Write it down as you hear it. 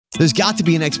There's got to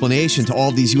be an explanation to all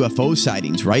of these UFO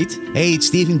sightings, right? Hey, it's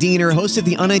Stephen Diener, host of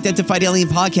the Unidentified Alien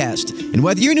Podcast. And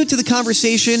whether you're new to the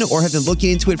conversation or have been looking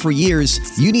into it for years,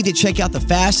 you need to check out the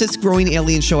fastest growing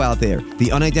alien show out there,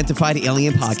 the Unidentified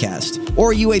Alien Podcast,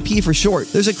 or UAP for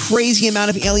short. There's a crazy amount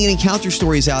of alien encounter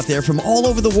stories out there from all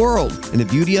over the world. And the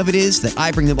beauty of it is that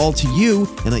I bring them all to you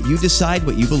and let you decide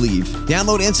what you believe.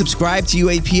 Download and subscribe to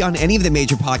UAP on any of the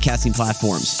major podcasting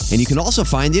platforms. And you can also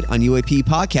find it on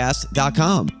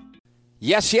UAPpodcast.com.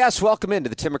 Yes. Welcome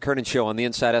into the Tim McKernan Show on the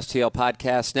Inside STL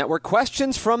Podcast Network.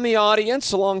 Questions from the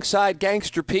audience alongside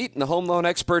Gangster Pete in the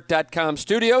HomeLoanExpert.com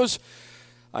studios.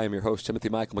 I am your host, Timothy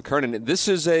Michael McKernan. This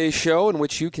is a show in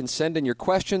which you can send in your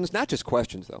questions, not just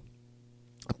questions, though.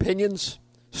 Opinions,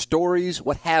 stories,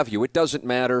 what have you. It doesn't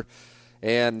matter.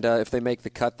 And if they make the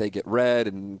cut, they get read,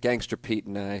 and Gangster Pete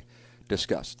and I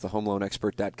discussed. The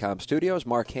HomeLoanExpert.com studios,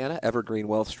 Mark Hanna, Evergreen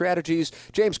Wealth Strategies,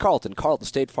 James Carlton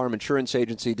State Farm Insurance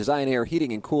Agency, Design Air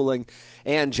Heating and Cooling,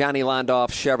 and Johnny Londoff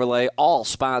Chevrolet, all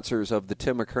sponsors of the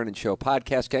Tim McKernan Show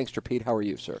podcast. Gangster Pete, how are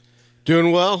you, sir?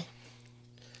 Doing well.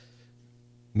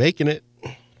 Making it.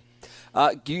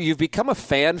 You've become a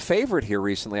fan favorite here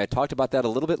recently. I talked about that a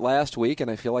little bit last week, and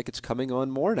I feel like it's coming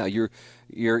on more now. You're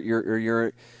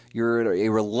a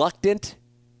reluctant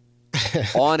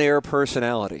on-air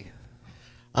personality.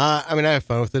 I have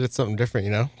fun with it. It's something different,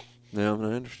 you know? No,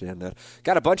 I understand that.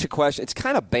 Got a bunch of questions. It's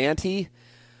kind of banty.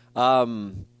 I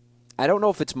don't know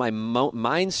if it's my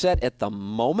mindset at the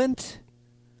moment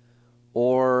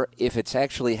or if it's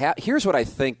actually here's what I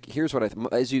think.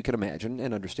 As you can imagine,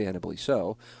 and understandably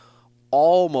so,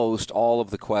 almost all of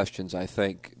the questions I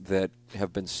think that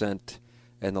have been sent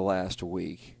in the last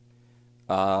week,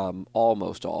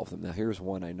 almost all of them. Now, here's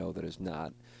one I know that is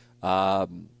not, are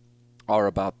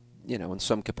about, in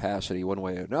some capacity, one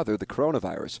way or another, the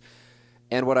coronavirus.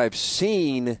 And what I've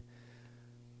seen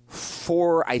I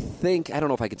don't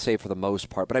know if I can say for the most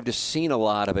part, but I've just seen a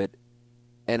lot of it,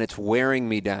 and it's wearing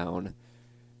me down,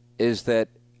 is that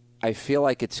I feel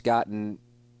like it's gotten,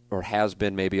 or has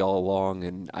been maybe all along,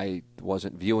 and I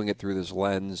wasn't viewing it through this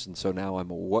lens, and so now I'm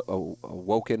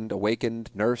awakened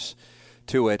nurse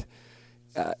to it,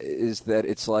 is that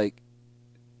it's like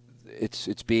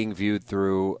it's being viewed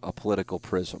through a political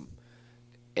prism.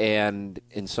 And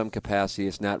in some capacity,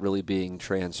 it's not really being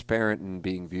transparent and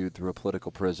being viewed through a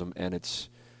political prism. And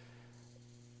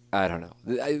I don't know.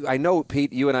 I know,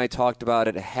 Pete, you and I talked about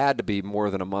it. It had to be more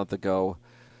than a month ago,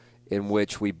 in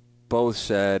which we both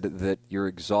said that you're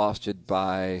exhausted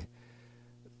by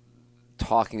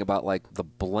talking about, like, the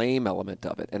blame element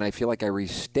of it. And I feel like I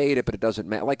restate it, but it doesn't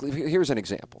matter. Like, here's an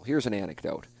example. Here's an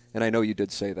anecdote. And I know you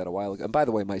did say that a while ago. And by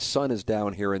the way, my son is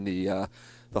down here in the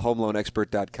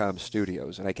HomeLoanExpert.com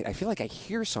studios, and I feel like I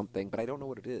hear something, but I don't know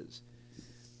what it is.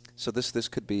 So this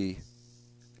could be.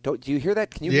 Do you hear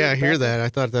that? Can you? Yeah, I hear that. I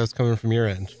thought that was coming from your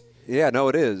end. Yeah, no,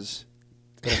 it is.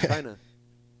 But I'm trying to.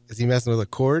 Is he messing with a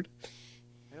cord?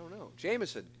 I don't know.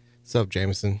 Jameson. What's up,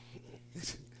 Jameson?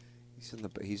 He's in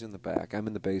the back. I'm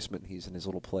in the basement. He's in his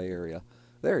little play area.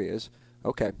 There he is.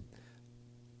 Okay.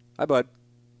 Hi, bud.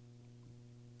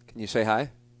 Can you say hi?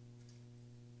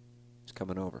 He's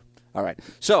coming over. All right.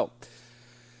 So,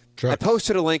 I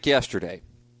posted a link yesterday,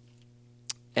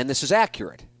 and this is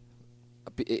accurate.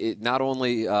 It not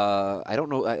only, I don't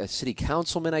know, a city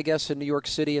councilman, I guess, in New York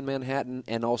City and Manhattan,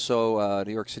 and also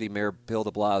New York City Mayor Bill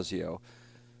de Blasio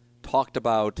talked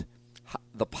about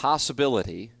the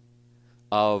possibility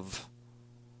of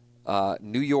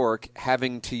New York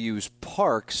having to use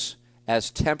parks as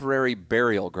temporary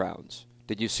burial grounds.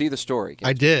 Did you see the story?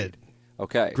 I did.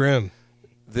 Okay. Grim.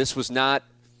 This was not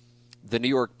the New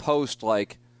York Post,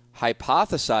 like,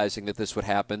 hypothesizing that this would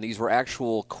happen. These were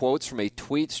actual quotes from a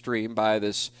tweet stream by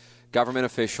this government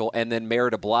official, and then Mayor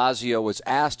de Blasio was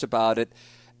asked about it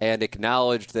and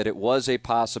acknowledged that it was a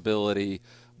possibility,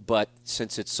 but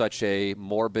since it's such a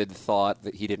morbid thought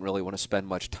that he didn't really want to spend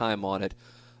much time on it,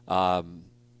 and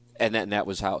that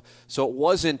was how. So it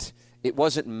wasn't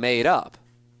made up.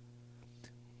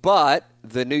 But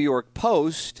the New York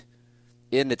Post,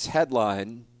 in its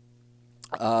headline,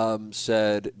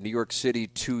 said New York City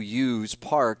to use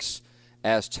parks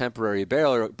as temporary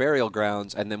burial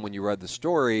grounds, and then when you read the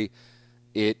story,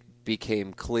 it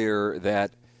became clear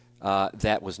that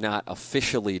that was not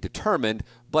officially determined,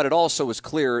 but it also was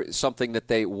clear something that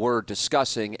they were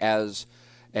discussing as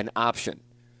an option.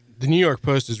 The New York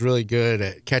Post is really good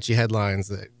at catchy headlines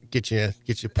that get you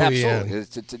pull you in. Absolutely,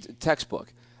 it's a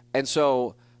textbook. And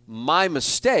so my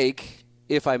mistake,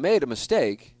 if I made a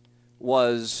mistake,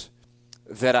 was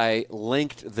that I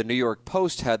linked the New York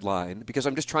Post headline because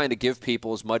I'm just trying to give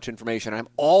people as much information. I'm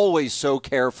always so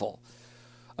careful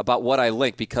about what I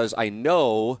link because I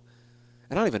know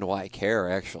I don't even know why I care,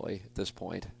 actually, at this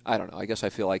point. I don't know. I guess I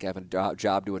feel like I have a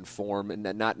job to inform, and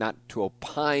not to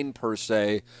opine per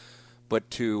se,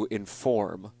 but to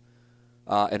inform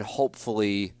and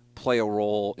hopefully play a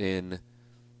role in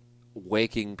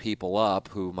waking people up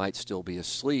who might still be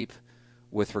asleep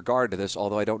with regard to this,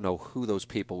 although I don't know who those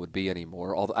people would be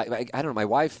anymore. Although I don't know. My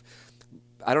wife,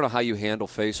 I don't know how you handle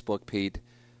Facebook, Pete.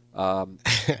 I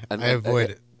avoid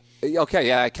it. Okay,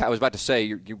 yeah, I was about to say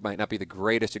you might not be the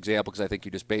greatest example because I think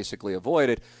you just basically avoid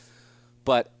it.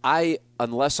 But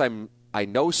unless I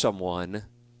know someone,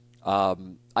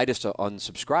 I just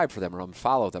unsubscribe for them or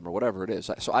unfollow them or whatever it is.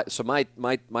 So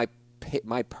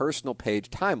my personal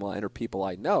page timeline are people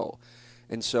I know,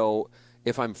 and so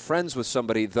if I'm friends with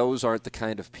somebody, those aren't the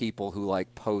kind of people who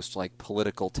like post like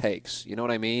political takes. You know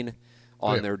what I mean?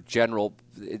 On their general,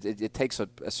 it takes a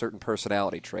certain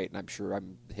personality trait, and I'm sure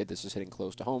this is hitting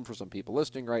close to home for some people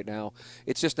listening right now.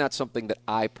 It's just not something that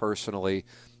I personally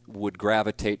would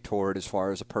gravitate toward as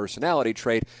far as a personality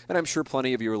trait, and I'm sure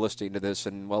plenty of you are listening to this,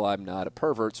 and, well, I'm not a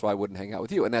pervert, so I wouldn't hang out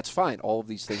with you, and that's fine. All of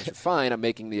these things are fine. I'm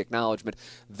making the acknowledgement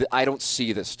that I don't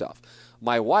see this stuff.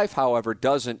 My wife, however,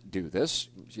 doesn't do this.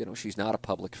 You know, she's not a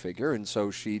public figure, and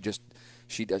so she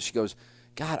goes,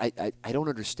 God, I don't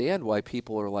understand why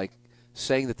people are like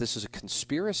saying that this is a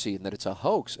conspiracy and that it's a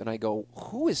hoax. And I go,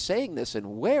 who is saying this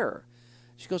and where?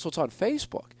 She goes, well, it's on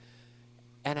Facebook.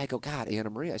 And I go, God, Anna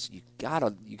Maria, I said, you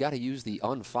gotta use the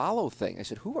unfollow thing. I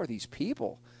said, who are these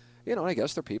people? You know, I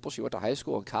guess they're people she went to high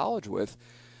school and college with.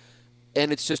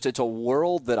 And it's a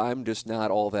world that I'm just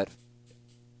not all that,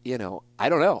 you know, I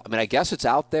don't know. I mean, I guess it's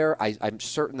out there. I'm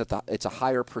certain that it's a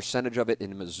higher percentage of it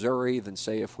in Missouri than,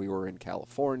 say, if we were in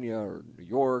California or New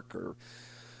York or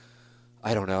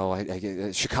I don't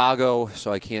know, Chicago,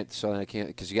 so I can't,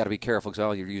 because you got to be careful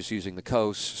because you're using the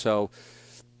coast. So,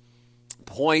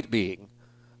 point being,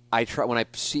 I try when I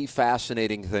see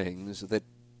fascinating things that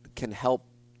can help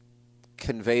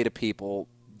convey to people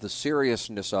the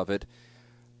seriousness of it,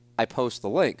 I post the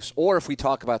links. Or if we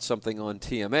talk about something on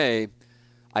TMA,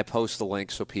 I post the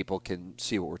links so people can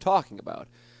see what we're talking about.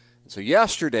 And so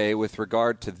yesterday, with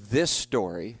regard to this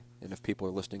story, and if people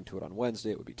are listening to it on Wednesday,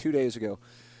 it would be 2 days ago.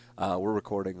 We're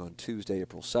recording on Tuesday,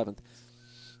 April 7th.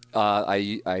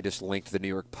 I just linked the New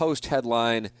York Post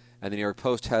headline, and the New York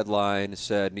Post headline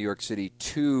said New York City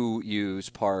to use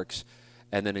parks,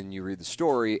 and then you read the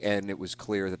story, and it was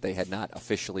clear that they had not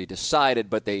officially decided,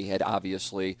 but they had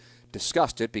obviously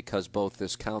discussed it because both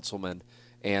this councilman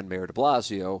and Mayor de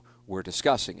Blasio were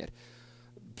discussing it.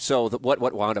 So what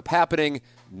wound up happening,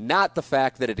 not the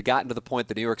fact that it had gotten to the point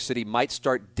that New York City might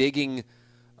start digging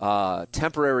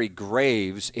temporary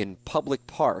graves in public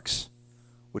parks,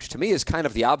 which to me is kind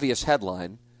of the obvious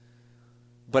headline,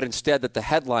 but instead that the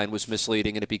headline was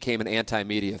misleading and it became an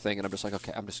anti-media thing, and I'm just like,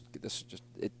 okay,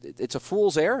 it's a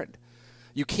fool's errand.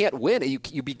 You can't win.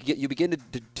 You begin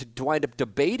to wind up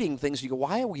debating things. You go,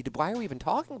 why are we even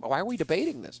talking about? Why are we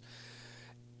debating this?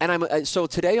 And so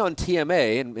today on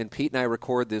TMA, and Pete and I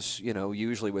record this, you know,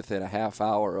 usually within a half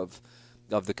hour of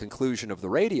the conclusion of the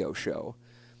radio show.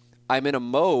 I'm in a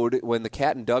mode when the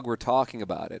Cat and Doug were talking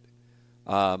about it,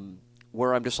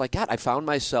 where I'm just like, God, I found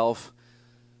myself.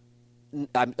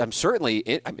 I'm certainly.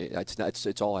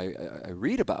 It's all I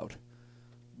read about,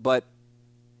 but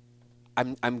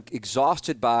I'm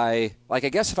exhausted by. Like, I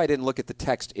guess if I didn't look at the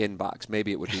text inbox,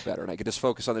 maybe it would be better, and I could just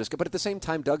focus on this. But at the same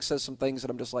time, Doug says some things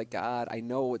that I'm just like, God, I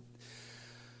know it.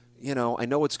 You know, I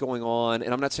know what's going on,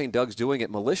 and I'm not saying Doug's doing it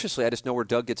maliciously. I just know where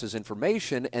Doug gets his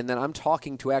information, and then I'm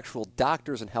talking to actual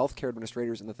doctors and healthcare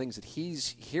administrators, and the things that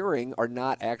he's hearing are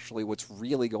not actually what's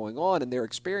really going on in their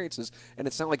experiences, and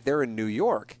it's not like they're in New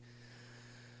York.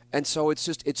 And so it's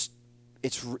just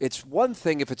it's one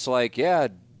thing if it's like, yeah,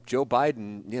 Joe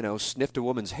Biden, you know, sniffed a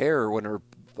woman's hair when her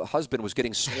husband was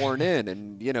getting sworn in,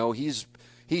 and you know he's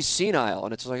senile,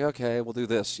 and it's like, okay, we'll do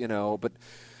this, you know, but.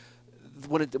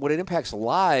 When it impacts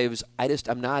lives,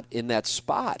 I'm not in that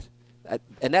spot.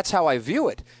 And that's how I view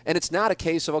it. And it's not a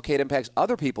case of, okay, it impacts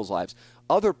other people's lives.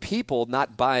 Other people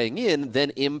not buying in then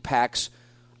impacts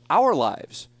our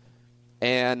lives.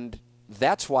 And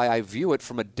that's why I view it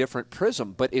from a different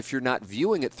prism. But if you're not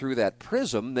viewing it through that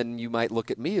prism, then you might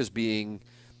look at me as being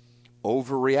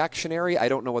overreactionary. I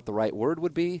don't know what the right word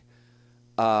would be.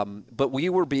 But we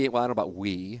were being, well, I don't know about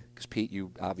we, because Pete,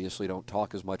 you obviously don't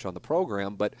talk as much on the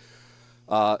program, but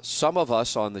some of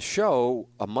us on the show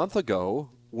a month ago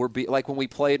were like when we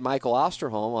played Michael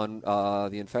Osterholm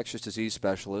on the infectious disease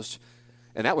specialist,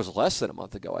 and that was less than a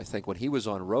month ago, I think, when he was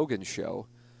on Rogan's show,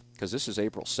 because this is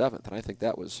April 7th, and I think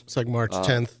that was... It's like March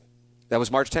 10th. That was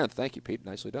March 10th. Thank you, Pete.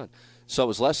 Nicely done. So it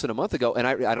was less than a month ago, and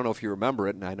I don't know if you remember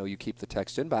it, and I know you keep the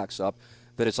text inbox up.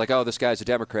 That it's like, oh, this guy's a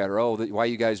Democrat, or oh, why are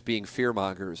you guys being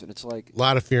fearmongers? And it's like A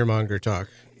lot of fearmonger talk.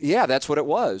 yeah, that's what it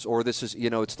was. Or this is,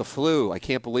 it's the flu. I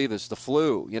can't believe this, the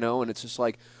flu, and it's just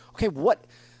like, okay, what?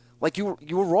 Like you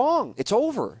were wrong. It's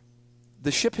over.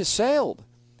 The ship has sailed.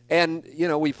 And,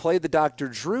 we played the Dr.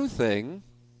 Drew thing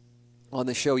on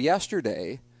the show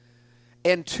yesterday,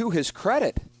 and to his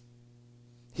credit,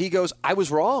 he goes, I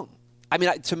was wrong. I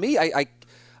mean, to me,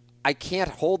 I can't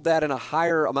hold that in a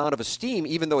higher amount of esteem,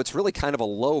 even though it's really kind of a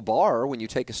low bar when you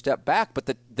take a step back, but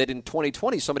that in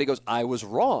 2020 somebody goes, I was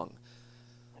wrong.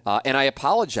 And I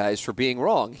apologize for being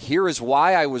wrong. Here is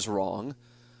why I was wrong.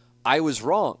 I was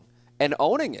wrong. And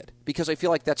owning it, because I feel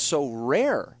like that's so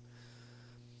rare.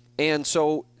 And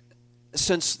so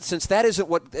since that isn't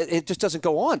what, it just doesn't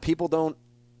go on. People don't,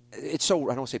 it's so, I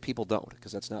don't want to say people don't,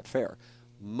 because that's not fair.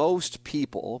 Most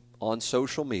people on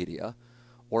social media,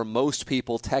 or most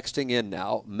people texting in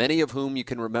now, many of whom you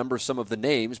can remember some of the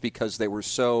names because they were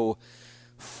so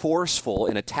forceful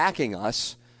in attacking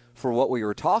us for what we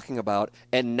were talking about,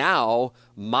 and now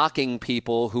mocking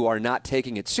people who are not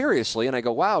taking it seriously. And I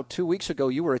go, wow, 2 weeks ago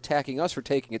you were attacking us for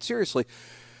taking it seriously.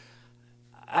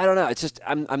 I don't know. It's just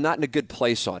I'm not in a good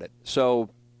place on it. So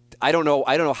I don't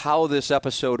know how this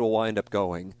episode will wind up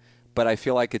going, but I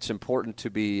feel like it's important to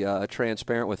be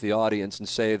transparent with the audience and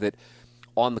say that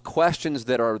on the questions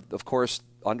that are, of course,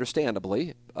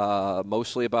 understandably,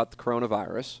 mostly about the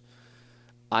coronavirus,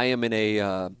 I'm in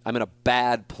a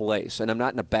bad place, and I'm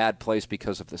not in a bad place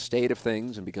because of the state of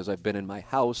things and because I've been in my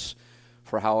house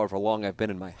for however long I've been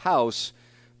in my house,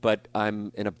 but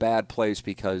I'm in a bad place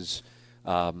because,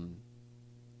 listen,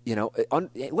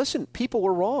 people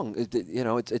were wrong.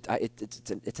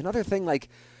 It's another thing like,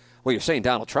 well, you're saying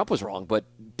Donald Trump was wrong, but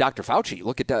Dr. Fauci,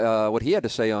 look at what he had to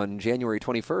say on January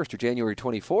 21st or January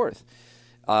 24th.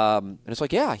 And it's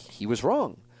like, yeah, he was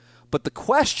wrong. But the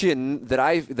question that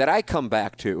I come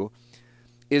back to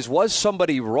is, was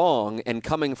somebody wrong and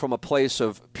coming from a place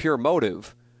of pure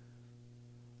motive?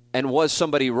 And was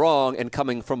somebody wrong and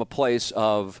coming from a place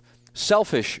of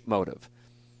selfish motive?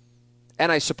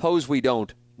 And I suppose we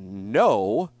don't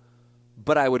know,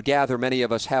 but I would gather many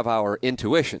of us have our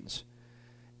intuitions.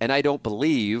 And I don't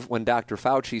believe when Dr.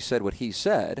 Fauci said what he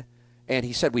said, and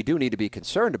he said we do need to be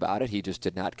concerned about it. He just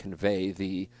did not convey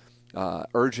the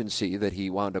urgency that he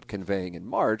wound up conveying in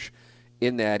March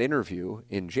in that interview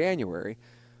in January.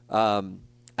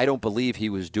 I don't believe he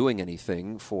was doing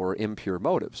anything for impure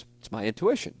motives. It's my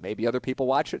intuition. Maybe other people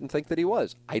watch it and think that he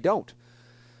was. I don't.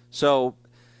 So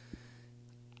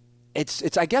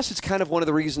it's I guess it's kind of one of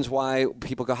the reasons why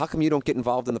people go, how come you don't get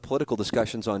involved in the political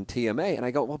discussions on TMA? And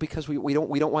I go, well, because we don't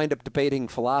wind up debating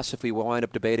philosophy. We wind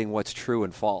up debating what's true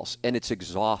and false, and it's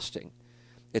exhausting.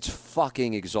 It's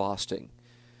fucking exhausting.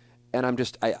 And I'm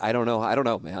just I don't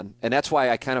know, man. And that's why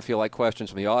I kind of feel like questions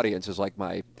from the audience is like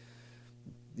my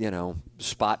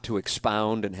spot to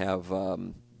expound and have I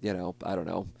don't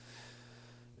know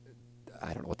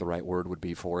what the right word would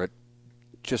be for it.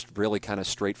 Just really kind of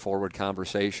straightforward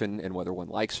conversation, and whether one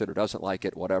likes it or doesn't like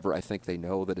it, whatever, I think they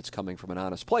know that it's coming from an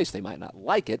honest place. They might not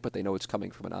like it, but they know it's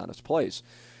coming from an honest place.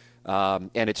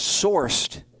 And it's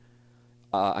sourced.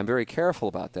 I'm very careful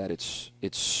about that. It's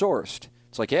sourced.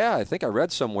 It's like, yeah, I think I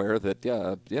read somewhere that,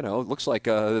 it looks like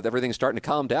everything's starting to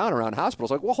calm down around hospitals.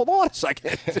 Like, well, hold on a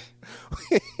second.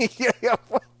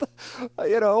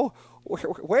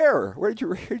 Where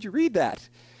did you read that?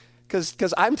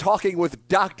 Because I'm talking with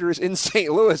doctors in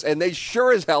St. Louis, and they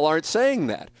sure as hell aren't saying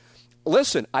that.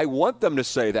 Listen, I want them to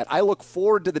say that. I look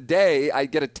forward to the day I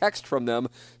get a text from them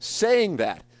saying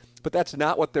that. But that's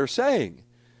not what they're saying,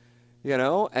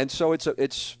 And so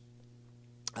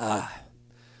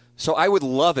so I would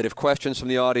love it if questions from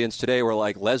the audience today were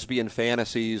like lesbian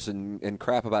fantasies and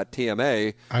crap about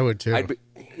TMA. I would too.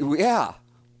 Yeah.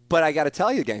 But I got to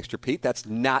tell you, Gangster Pete, that's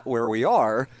not where we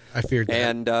are. I feared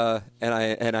that, and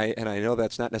I know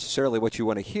that's not necessarily what you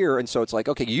want to hear. And so it's like,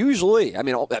 okay, usually,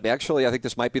 actually, I think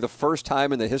this might be the first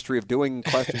time in the history of doing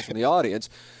questions from the audience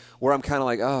where I'm kind of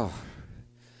like, oh,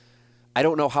 I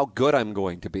don't know how good I'm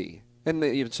going to be. And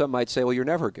even some might say, well, you're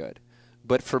never good.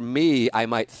 But for me, I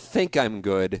might think I'm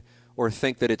good, or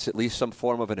think that it's at least some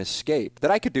form of an escape.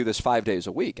 That I could do this 5 days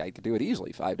a week. I could do it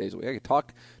easily 5 days a week. I could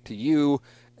talk to you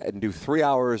and do 3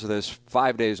 hours of this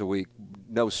 5 days a week,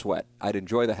 no sweat. I'd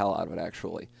enjoy the hell out of it,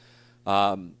 actually.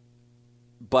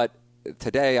 But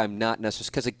today I'm not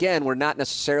necessarily, because again, we're not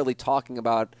necessarily talking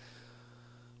about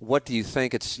what do you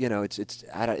think. It's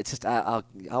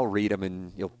I'll read them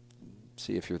and you'll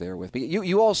see if you're there with me.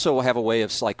 You also have a way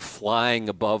of like flying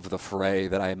above the fray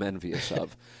that I am envious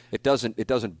of. It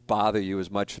doesn't bother you as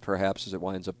much perhaps as it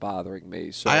winds up bothering me.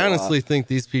 So I honestly think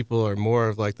these people are more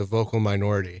of like the vocal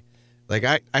minority. Like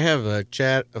I have a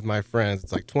chat of my friends.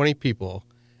 It's like 20 people,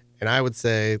 and I would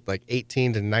say like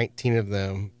 18 to 19 of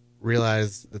them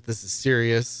realize that this is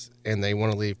serious and they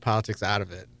want to leave politics out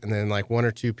of it. And then like 1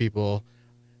 or 2 people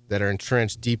that are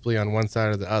entrenched deeply on one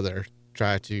side or the other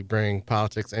try to bring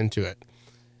politics into it.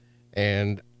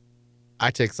 And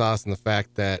I take solace in the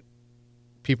fact that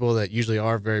people that usually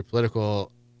are very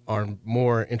political are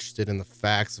more interested in the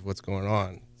facts of what's going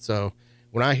on. So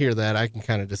when I hear that, I can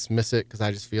kind of dismiss it because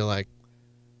I just feel like,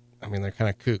 I mean, they're kind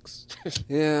of kooks.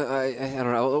 Yeah, I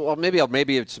don't know. Well,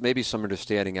 maybe some are just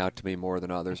standing out to me more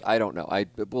than others. I don't know.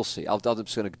 We'll see. I'm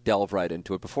just going to delve right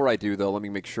into it. Before I do, though, let me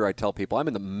make sure I tell people I'm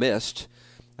in the midst,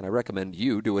 and I recommend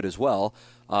you do it as well.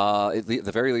 At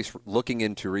the very least, looking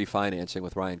into refinancing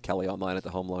with Ryan Kelly online at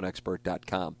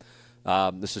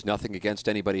thehomeloanexpert.com. This is nothing against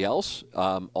anybody else.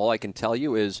 All I can tell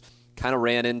you is kind of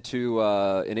ran into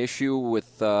an issue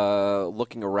with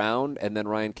looking around, and then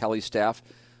Ryan Kelly's staff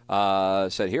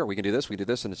said, here, we can do this,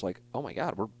 and it's like, oh my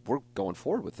God, we're going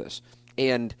forward with this.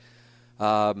 And,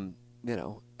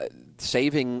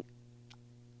 saving,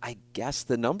 I guess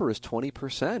the number is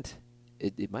 20%.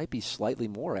 It might be slightly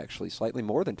more, actually, slightly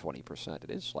more than 20%. It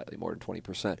is slightly more than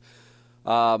 20%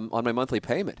 on my monthly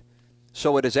payment.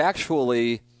 So it is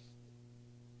actually,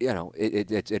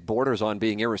 it borders on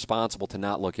being irresponsible to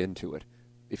not look into it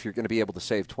if you're going to be able to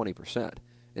save 20%.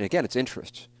 And again, it's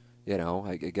interest.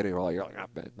 I get it. You're like,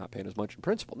 not paying as much in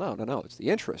principal. No. It's the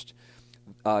interest.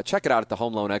 Check it out at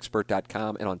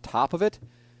thehomeloanexpert.com. And on top of it,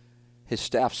 his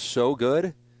staff's so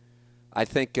good. I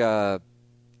think that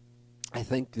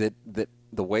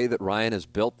the way that Ryan has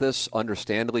built this,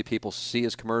 understandably, people see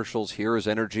his commercials, hear his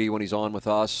energy when he's on with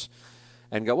us,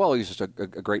 and go, well, he's just a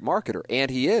great marketer.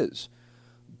 And he is.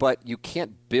 But you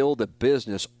can't build a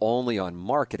business only on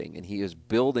marketing, and he is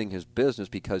building his business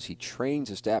because he trains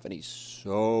his staff, and he's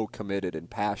so committed and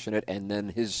passionate. And then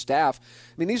his staff,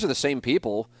 I mean, these are the same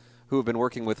people who have been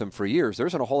working with him for years. There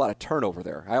isn't a whole lot of turnover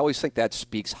there. I always think that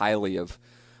speaks highly of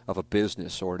a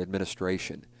business or an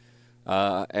administration.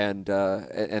 And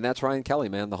that's Ryan Kelly,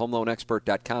 man,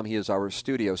 thehomeloanexpert.com. He is our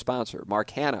studio sponsor. Mark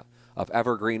Hanna of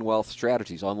Evergreen Wealth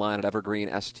Strategies, online at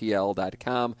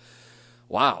evergreenstl.com.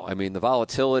 Wow, I mean, the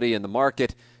volatility in the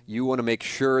market, you want to make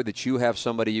sure that you have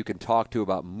somebody you can talk to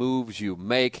about moves you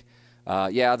make.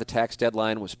 The tax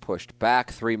deadline was pushed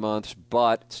back 3 months,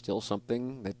 but it's still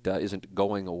something that isn't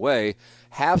going away.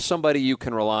 Have somebody you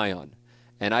can rely on.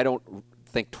 And I don't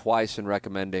think twice in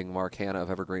recommending Mark Hanna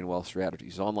of Evergreen Wealth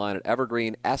Strategies. Online at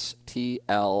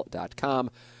evergreenstl.com,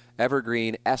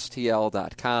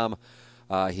 evergreenstl.com.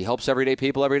 He helps everyday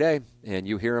people every day, and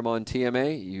you hear him on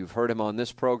TMA. You've heard him on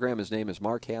this program. His name is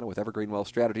Mark Hanna with Evergreen Wealth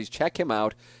Strategies. Check him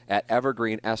out at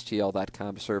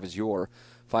evergreenstl.com to serve as your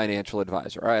financial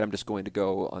advisor. All right, I'm just going to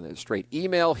go on a straight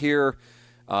email here.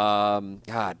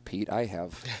 God, Pete,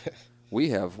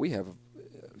 we have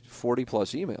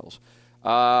 40-plus emails.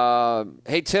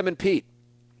 Hey, Tim and Pete,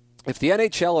 if the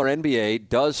NHL or NBA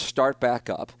does start back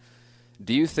up,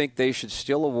 do you think they should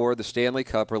still award the Stanley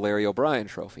Cup or Larry O'Brien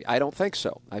Trophy? I don't think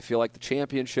so. I feel like the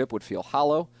championship would feel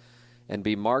hollow and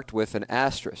be marked with an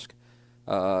asterisk.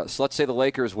 So let's say the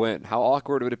Lakers win. How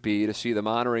awkward would it be to see them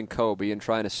honoring Kobe and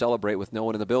trying to celebrate with no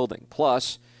one in the building?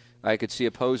 Plus, I could see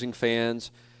opposing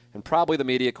fans and probably the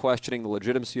media questioning the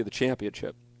legitimacy of the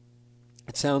championship.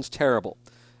 It sounds terrible.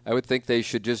 I would think they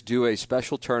should just do a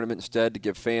special tournament instead to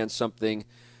give fans something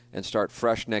and start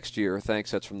fresh next year.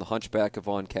 Thanks. That's from the Hunchback of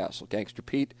Von Castle. Gangster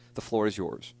Pete, the floor is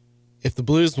yours. If the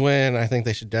Blues win, I think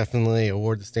they should definitely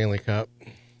award the Stanley Cup.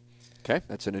 Okay,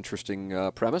 that's an interesting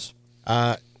premise.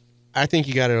 I think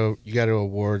you got to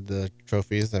award the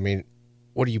trophies. I mean,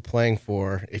 what are you playing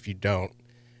for if you don't?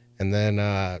 And then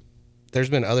there's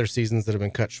been other seasons that have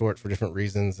been cut short for different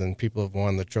reasons, and people have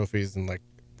won the trophies. And like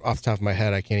off the top of my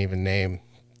head, I can't even name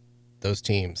those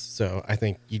teams. So I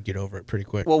think you'd get over it pretty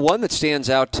quick. Well, one that stands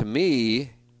out to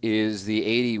me is the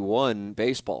 81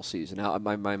 baseball season. Now,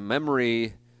 my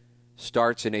memory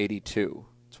starts in 82.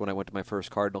 It's when I went to my first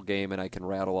Cardinal game, and I can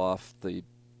rattle off the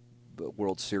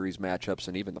World Series matchups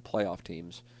and even the playoff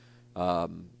teams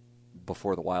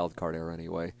before the wild card era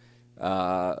anyway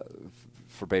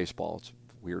for baseball. It's a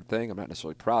weird thing. I'm not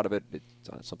necessarily proud of it.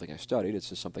 It's not something I studied. It's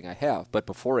just something I have. But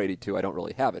before 82, I don't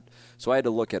really have it. So I had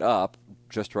to look it up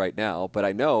just right now. But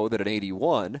I know that in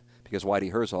 81, because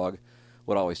Whitey Herzog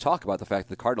would always talk about the fact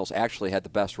that the Cardinals actually had the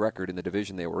best record in the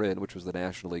division they were in, which was the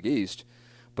National League East,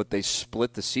 but they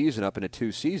split the season up into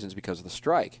 2 seasons because of the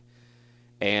strike.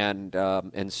 And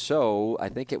so I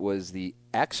think it was the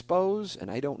Expos, and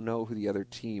I don't know who the other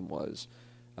team was,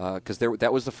 because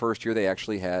that was the first year they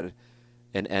actually had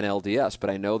an NLDS. But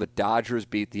I know the Dodgers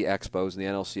beat the Expos in the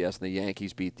NLCS, and the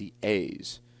Yankees beat the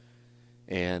A's.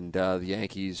 and the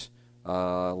Yankees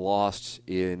lost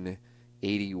in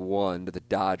 81 to the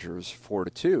Dodgers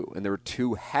 4-2, and there were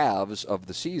two halves of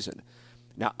the season.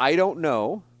 Now, I don't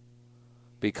know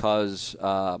because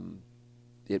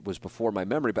it was before my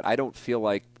memory, but I don't feel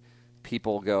like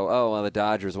people go, oh, well, the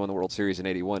Dodgers won the World Series in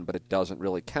 81, but it doesn't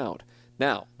really count.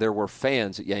 Now, there were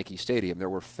fans at Yankee Stadium. There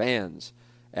were fans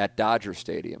at Dodger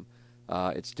Stadium.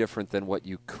 It's different than what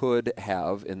you could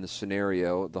have in the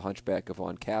scenario the Hunchback of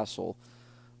Von Castle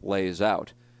lays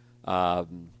out. I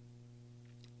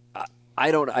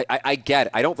get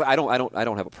it. I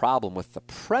don't have a problem with the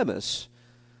premise.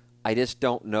 I just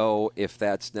don't know if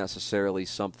that's necessarily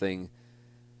something.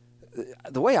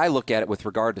 The way I look at it with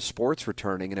regard to sports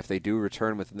returning, and if they do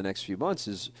return within the next few months,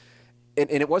 is, and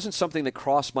it wasn't something that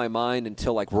crossed my mind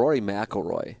until like Rory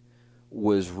McIlroy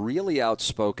was really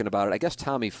outspoken about it. I guess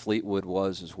Tommy Fleetwood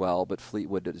was as well, but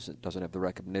Fleetwood doesn't have the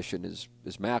recognition as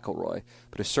McIlroy,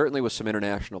 but it certainly was some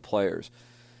international players.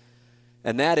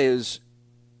 And that is,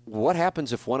 what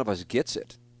happens if one of us gets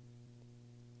it?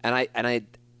 And I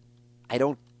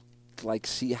don't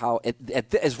see how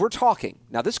as we're talking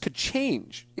now, this could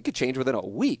change. It could change within a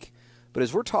week, but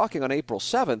as we're talking on April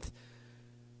 7th,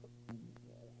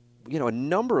 a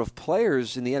number of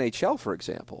players in the NHL, for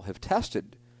example, have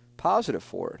tested positive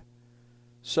for it.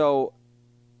 So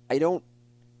I don't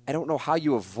know how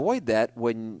you avoid that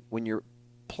when you're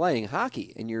playing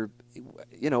hockey and you're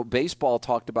baseball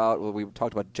we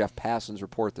talked about Jeff Passan's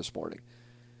report this morning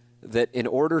that in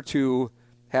order to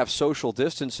have social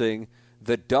distancing,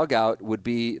 the dugout would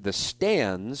be the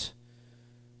stands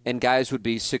and guys would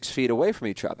be 6 feet away from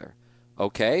each other.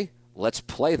 Okay, let's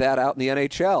play that out in the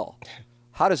NHL.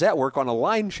 How does that work on a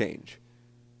line change?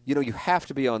 You have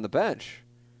to be on the bench.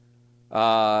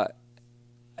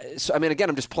 So, again,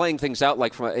 I'm just playing things out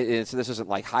like this isn't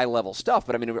like high-level stuff,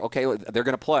 but okay, they're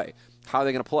going to play. How are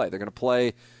they going to play? They're going to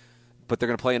play, but they're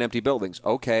going to play in empty buildings.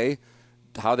 Okay,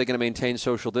 how are they going to maintain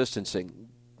social distancing?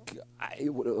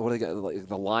 What are they going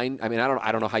the line? I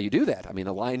don't know how you do that.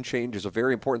 The line change is a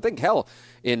very important thing. Hell,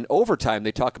 in overtime,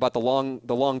 they talk about the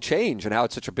long change and how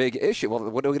it's such a big issue. Well,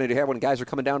 what are we going to do when guys are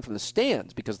coming down from the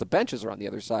stands because the benches are on the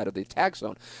other side of the attack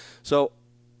zone? So,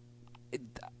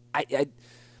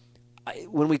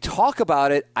 when we talk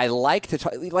about it, I like to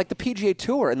talk, like the PGA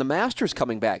Tour and the Masters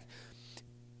coming back.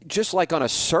 Just like on a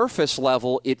surface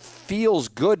level, it feels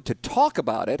good to talk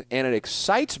about it, and it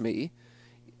excites me.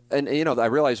 And, I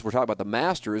realize we're talking about the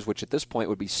Masters, which at this point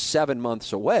would be 7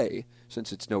 months away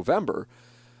since it's November.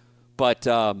 But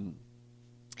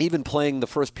even playing the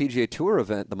first PGA Tour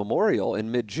event, the Memorial,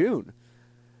 in mid-June,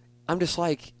 I'm just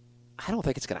like, I don't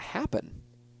think it's going to happen.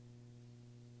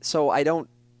 So I don't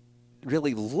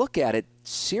really look at it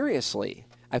seriously.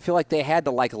 I feel like they had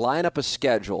to line up a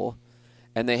schedule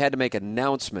and they had to make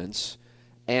announcements,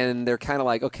 and they're kind of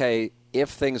like, okay, if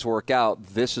things work out,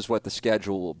 this is what the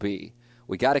schedule will be.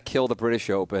 We got to kill the British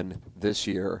Open this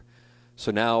year.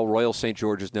 So now Royal St.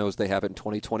 George's knows they have it in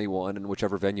 2021, and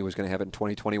whichever venue is going to have it in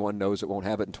 2021 knows it won't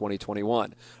have it in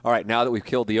 2021. All right, now that we've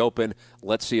killed the Open,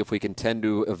 let's see if we can tend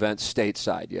to events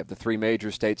stateside. You have the three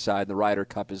majors stateside, and the Ryder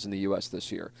Cup is in the U.S.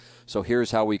 this year. So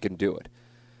here's how we can do it.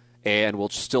 And we'll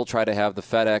still try to have the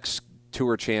FedEx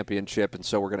Tour Championship, and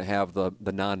so we're going to have the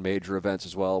non-major events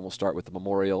as well. And we'll start with the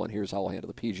Memorial, and here's how we'll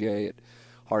handle the PGA at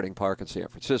Harding Park in San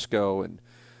Francisco, and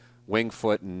Winged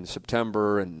Foot in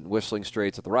September, and Whistling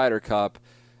Straits at the Ryder Cup,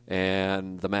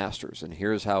 and the Masters. And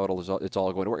here's how it's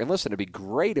all going to work. And listen, it'd be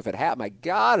great if it happened. My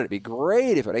God, it'd be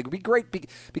great if it'd be great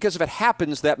because if it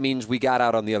happens, that means we got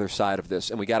out on the other side of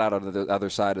this, and we got out on the other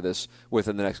side of this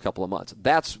within the next couple of months.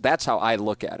 That's how I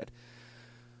look at it.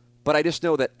 But I just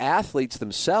know that athletes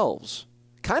themselves,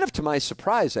 kind of to my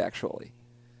surprise, actually,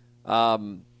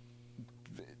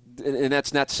 and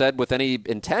that's not said with any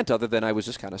intent other than I was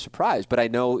just kind of surprised. But I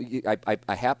know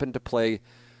I happened to play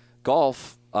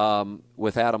golf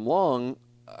with Adam Long,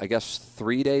 I guess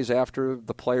 3 days after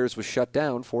the Players was shut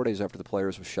down, 4 days after the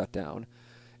Players was shut down.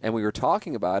 And we were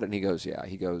talking about it, and he goes,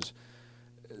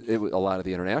 a lot of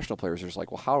the international players are just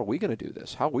like, well, how are we going to do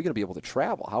this? How are we going to be able to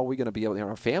travel? How are we going to be able to,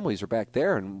 our families are back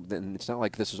there, and it's not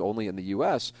like this is only in the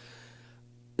U.S.,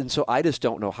 and so I just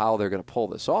don't know how they're going to pull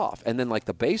this off. And then like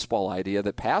the baseball idea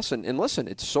that Passan, and listen,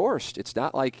 it's sourced. It's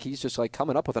not like he's just like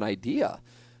coming up with an idea.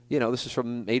 This is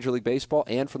from Major League Baseball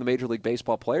and from the Major League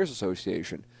Baseball Players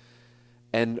Association.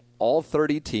 And all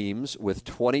 30 teams with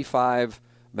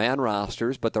 25-man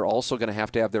rosters, but they're also going to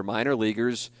have their minor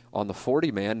leaguers on the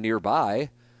 40-man nearby,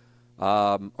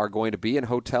 are going to be in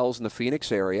hotels in the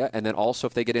Phoenix area. And then also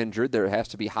if they get injured, there has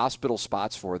to be hospital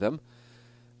spots for them.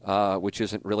 Which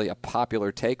isn't really a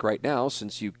popular take right now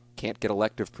since you can't get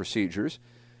elective procedures.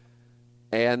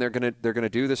 and they're gonna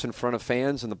do this in front of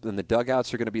fans, and the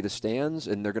dugouts are going to be the stands,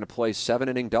 and they're going to play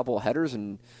 7-inning double headers,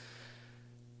 and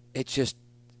it just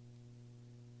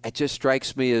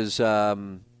strikes me as a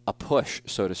push,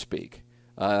 so to speak.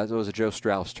 It was a Joe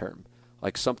Strauss term,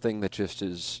 like something that just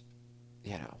is,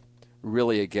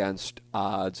 really against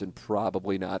odds and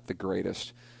probably not the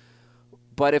greatest.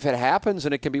 But if it happens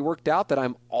and it can be worked out, that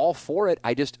I'm all for it.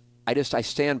 I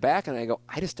stand back and I go,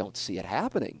 I just don't see it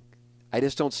happening. I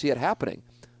guess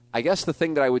the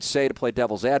thing that I would say to play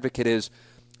devil's advocate is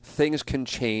things can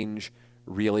change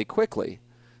really quickly.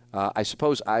 I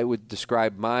suppose I would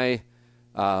describe my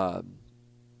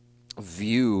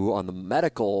view on the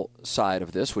medical side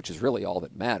of this, which is really all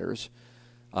that matters,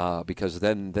 because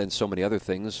then so many other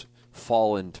things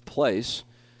fall into place,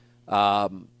 because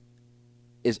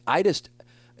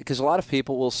a lot of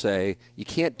people will say you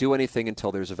can't do anything until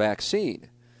there's a vaccine.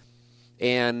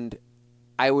 And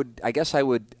I guess I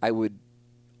would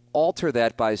alter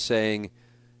that by saying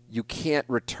you can't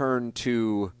return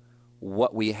to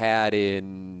what we had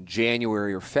in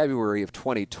January or February of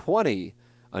 2020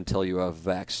 until you have a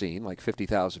vaccine, like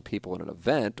 50,000 people in an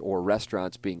event or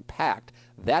restaurants being packed,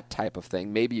 that type of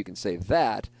thing. Maybe you can say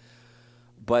that.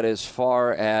 But as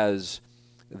far as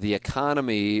the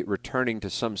economy returning to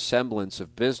some semblance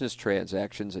of business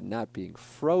transactions and not being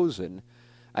frozen,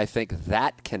 I think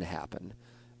that can happen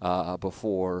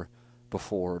before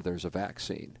there's a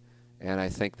vaccine. And I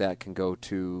think that can go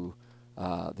to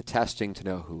the testing to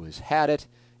know who has had it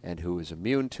and who is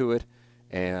immune to it,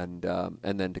 and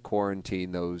then to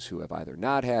quarantine those who have either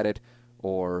not had it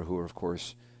or who, of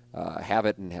course, have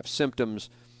it and have symptoms.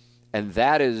 And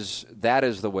that is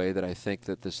the way that I think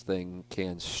that this thing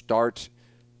can start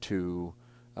to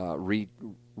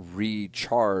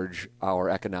recharge our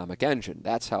economic engine.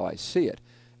 That's how I see it.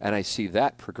 And I see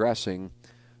that progressing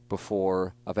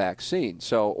before a vaccine.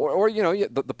 So,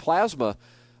 the plasma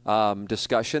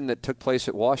discussion that took place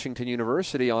at Washington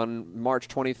University on March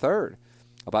 23rd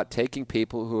about taking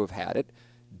people who have had it,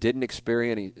 didn't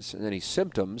experience any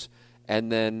symptoms,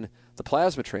 and then the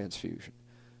plasma transfusion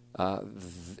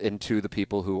into the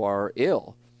people who are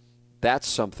ill. That's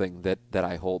something that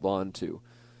I hold on to.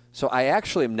 So I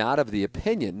actually am not of the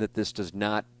opinion that this does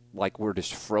not, like we're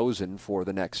just frozen for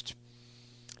the next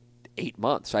 8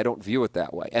 months. I don't view it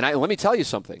that way. And let me tell you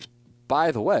something.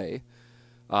 By the way,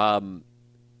 one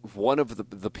of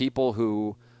the people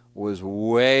who was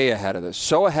way ahead of this,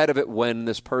 so ahead of it when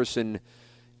this person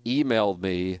emailed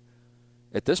me,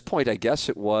 at this point I guess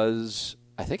it was,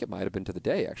 I think it might have been to the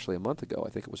day actually a month ago. I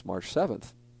think it was March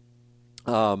 7th.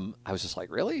 I was just like,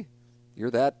 really?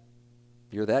 You're that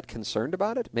concerned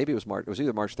about it? Maybe it was March. It was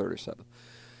either March 3rd or 7th.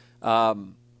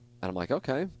 And I'm like,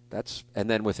 okay, and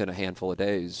then within a handful of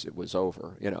days, it was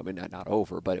over. Not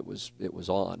over, but it was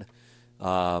on.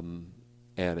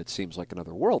 And it seems like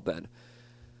another world then.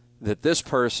 That this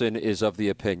person is of the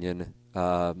opinion,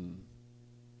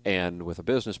 and with a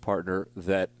business partner,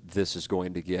 that this is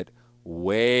going to get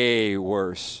way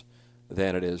worse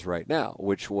than it is right now,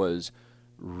 which was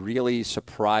really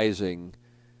surprising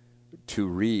to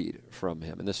read from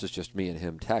him. And this is just me and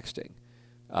him texting.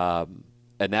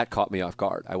 And that caught me off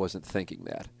guard. I wasn't thinking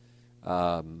that.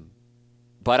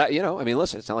 But,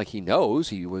 listen, it's not like he knows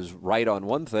he was right on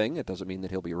one thing. It doesn't mean that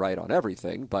he'll be right on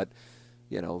everything. But,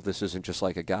 this isn't just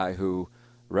like a guy who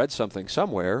read something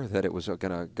somewhere that it was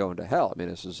going to go into hell. I mean,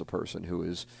 this is a person who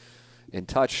is in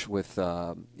touch with,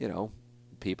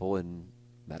 people in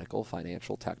medical,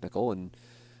 financial, technical, and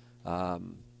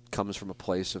comes from a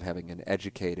place of having an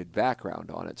educated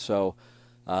background on it. So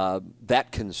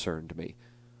that concerned me.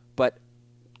 But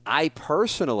I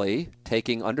personally,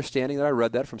 understanding that I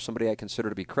read that from somebody I consider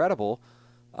to be credible,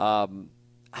 I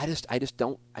just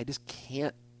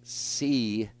can't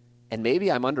see, and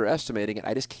maybe I'm underestimating it,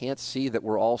 I just can't see that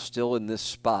we're all still in this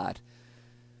spot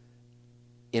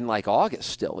in like August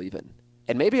still even.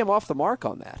 And maybe I'm off the mark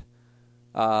on that.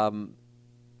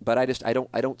 But I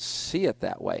don't see it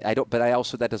that way. But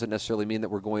that doesn't necessarily mean that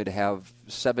we're going to have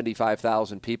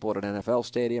 75,000 people at an NFL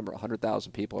stadium or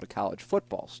 100,000 people at a college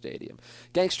football stadium.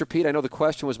 Gangster Pete, I know the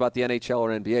question was about the NHL or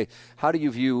NBA. How do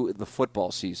you view the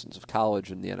football seasons of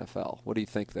college and the NFL? What do you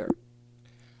think there?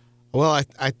 Well,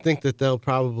 I think that they'll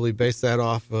probably base that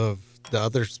off of the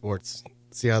other sports,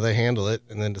 see how they handle it,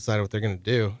 and then decide what they're going to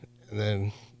do, and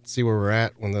then see where we're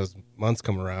at when those months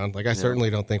come around. Like, I certainly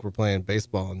don't think we're playing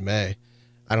baseball in May.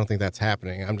 I don't think that's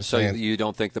happening. I'm just saying. So you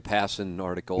don't think the Passan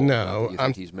article? No,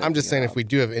 I'm just saying if we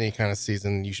do have any kind of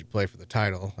season, you should play for the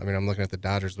title. I mean, I'm looking at the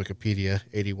Dodgers Wikipedia,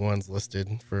 81's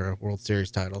listed for a World Series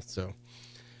title. So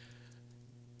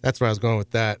That's where I was going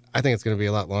with that. I think it's going to be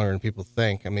a lot longer than people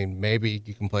think. I mean, maybe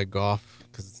you can play golf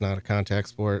because it's not a contact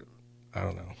sport. I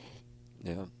don't know.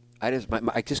 Yeah.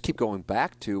 I just keep going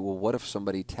back to, well, what if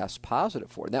somebody tests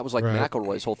positive for it? And that was like Right.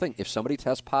 McElroy's whole thing. If somebody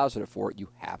tests positive for it, you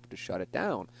have to shut it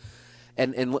down.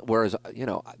 And whereas,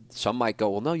 some might go,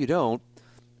 well, no, you don't.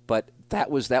 But that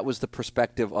was the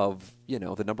perspective of,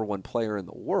 the number one player in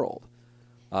the world.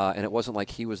 And it wasn't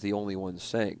like he was the only one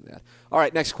saying that. All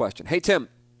right, next question. Hey, Tim,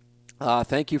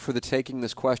 thank you for taking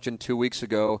this question 2 weeks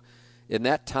ago. In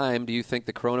that time, do you think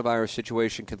the coronavirus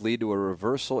situation could lead to a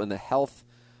reversal in the health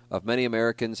of many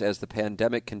Americans as the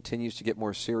pandemic continues to get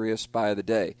more serious by the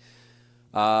day?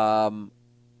 I'm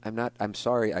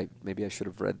sorry. Maybe I should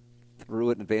have read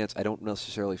through it in advance. I don't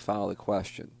necessarily follow the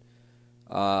question.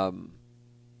 The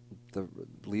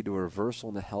lead to a reversal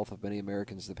in the health of many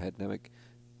Americans as the pandemic.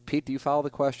 Pete, do you follow the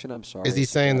question? I'm sorry. Is he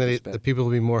saying that the people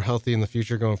will be more healthy in the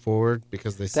future going forward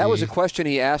because they see... That was a question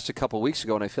he asked a couple weeks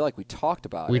ago, and I feel like we talked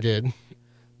about it. We did.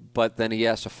 But then he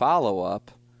asked a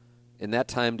follow-up. In that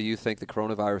time, do you think the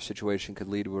coronavirus situation could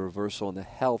lead to a reversal in the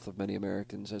health of many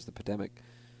Americans as the pandemic?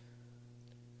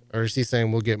 Or is he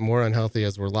saying we'll get more unhealthy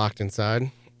as we're locked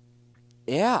inside?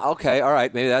 Yeah, okay, all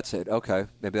right, maybe that's it. Okay,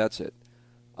 maybe that's it.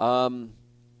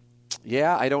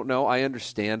 Yeah, I don't know. I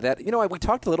understand that. We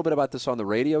talked a little bit about this on the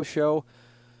radio show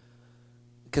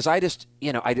because I just,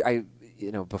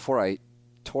 before I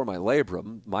tore my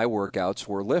labrum, my workouts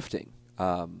were lifting.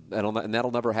 And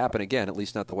that'll never happen again, at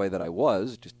least not the way that I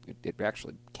was. It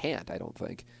actually can't, I don't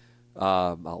think.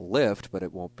 I'll lift, but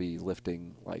it won't be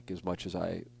lifting like as much as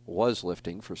I was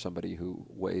lifting for somebody who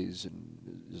weighs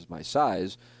and is my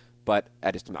size. But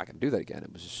I'm not going to do that again.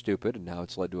 It was just stupid, and now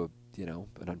it's led to an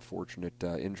unfortunate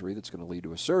injury that's going to lead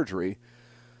to a surgery.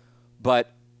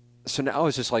 But so now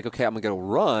it's just like, okay, I'm going to go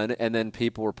run, and then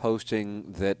people were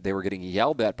posting that they were getting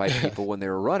yelled at by people when they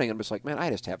were running. I'm just like, man, I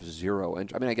just have zero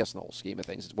injury. I mean, I guess in the whole scheme of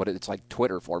things, it's like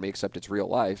Twitter for me, except it's real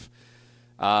life,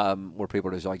 where people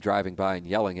are just like driving by and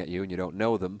yelling at you, and you don't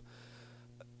know them.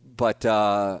 But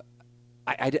I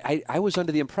was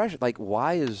under the impression, like,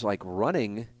 why is like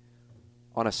running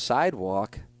on a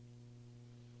sidewalk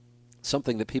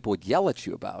something that people would yell at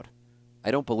you about? I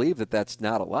don't believe that that's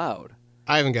not allowed.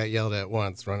 I haven't got yelled at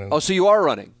once running. Oh, so you are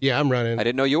running? Yeah, I'm running. I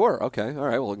didn't know you were. Okay, all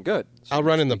right, well, good. So I'll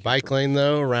run in the bike lane,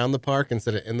 though, around the park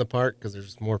instead of in the park because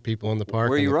there's more people in the park.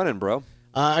 Where are you running, bro?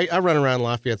 I run around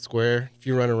Lafayette Square. If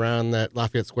you run around that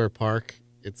Lafayette Square park,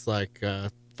 it's like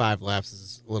 5 laps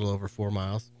is a little over 4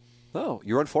 miles. Oh,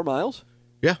 you run 4 miles?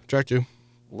 Yeah, try to.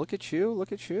 Look at you,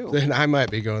 look at you. Then I might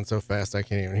be going so fast I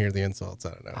can't even hear the insults.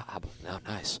 I don't know. No,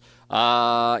 nice.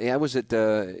 Yeah, I was at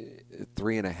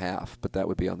 3.5, but that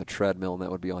would be on the treadmill and that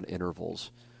would be on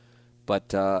intervals.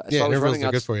 But so yeah, I was intervals running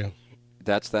are good for you.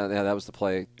 That was the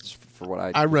play for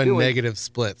what I run doing. Negative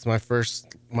splits. My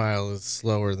first mile is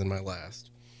slower than my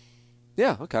last.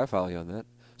 Yeah, okay, I follow you on that.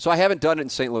 So I haven't done it in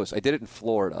St. Louis. I did it in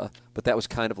Florida, but that was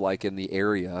kind of like in the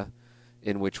area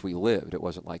in which we lived. It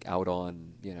wasn't like out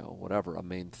on, whatever, a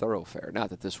main thoroughfare. Not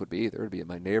that this would be either. It would be in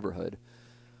my neighborhood.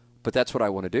 But that's what I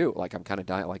want to do. Like, I'm kind of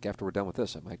dying. Like, after we're done with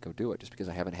this, I might go do it just because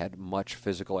I haven't had much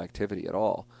physical activity at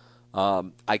all.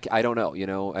 I don't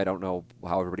know. I don't know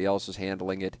how everybody else is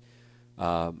handling it.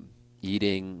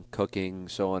 Eating, cooking,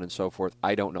 so on and so forth.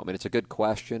 I don't know. I mean, it's a good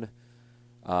question.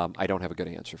 I don't have a good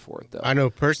answer for it, though. I know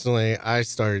personally I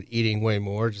started eating way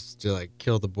more just to, like,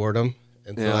 kill the boredom.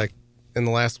 And so, like, in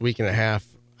the last week and a half,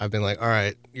 I've been like, all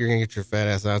right, you're going to get your fat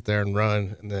ass out there and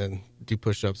run and then do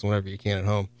push-ups whenever you can at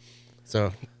home.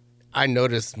 So I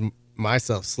noticed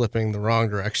myself slipping the wrong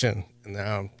direction, and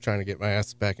now I'm trying to get my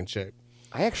ass back in shape.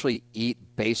 I actually eat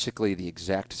basically the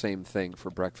exact same thing for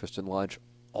breakfast and lunch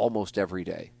almost every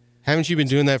day. Haven't you been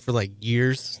doing that for, like,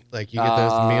 years? Like, you get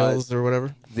those meals or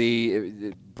whatever?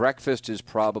 The breakfast is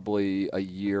probably a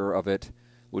year of it,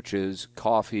 which is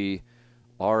coffee,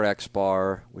 RX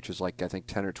bar, which is like, I think,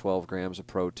 10 or 12 grams of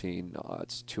protein.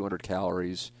 It's 200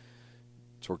 calories.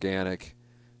 It's organic.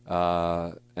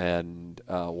 And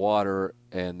water,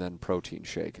 and then protein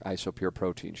shake, Isopure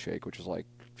protein shake, which is like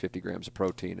 50 grams of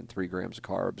protein and 3 grams of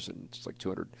carbs, and it's like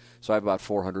 200. So I have about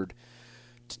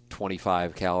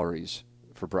 425 calories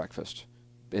for breakfast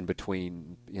in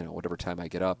between, whatever time I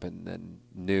get up, and then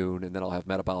noon, and then I'll have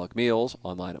metabolic meals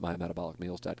online at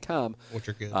mymetabolicmeals.com. Which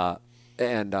are good.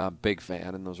 And big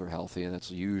fan, and those are healthy, and it's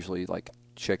usually like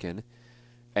chicken.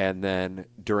 And then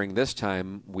during this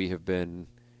time, we have been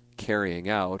carrying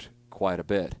out quite a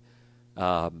bit.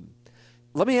 Let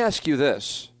me ask you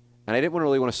this, and I didn't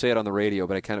really want to say it on the radio,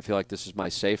 but I kind of feel like this is my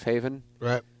safe haven.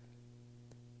 Right.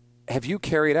 Have you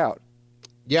carried out?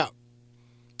 Yeah.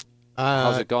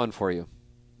 How's it gone for you?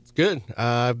 It's good.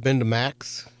 I've been to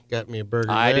Max, got me a burger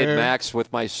I there. did Max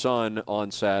with my son on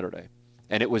Saturday,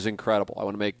 and it was incredible. I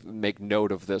want to make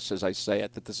note of this as I say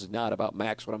it, that this is not about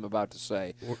Max, what I'm about to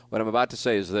say. What I'm about to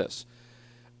say is this.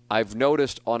 I've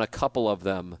noticed on a couple of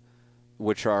them,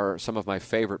 which are some of my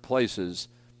favorite places,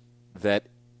 that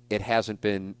it hasn't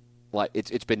been like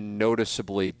it's been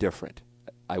noticeably different.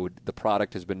 The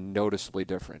product has been noticeably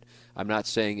different. I'm not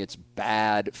saying it's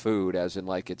bad food, as in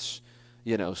like it's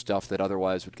stuff that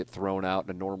otherwise would get thrown out in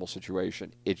a normal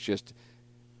situation. It just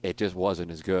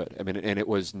wasn't as good. I mean, and it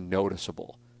was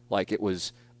noticeable. Like it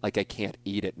was like I can't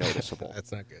eat it noticeable.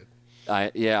 That's not good.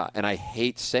 And I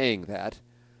hate saying that,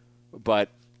 but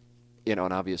and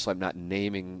obviously I'm not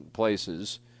naming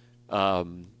places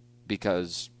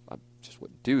because I just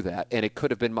wouldn't do that. And it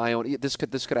could have been my own. This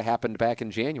could have happened back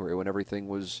in January when everything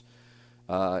was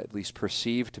at least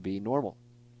perceived to be normal.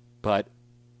 But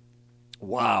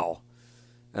wow.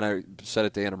 And I said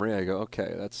it to Anna Maria. I go,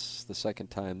 okay, that's the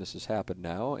second time this has happened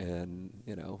now, and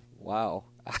wow,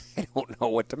 I don't know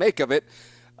what to make of it.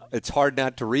 It's hard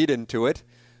not to read into it,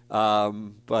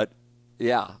 but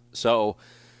yeah. So,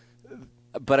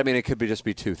 but I mean, it could just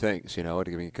be two things,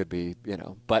 It could be,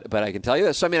 But I can tell you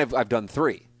this. I mean, I've done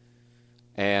 3,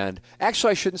 and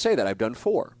actually, I shouldn't say that. I've done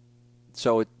 4.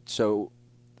 So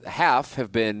half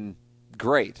have been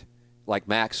great. Like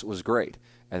Max was great,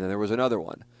 and then there was another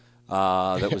one.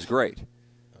 That was great.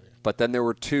 Oh, yeah. But then there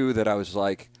were 2 that I was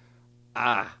like,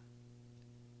 but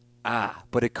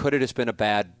it could have just been a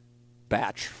bad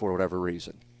batch for whatever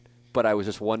reason. But I was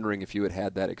just wondering if you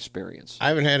had that experience. I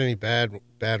haven't had any bad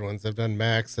ones. I've done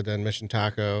Max, I've done Mission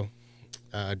Taco,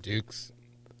 Duke's.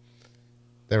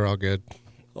 They were all good.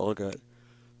 All good.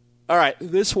 All right,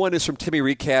 this one is from Timmy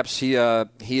Recaps.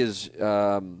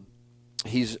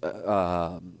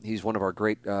 He's one of our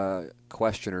great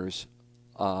questioners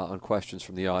on questions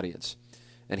from the audience.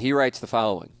 And he writes the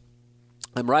following.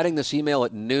 I'm writing this email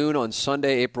at noon on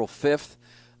Sunday, April 5th.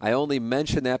 I only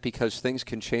mention that because things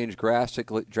can change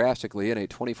drastically in a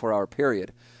 24-hour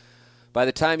period. By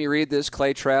the time you read this,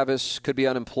 Clay Travis could be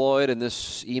unemployed, and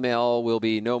this email will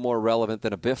be no more relevant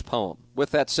than a Biff poem. With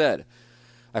that said,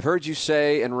 I've heard you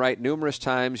say and write numerous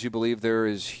times you believe there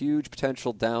is huge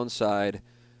potential downside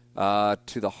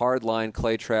to the hard line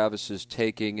Clay Travis is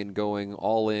taking and going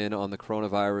all in on the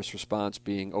coronavirus response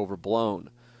being overblown.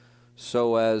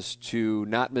 So as to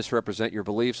not misrepresent your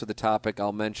beliefs of the topic,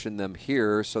 I'll mention them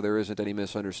here so there isn't any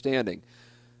misunderstanding.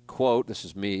 Quote, this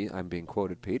is me, I'm being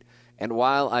quoted, Pete, and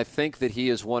while I think that he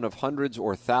is one of hundreds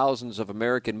or thousands of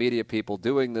American media people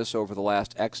doing this over the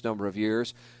last X number of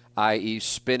years, i.e.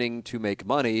 spinning to make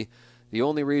money, the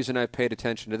only reason I've paid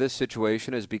attention to this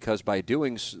situation is because by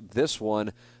doing this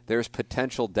one, there's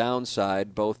potential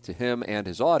downside both to him and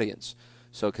his audience.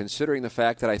 So considering the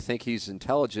fact that I think he's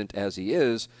intelligent as he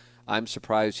is, I'm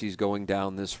surprised he's going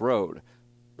down this road.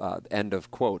 End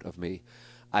of quote of me.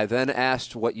 I then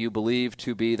asked what you believe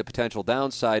to be the potential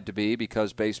downside to be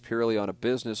because based purely on a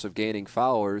business of gaining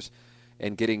followers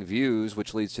and getting views,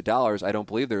 which leads to dollars, I don't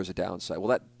believe there's a downside.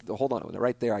 Well, hold on.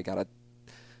 Right there, I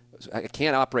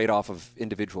can't operate off of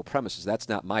individual premises. That's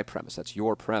not my premise. That's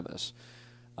your premise.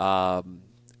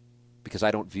 Because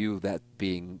I don't view that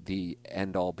being the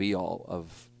end-all, be-all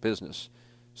of business.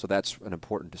 So that's an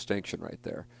important distinction right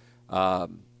there.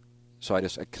 So I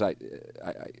just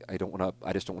don't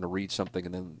want to read something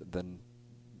and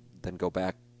then go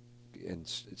back. And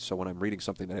so when I'm reading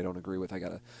something that I don't agree with,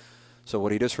 So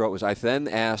what he just wrote was, I then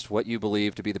asked what you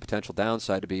believe to be the potential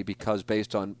downside to be because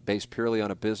based purely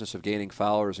on a business of gaining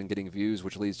followers and getting views,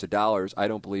 which leads to dollars, I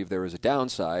don't believe there is a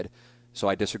downside. So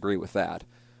I disagree with that.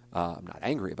 I'm not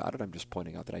angry about it. I'm just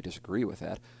pointing out that I disagree with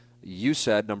that. You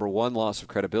said, number 1, loss of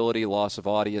credibility, loss of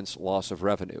audience, loss of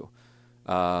revenue.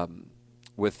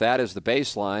 With that as the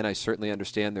baseline, I certainly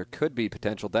understand there could be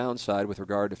potential downside with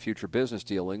regard to future business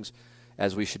dealings,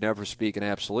 as we should never speak in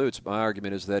absolutes. My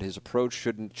argument is that his approach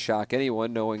shouldn't shock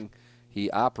anyone, knowing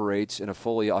he operates in a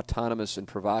fully autonomous and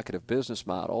provocative business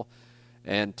model.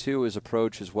 And 2, his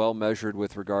approach is well measured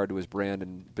with regard to his brand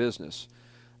and business.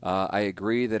 I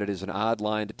agree that it is an odd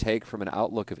line to take from an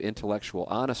outlook of intellectual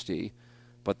honesty,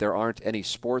 but there aren't any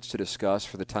sports to discuss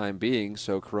for the time being,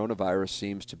 so coronavirus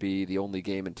seems to be the only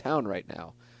game in town right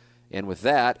now. And with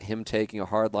that, him taking a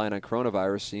hard line on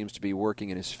coronavirus seems to be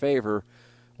working in his favor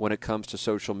when it comes to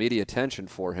social media attention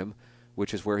for him,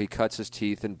 which is where he cuts his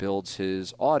teeth and builds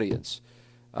his audience.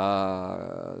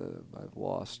 I've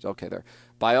lost. Okay, there.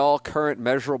 By all current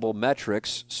measurable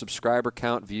metrics, subscriber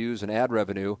count, views, and ad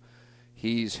revenue,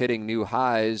 he's hitting new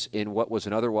highs in what was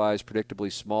an otherwise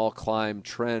predictably small climb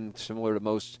trend similar to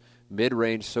most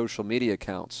mid-range social media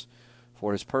accounts.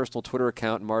 For his personal Twitter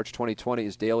account in March 2020,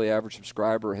 his daily average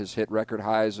subscriber has hit record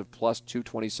highs of plus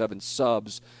 227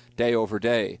 subs day over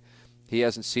day. He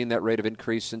hasn't seen that rate of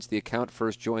increase since the account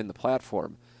first joined the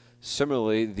platform.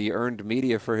 Similarly, the earned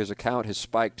media for his account has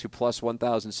spiked to plus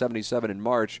 1,077 in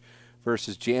March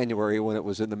versus January when it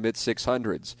was in the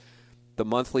mid-600s. The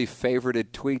monthly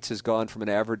favorited tweets has gone from an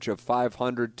average of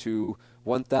 500 to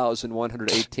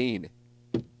 1,118.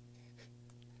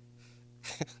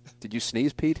 Did you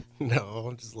sneeze, Pete? No,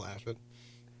 I'm just laughing.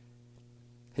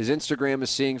 His Instagram is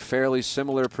seeing fairly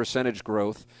similar percentage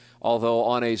growth, although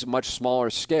on a much smaller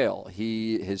scale.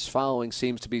 His following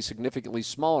seems to be significantly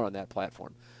smaller on that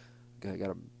platform. I got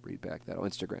to read back that on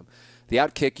Instagram. The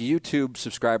Outkick YouTube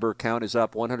subscriber count is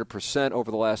up 100% over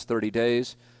the last 30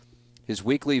 days. His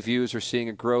weekly views are seeing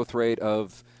a growth rate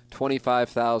of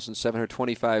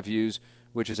 25,725 views,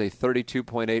 which is a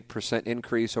 32.8%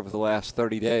 increase over the last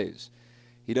 30 days.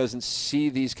 He doesn't see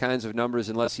these kinds of numbers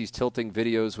unless he's tilting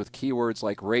videos with keywords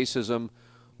like racism,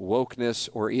 wokeness,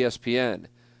 or ESPN.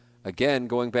 Again,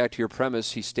 going back to your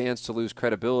premise, he stands to lose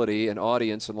credibility and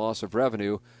audience and loss of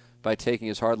revenue by taking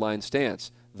his hardline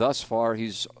stance. Thus far,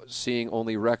 he's seeing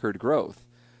only record growth.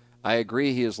 I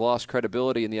agree he has lost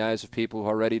credibility in the eyes of people who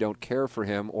already don't care for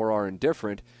him or are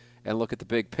indifferent and look at the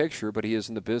big picture, but he is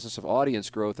in the business of audience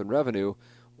growth and revenue.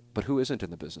 But who isn't in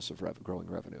the business of growing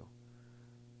revenue?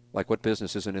 Like, what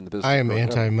business isn't in the business I of am growing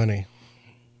revenue? anti-money.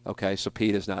 Okay, so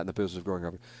Pete is not in the business of growing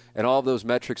revenue. And all of those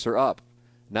metrics are up,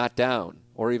 not down,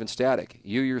 or even static.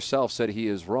 You yourself said he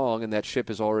is wrong, and that ship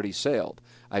has already sailed.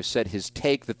 I've said his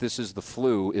take that this is the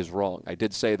flu is wrong. I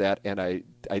did say that, and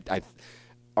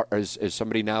is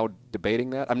somebody now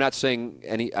debating that? I'm not saying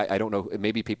I don't know.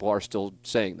 Maybe people are still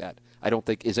saying that. I don't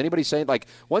think, is anybody saying, like,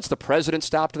 once the president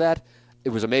stopped that, it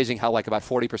was amazing how, like, about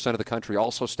 40% of the country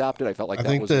also stopped it. I felt like I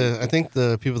think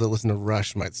the people that listen to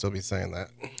Rush might still be saying that.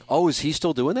 Oh, is he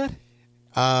still doing that?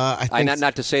 I think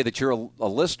not to say that you're a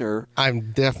listener.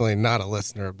 I'm definitely not a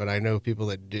listener, but I know people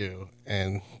that do,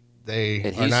 and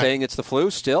he's saying it's the flu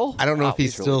still? I don't know if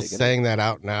he's still saying that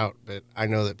out and out, but I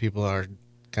know that people are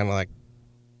kind of like,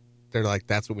 they're like,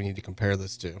 that's what we need to compare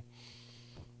this to.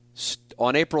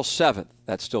 On April 7th,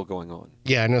 that's still going on.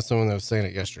 Yeah, I know someone that was saying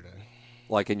it yesterday.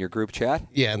 Like in your group chat?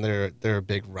 Yeah, and they're a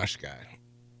big Rush guy.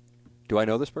 Do I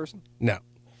know this person? No.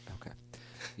 Okay.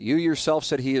 You yourself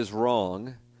said he is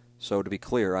wrong. So to be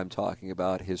clear, I'm talking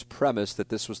about his premise that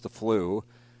this was the flu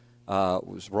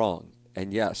was wrong.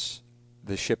 And yes,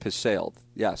 the ship has sailed.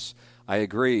 Yes, I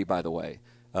agree, by the way.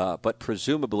 But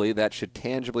presumably that should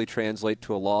tangibly translate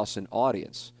to a loss in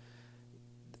audience.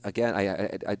 Again,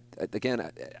 I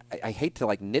hate to,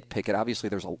 like, nitpick it. Obviously,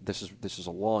 this is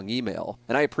a long email,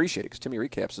 and I appreciate it because Timmy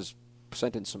Recaps has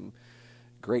sent in some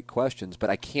great questions. But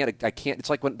I can't. It's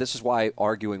like this is why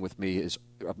arguing with me is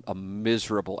a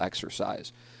miserable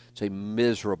exercise. It's a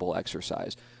miserable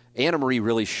exercise. Anna Marie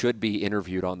really should be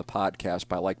interviewed on the podcast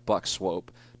by, like, Buck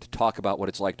Swope to talk about what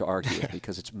it's like to argue with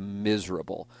because it's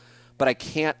miserable. But I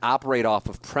can't operate off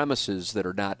of premises that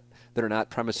are not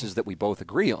premises that we both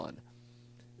agree on.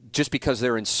 Just because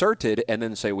they're inserted and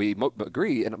then say we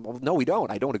agree, and well, no, we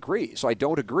don't. I don't agree. So I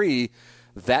don't agree.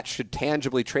 That should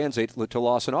tangibly translate to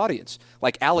loss in audience.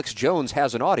 Like Alex Jones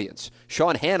has an audience.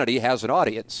 Sean Hannity has an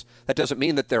audience. That doesn't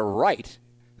mean that they're right.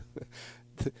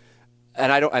 But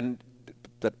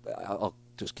I'll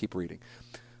just keep reading.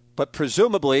 But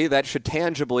presumably that should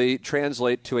tangibly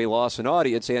translate to a loss in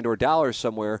audience and or dollars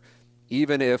somewhere,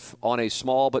 even if on a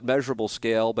small but measurable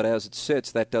scale. But as it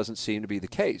sits, that doesn't seem to be the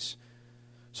case.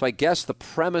 So I guess the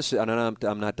premise, and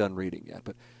I'm not done reading yet,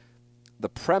 but the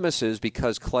premise is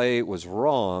because Clay was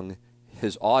wrong,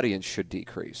 his audience should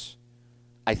decrease.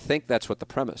 I think that's what the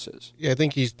premise is. Yeah, I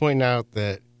think he's pointing out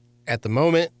that at the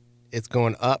moment it's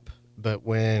going up, but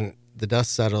when the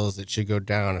dust settles, it should go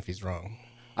down if he's wrong.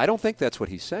 I don't think that's what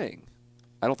he's saying.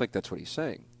 I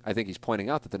think he's pointing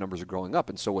out that the numbers are growing up,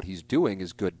 and so what he's doing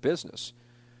is good business.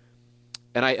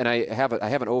 And I have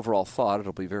an overall thought.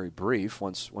 It'll be very brief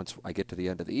once I get to the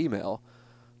end of the email.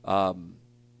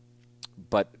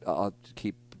 But I'll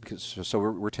keep so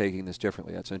we're taking this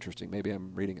differently. That's interesting. Maybe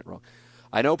I'm reading it wrong.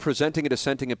 I know presenting a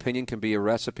dissenting opinion can be a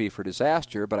recipe for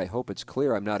disaster, but I hope it's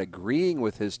clear I'm not agreeing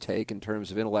with his take in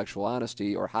terms of intellectual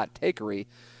honesty or hot takery.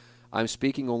 I'm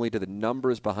speaking only to the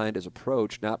numbers behind his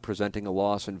approach, not presenting a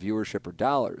loss in viewership or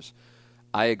dollars.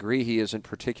 I agree he isn't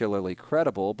particularly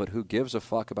credible, but who gives a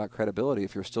fuck about credibility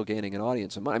if you're still gaining an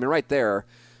audience and money? I mean, right there,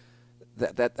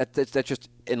 that just,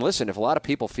 and listen, if a lot of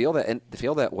people feel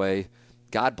that way,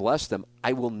 God bless them.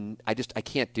 I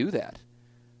can't do that.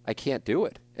 I can't do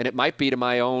it. And it might be to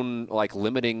my own, like,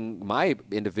 limiting my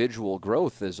individual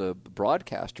growth as a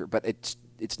broadcaster, but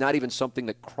It's not even something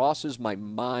that crosses my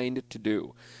mind to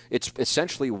do. It's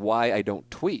essentially why I don't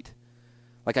tweet.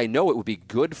 Like, I know it would be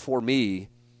good for me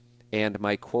and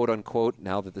my quote-unquote,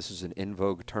 now that this is an in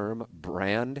vogue term,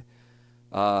 brand,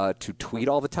 to tweet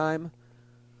all the time.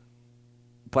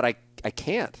 But I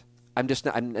can't. I'm just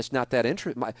not that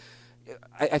interested.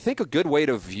 I think a good way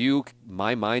to view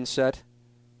my mindset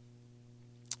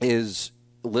is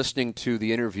listening to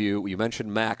the interview. You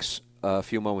mentioned Max a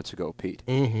few moments ago, Pete.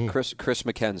 Mm-hmm. Chris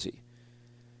McKenzie.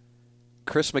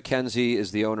 Chris McKenzie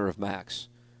is the owner of Max.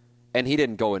 And he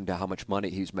didn't go into how much money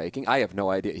he's making. I have no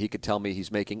idea. He could tell me he's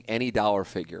making any dollar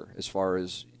figure as far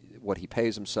as what he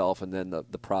pays himself and then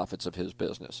the profits of his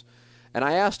business. And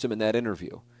I asked him in that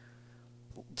interview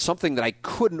something that I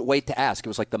couldn't wait to ask. It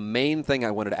was like the main thing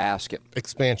I wanted to ask him.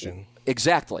 Expansion.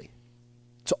 Exactly.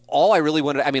 So all I really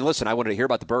wanted, I mean, listen, I wanted to hear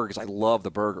about the burger because I love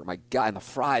the burger. My God, and the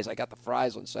fries. I got the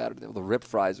fries on Saturday. The rib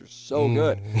fries are so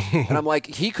good. And I'm like,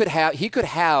 he could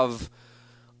have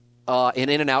an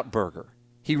In-N-Out burger.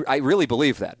 I really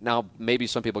believe that. Now, maybe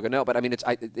some people go, no, but I mean,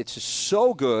 it's just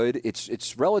so good.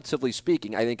 It's relatively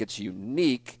speaking, I think it's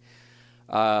unique.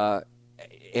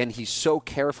 And he's so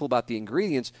careful about the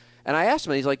ingredients. And I asked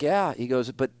him, and he's like, yeah. He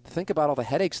goes, but think about all the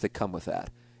headaches that come with that.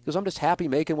 He goes, I'm just happy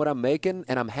making what I'm making,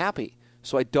 and I'm happy.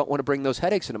 So I don't want to bring those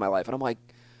headaches into my life. And I'm like,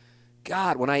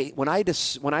 God, when I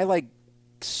like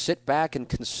sit back and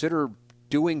consider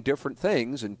doing different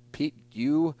things, and Pete,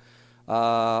 you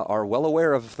are well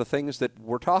aware of the things that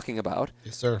we're talking about.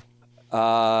 Yes, sir.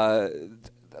 Part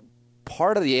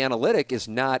of the analytic is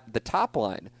not the top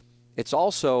line. It's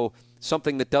also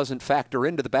something that doesn't factor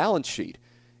into the balance sheet.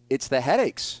 It's the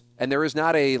headaches. And there is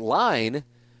not a line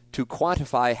to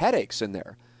quantify headaches in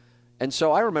there. And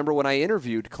so I remember when I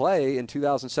interviewed Clay in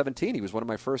 2017, he was one of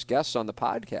my first guests on the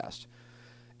podcast.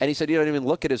 And he said, you don't even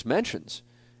look at his mentions.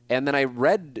 And then I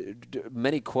read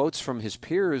many quotes from his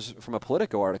peers from a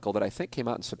Politico article that I think came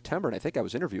out in September, and I think I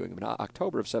was interviewing him in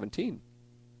October of 17.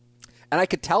 And I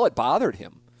could tell it bothered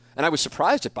him. And I was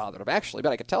surprised it bothered him, actually,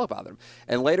 but I could tell it bothered him.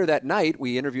 And later that night,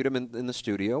 we interviewed him in the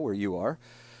studio where you are.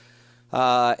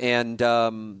 And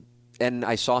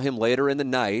I saw him later in the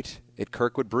night at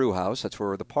Kirkwood Brewhouse. That's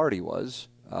where the party was.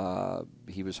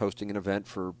 He was hosting an event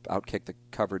for Outkick the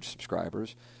Coverage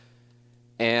subscribers.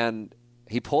 And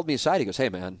he pulled me aside. He goes, hey,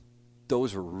 man,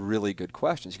 those are really good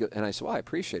questions. He goes, and I said, well, I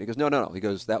appreciate it. He goes, no. He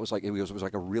goes, it was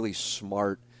like a really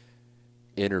smart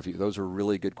interview. Those are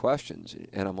really good questions.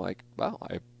 And I'm like, well,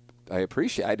 I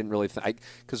appreciate it. I didn't really think,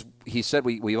 because he said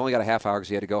we only got a half hour because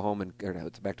he had to go home and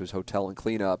back to his hotel and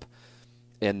clean up.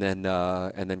 And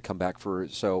then come back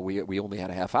so we only had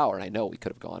a half hour, and I know we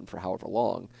could have gone for however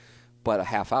long, but a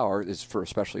half hour is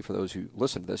especially for those who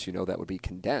listen to this, that would be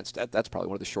condensed. That's probably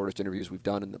one of the shortest interviews we've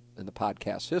done in the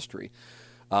podcast history.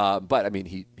 But I mean,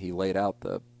 he laid out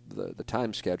the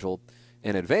time schedule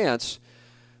in advance,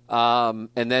 and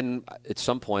then at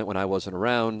some point when I wasn't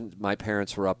around, my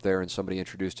parents were up there, and somebody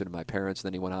introduced him to my parents. And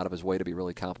then he went out of his way to be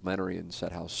really complimentary and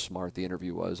said how smart the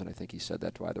interview was, and I think he said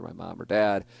that to either my mom or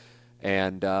dad.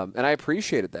 And I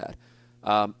appreciated that.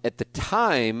 At the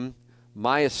time,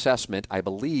 my assessment, I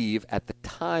believe, at the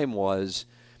time was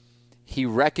he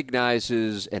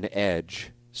recognizes an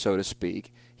edge, so to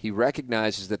speak. He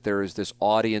recognizes that there is this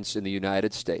audience in the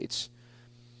United States,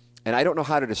 and I don't know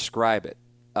how to describe it.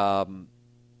 I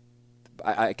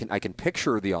can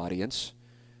picture the audience.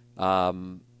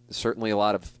 Certainly a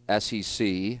lot of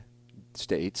SEC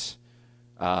states.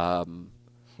 And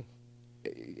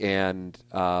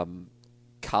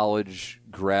college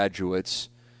graduates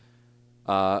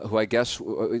who I guess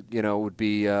would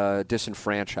be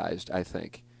disenfranchised, I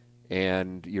think,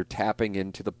 and you're tapping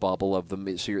into the bubble of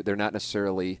them. So they're not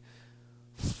necessarily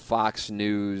Fox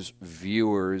News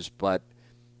viewers, but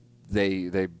they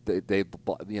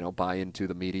buy into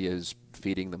the media's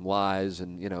feeding them lies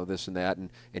and this and that.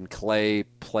 And Clay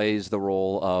plays the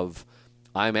role of,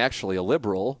 I'm actually a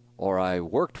liberal, or I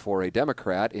worked for a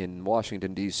Democrat in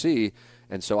Washington, D.C.,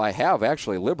 and so I have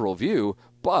actually a liberal view,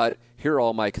 but here are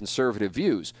all my conservative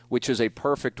views, which is a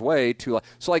perfect way to...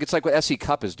 So it's like what SE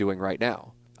Cup is doing right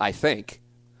now, I think.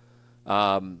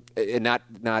 And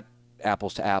not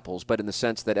apples to apples, but in the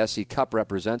sense that SE Cup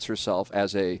represents herself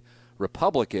as a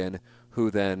Republican who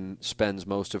then spends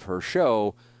most of her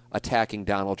show attacking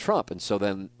Donald Trump. And so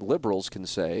then liberals can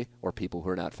say, or people who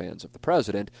are not fans of the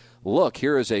president, look,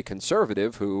 here is a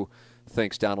conservative who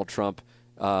thinks Donald Trump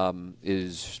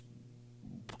is,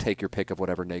 take your pick of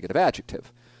whatever negative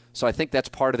adjective. So I think that's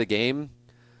part of the game.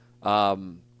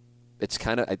 It's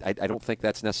kind of, I don't think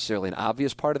that's necessarily an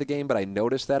obvious part of the game, but I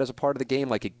noticed that as a part of the game.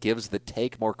 Like, it gives the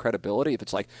take more credibility. If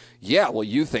it's like, yeah, well,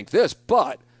 you think this,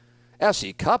 but...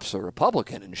 S.E. Cupp's a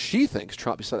Republican, and she thinks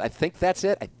Trump. So I think that's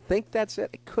it. I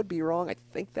could be wrong. I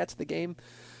think that's the game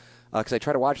because I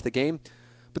try to watch the game.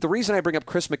 But the reason I bring up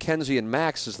Chris McKenzie and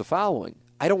Max is the following.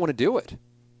 I don't want to do it.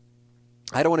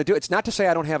 It's not to say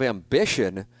I don't have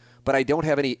ambition, but I don't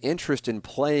have any interest in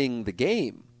playing the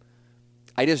game.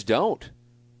 I just don't.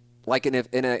 Like,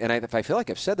 if I feel like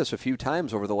I've said this a few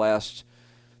times over the last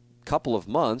couple of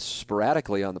months,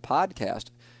 sporadically on the podcast,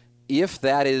 if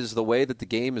that is the way that the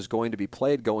game is going to be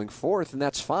played going forth, and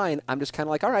that's fine. I'm just kind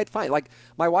of like, all right, fine. Like,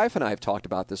 my wife and I have talked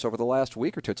about this over the last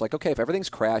week or two. It's like, okay, if everything's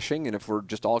crashing and if we're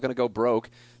just all going to go broke,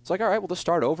 it's like, all right, we'll just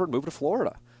start over and move to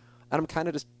Florida. And I'm kind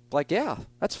of just like, yeah,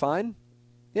 that's fine.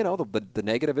 You know, the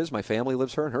negative is my family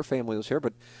lives here and her family lives here.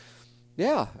 But,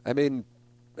 yeah, I mean,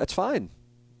 that's fine.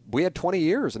 We had 20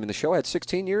 years. I mean, the show had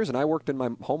 16 years, and I worked in my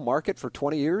home market for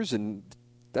 20 years, and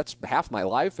that's half my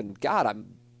life. And, God,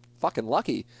 I'm fucking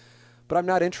lucky. But I'm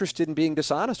not interested in being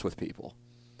dishonest with people.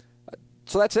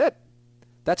 So that's it.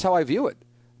 That's how I view it.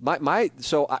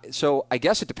 So I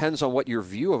guess it depends on what your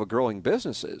view of a growing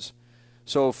business is.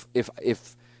 So if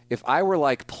I were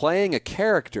like playing a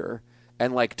character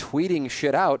and like tweeting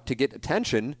shit out to get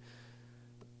attention,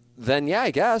 then yeah,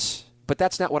 I guess. But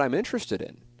that's not what I'm interested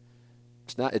in.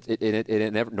 It's not.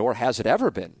 It never, nor has it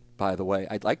ever been. By the way,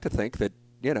 I'd like to think that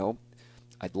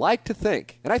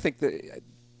and I think that.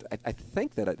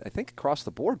 I think across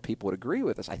the board people would agree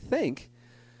with this. I think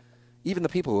even the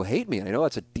people who hate me, and I know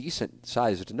that's a decent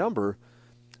sized number,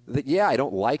 that yeah, I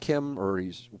don't like him or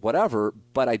he's whatever,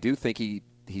 but I do think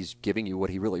he's giving you what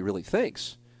he really, really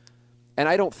thinks. And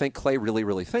I don't think Clay really,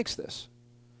 really thinks this.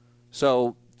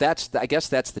 So I guess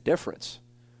that's the difference.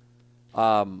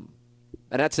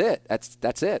 And that's it.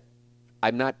 That's it.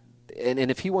 I'm not, and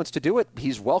if he wants to do it,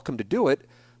 he's welcome to do it.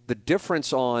 The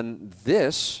difference on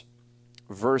this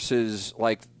versus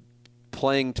like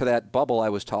playing to that bubble I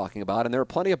was talking about, and there are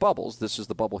plenty of bubbles. This is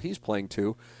the bubble he's playing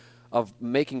to, of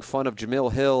making fun of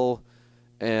Jamil Hill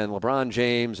and LeBron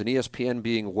James and ESPN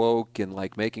being woke and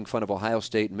like making fun of Ohio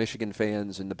State and Michigan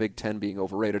fans and the Big Ten being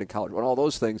overrated in college and all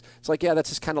those things. It's like, yeah, that's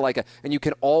just kind of like and you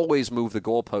can always move the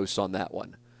goalposts on that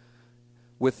one.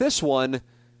 With this one,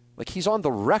 like he's on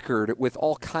the record with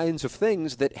all kinds of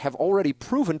things that have already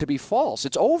proven to be false.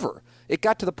 It's over. It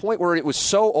got to the point where it was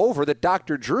so over that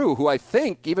Dr. Drew, who I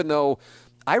think, even though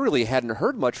I really hadn't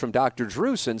heard much from Dr.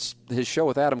 Drew since his show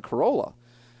with Adam Carolla,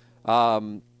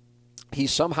 he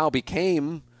somehow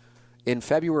became, in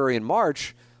February and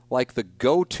March, like the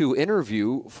go-to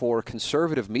interview for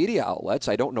conservative media outlets.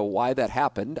 I don't know why that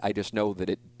happened. I just know that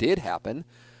it did happen.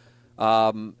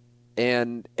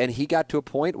 And he got to a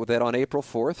point that on April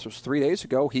 4th, it was 3 days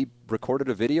ago, he recorded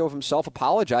a video of himself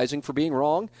apologizing for being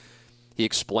wrong. He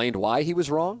explained why he was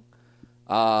wrong.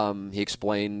 He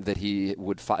explained that he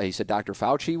said Dr.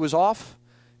 Fauci was off,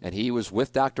 and he was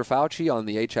with Dr. Fauci on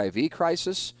the HIV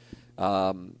crisis.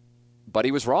 But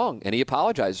he was wrong, and he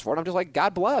apologizes for it. I'm just like,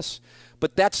 God bless.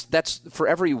 But that's for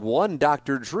every one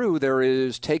Dr. Drew, there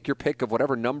is take your pick of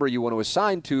whatever number you want to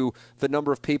assign to the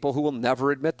number of people who will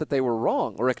never admit that they were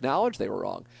wrong or acknowledge they were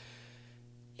wrong.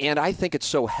 And I think it's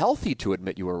so healthy to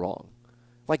admit you were wrong.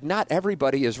 Like, not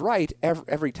everybody is right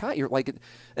every time. You're like,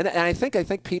 and I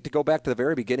think Pete, to go back to the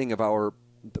very beginning of our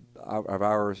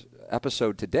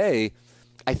episode today,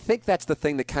 I think that's the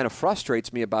thing that kind of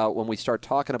frustrates me about when we start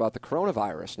talking about the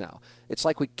coronavirus now. It's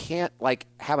like we can't like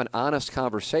have an honest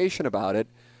conversation about it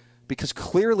because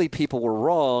clearly people were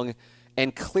wrong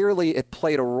and clearly it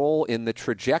played a role in the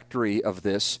trajectory of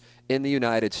this in the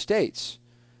United States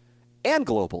and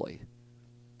globally.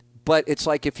 But it's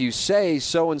like if you say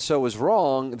so-and-so is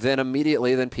wrong, then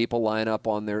immediately people line up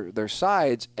on their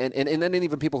sides. And then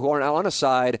even people who aren't on a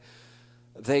side,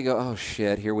 they go, oh,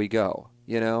 shit, here we go.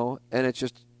 And it's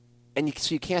just,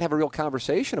 so you can't have a real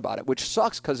conversation about it, which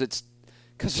sucks because it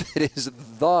is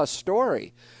the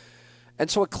story. And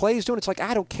so what Clay's doing, it's like,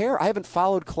 I don't care. I haven't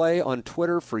followed Clay on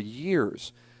Twitter for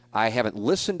years. I haven't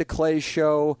listened to Clay's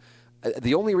show.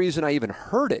 The only reason I even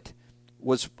heard it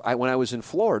was when I was in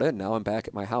Florida, and now I'm back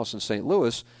at my house in St.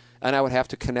 Louis, and I would have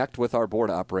to connect with our board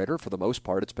operator. For the most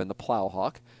part, it's been the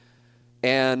Plowhawk.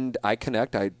 And I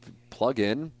connect, I plug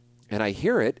in, and I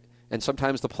hear it. And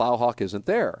sometimes the Plowhawk isn't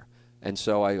there. And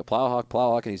so I go,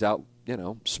 Plowhawk, and he's out,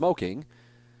 smoking.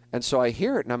 And so I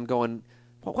hear it, and I'm going,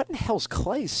 well, what in the hell's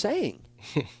Clay saying?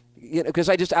 Because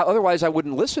otherwise I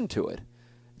wouldn't listen to it.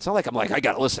 It's not like I'm like, I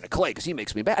got to listen to Clay because he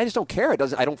makes me bad. I just don't care. I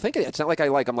don't think it. It's not like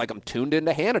I'm tuned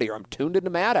into Hannity or I'm tuned into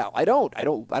Maddow. I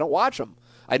don't watch them.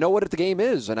 I know what the game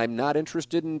is, and I'm not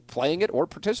interested in playing it or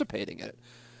participating in it.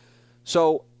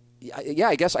 So, yeah,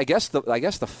 I guess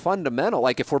the fundamental,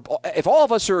 like if all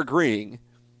of us are agreeing,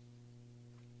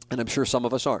 and I'm sure some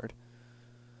of us aren't,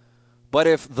 But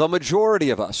if the majority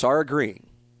of us are agreeing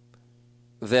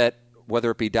that whether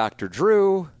it be Dr.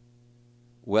 Drew,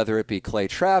 whether it be Clay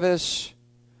Travis,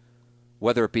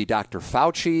 whether it be Dr.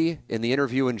 Fauci in the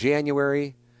interview in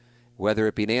January, whether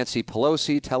it be Nancy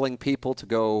Pelosi telling people to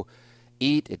go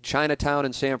eat at Chinatown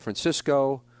in San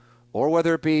Francisco, or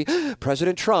whether it be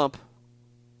President Trump,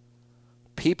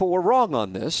 people were wrong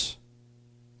on this.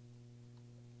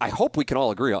 I hope we can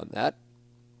all agree on that.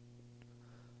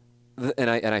 And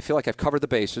I feel like I've covered the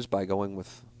bases by going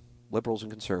with liberals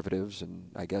and conservatives,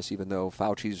 and I guess even though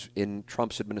Fauci's in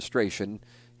Trump's administration,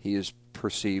 he is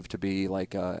perceived to be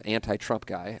like an anti-Trump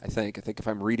guy, I think if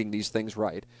I'm reading these things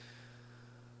right.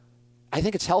 I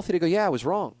think it's healthy to go, yeah, I was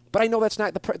wrong. But I know that's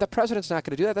not, the president's not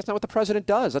going to do that. That's not what the president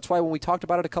does. That's why when we talked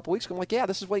about it a couple weeks ago, I'm like, yeah,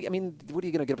 this is what, what are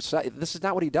you going to get upset? This is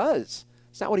not what he does.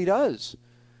 It's not what he does.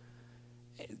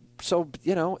 So,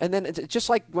 and then it's just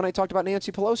like when I talked about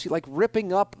Nancy Pelosi, like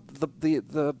ripping up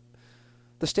the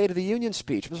State of the Union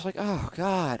speech. I was like, oh,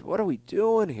 God, what are we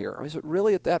doing here? Is it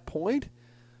really at that point?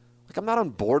 Like, I'm not on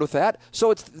board with that.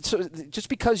 So just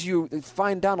because you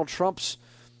find Donald Trump's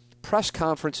press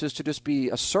conferences to just be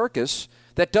a circus,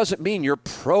 that doesn't mean you're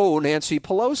pro Nancy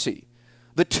Pelosi.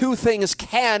 The two things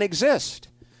can exist.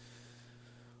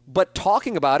 But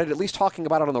talking about it, at least talking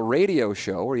about it on the radio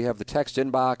show where you have the text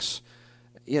inbox,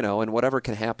 and whatever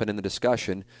can happen in the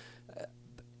discussion,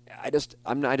 at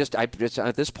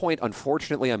this point,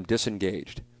 unfortunately, I'm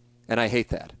disengaged. And I hate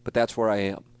that, but that's where I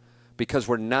am. Because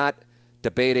we're not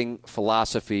debating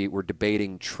philosophy, we're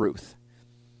debating truth.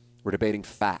 We're debating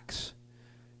facts.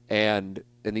 And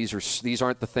these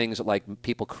aren't the things that, like,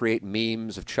 people create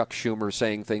memes of Chuck Schumer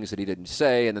saying things that he didn't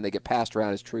say, and then they get passed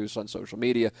around as truths on social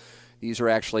media. These are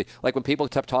actually, like, when people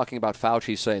kept talking about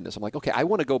Fauci saying this, I'm like, okay, I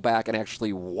want to go back and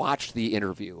actually watch the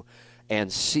interview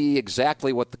and see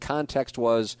exactly what the context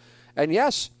was. And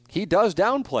yes, he does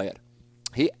downplay it.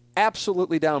 He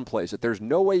absolutely downplays it. There's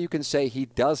no way you can say he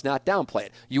does not downplay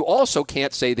it. You also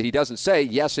can't say that he doesn't say,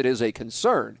 yes, it is a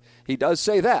concern. He does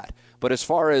say that. But as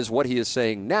far as what he is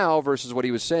saying now versus what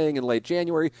he was saying in late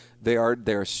January, they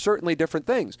are certainly different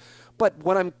things. But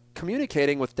when I'm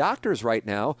communicating with doctors right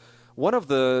now, one of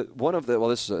the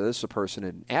this is a person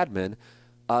in admin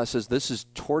says this is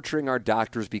torturing our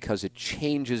doctors because it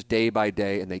changes day by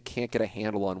day and they can't get a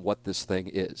handle on what this thing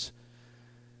is.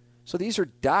 So these are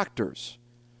doctors,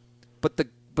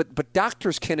 but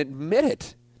doctors can admit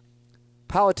it.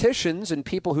 Politicians and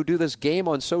people who do this game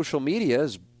on social media,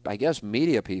 I guess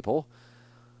media people,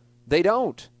 they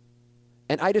don't.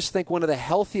 And I just think one of the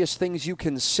healthiest things you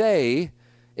can say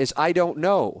is, I don't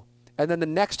know. And then the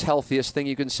next healthiest thing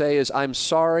you can say is, I'm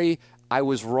sorry, I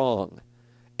was wrong.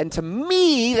 And to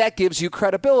me, that gives you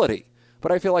credibility.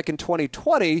 But I feel like in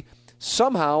 2020,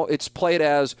 somehow it's played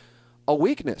as a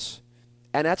weakness.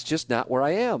 And that's just not where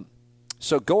I am.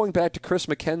 So going back to Chris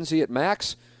McKenzie at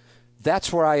Max,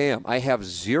 that's where I am. I have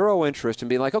zero interest in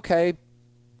being like, okay,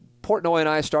 Portnoy and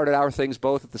I started our things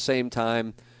both at the same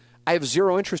time. I have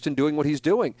zero interest in doing what he's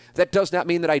doing. That does not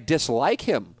mean that I dislike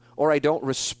him or I don't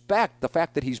respect the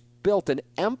fact that he's built an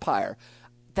empire.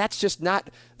 That's just not,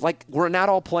 like, we're not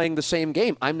all playing the same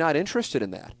game. I'm not interested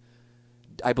in that.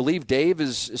 I believe Dave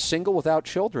is single without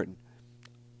children.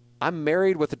 I'm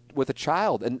married with a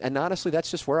child, and honestly, that's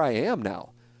just where I am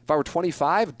now. If I were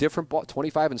 25,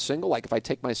 25 and single, like if I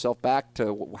take myself back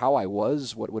to how I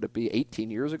was, what would it be,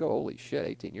 18 years ago? Holy shit,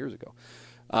 18 years ago.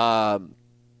 And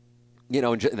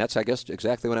that's, I guess,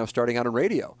 exactly when I was starting out on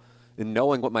radio. And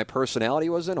knowing what my personality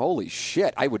was then, holy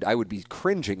shit, I would be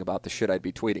cringing about the shit I'd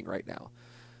be tweeting right now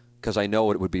because I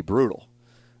know it would be brutal.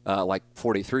 Like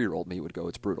 43-year-old me would go,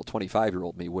 it's brutal.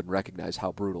 25-year-old me wouldn't recognize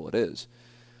how brutal it is.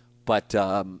 But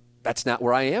that's not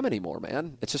where I am anymore,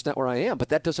 man. It's just not where I am. But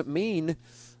that doesn't mean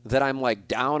that I'm like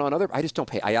down on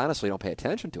I honestly don't pay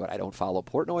attention to it. I don't follow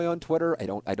Portnoy on Twitter.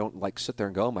 I don't like sit there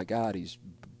and go, oh my God, he's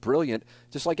brilliant.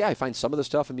 Just like, yeah, I find some of the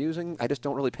stuff amusing. I just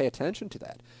don't really pay attention to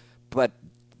that. But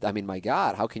I mean, my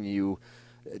God, how can you?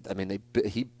 I mean,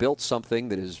 he built something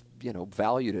that is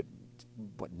valued at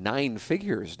 9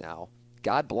 figures now.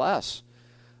 God bless.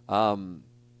 And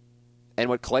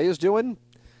what Clay is doing,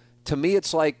 to me,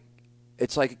 it's like,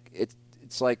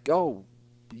 oh,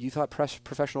 you thought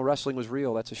professional wrestling was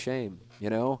real. That's a shame.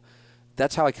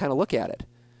 That's how I kind of look at it.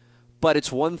 But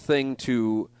it's one thing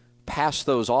to pass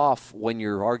those off when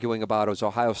you're arguing about, is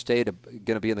Ohio State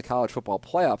going to be in the college football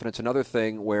playoff? And it's another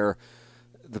thing where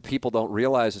the people don't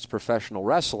realize it's professional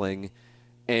wrestling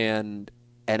and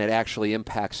it actually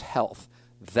impacts health.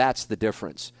 That's the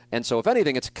difference. And so if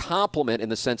anything, it's a compliment in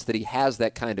the sense that he has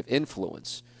that kind of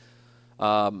influence.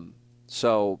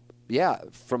 So, yeah,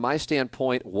 from my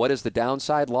standpoint, what is the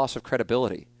downside? Loss of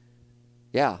credibility.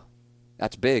 Yeah,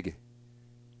 That's big.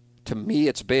 To me,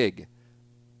 it's big.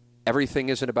 Everything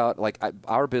isn't about,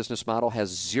 our business model has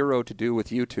zero to do with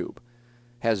YouTube,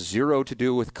 has zero to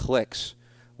do with clicks.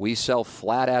 We sell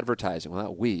flat advertising. Well,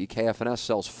 not we. KFNS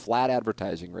sells flat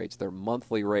advertising rates. They're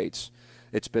monthly rates.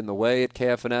 It's been the way at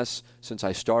KFNS since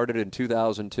I started in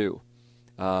 2002.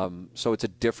 So it's a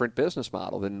different business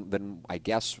model than I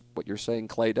guess what you're saying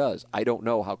Clay does. I don't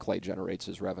know how Clay generates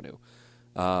his revenue.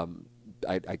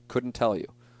 I couldn't tell you.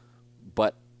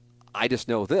 But I just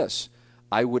know this.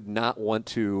 I would not want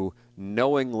to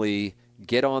knowingly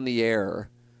get on the air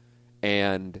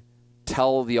and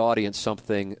tell the audience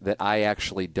something that I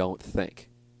actually don't think.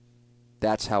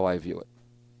 That's how I view it.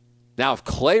 Now, if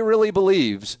Clay really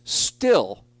believes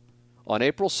still on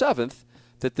April 7th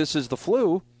that this is the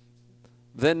flu,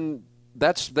 then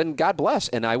God bless,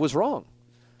 and I was wrong.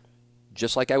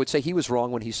 Just like I would say he was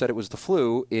wrong when he said it was the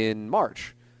flu in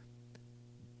March.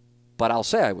 But I'll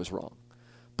say I was wrong.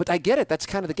 But I get it. That's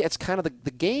kind of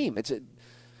the game. It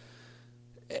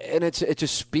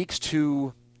just speaks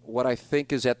to what I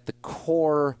think is at the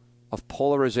core of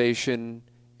polarization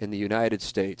in the United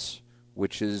States,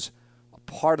 which is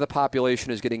part of the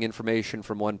population is getting information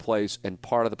from one place and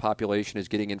part of the population is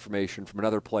getting information from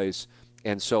another place.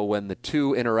 And so when the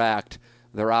two interact,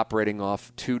 they're operating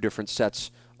off two different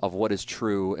sets of what is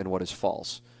true and what is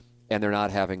false. And they're not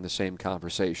having the same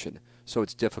conversation. So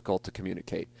it's difficult to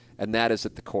communicate. And that is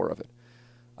at the core of it.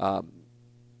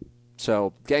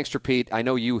 So, Gangster Pete, I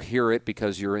know you hear it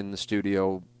because you're in the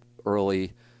studio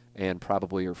early and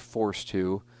probably are forced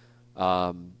to,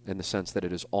 in the sense that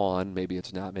it is on. Maybe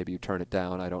it's not. Maybe you turn it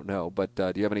down. I don't know. But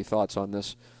do you have any thoughts on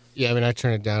this? Yeah, I mean, I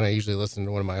turn it down. I usually listen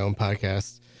to one of my own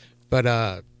podcasts. But,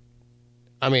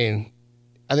 I mean,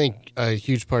 I think a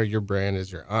huge part of your brand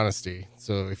is your honesty.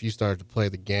 So if you started to play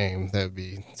the game, that would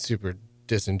be super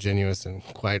disingenuous and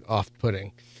quite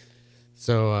off-putting.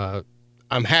 So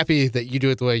I'm happy that you do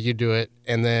it the way you do it.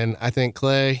 And then I think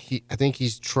Clay, I think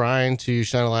he's trying to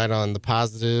shine a light on the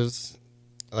positives.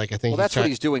 That's what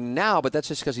he's doing now, but that's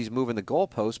just because he's moving the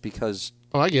goalpost because...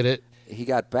 Oh, I get it. He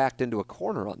got backed into a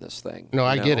corner on this thing. No,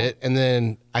 I get it. And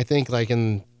then I think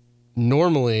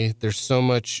normally there's so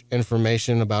much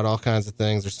information about all kinds of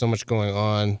things. There's so much going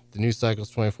on. The news cycle's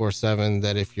 24/7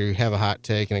 that if you have a hot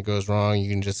take and it goes wrong, you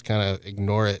can just kind of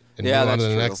ignore it and move on to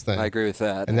the next thing. I agree with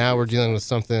that. And now we're dealing with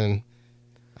something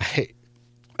I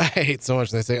hate so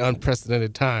much when they say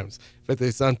unprecedented times, but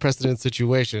this unprecedented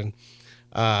situation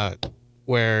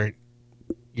where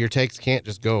your takes can't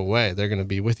just go away. They're going to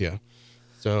be with you.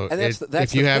 So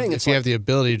if you have the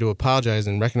ability to apologize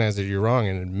and recognize that you're wrong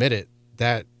and admit it,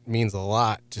 that means a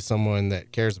lot to someone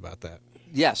that cares about that.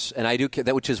 Yes, and I do care,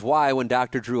 which is why when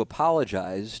Dr. Drew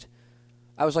apologized,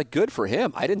 I was like, good for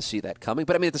him. I didn't see that coming.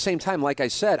 But I mean, at the same time, like I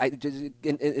said,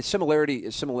 similarity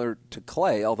is similar to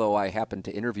Clay, although I happened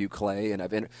to interview Clay,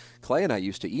 and Clay and I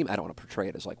used to email. I don't want to portray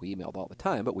it as like we emailed all the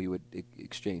time, but we would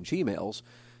exchange emails.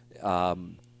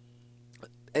 And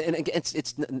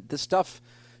it's this stuff,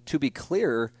 to be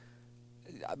clear,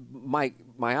 my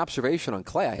observation on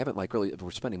Clay, I haven't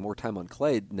we're spending more time on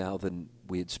Clay now than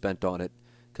we had spent on it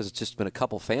because it's just been a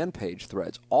couple fan page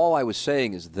threads. All I was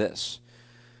saying is this.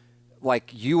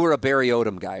 Like, you were a Barry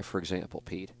Odom guy, for example,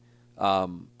 Pete.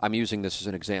 I'm using this as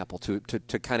an example to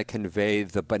kind of convey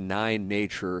the benign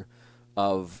nature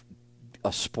of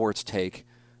a sports take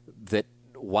that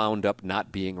wound up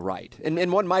not being right.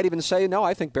 And one might even say, no,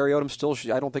 I think Barry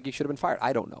Odom I don't think he should have been fired.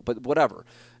 I don't know, but whatever.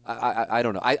 I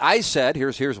don't know. I said,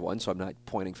 here's one, so I'm not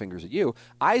pointing fingers at you.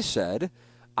 I thought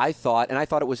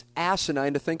it was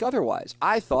asinine to think otherwise.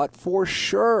 I thought for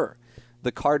sure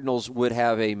the Cardinals would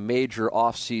have a major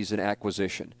offseason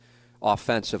acquisition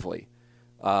offensively,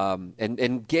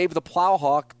 and gave the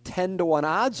Plowhawk 10-1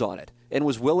 odds on it and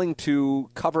was willing to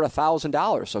cover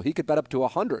 $1,000 so he could bet up to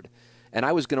 $100. And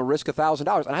I was going to risk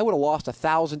 $1,000, and I would have lost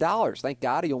 $1,000. Thank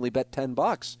God he only bet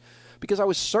 $10 because I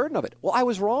was certain of it. Well, I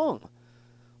was wrong.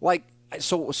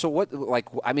 So what?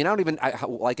 I mean,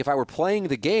 if I were playing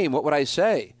the game, what would I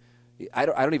say? I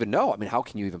don't even know. I mean, how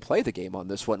can you even play the game on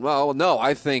this one? Well, no,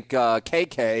 I think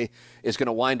KK is going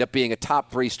to wind up being a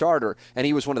top 3 starter, and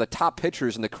he was one of the top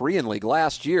pitchers in the Korean League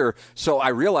last year, so I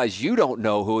realize you don't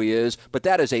know who he is, but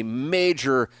that is a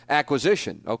major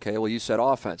acquisition. Okay, well, you said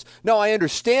offense. No, I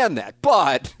understand that,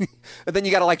 but and then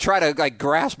you got to try to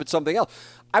grasp at something else.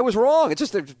 I was wrong.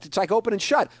 It's like open and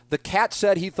shut. The Cat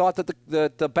said he thought that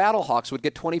the Battlehawks would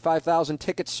get 25,000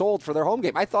 tickets sold for their home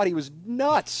game. I thought he was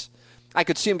nuts. I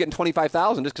could see him getting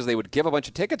 25,000 just because they would give a bunch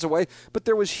of tickets away, but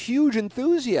there was huge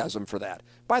enthusiasm for that.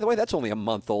 By the way, that's only a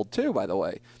month old too, by the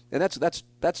way. And that's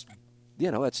that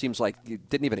seems like it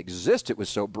didn't even exist. It was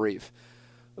so brief.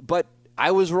 But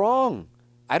I was wrong.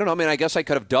 I don't know. I mean, I guess I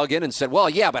could have dug in and said, well,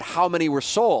 yeah, but how many were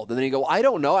sold? And then you go, I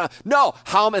don't know. No,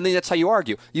 how many? And then that's how you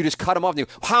argue. You just cut them off. And you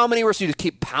go, how many were sold? You just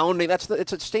keep pounding. It's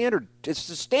a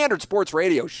standard sports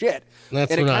radio shit. That's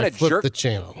and when I flip the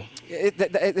channel. It's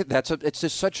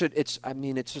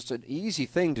just an easy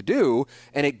thing to do,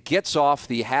 and it gets off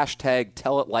the hashtag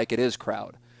tell it like it is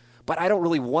crowd. But I don't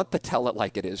really want the tell it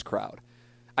like it is crowd.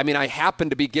 I mean, I happen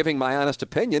to be giving my honest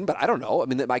opinion, but I don't know. I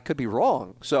mean, I could be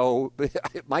wrong. So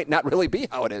it might not really be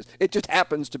how it is. It just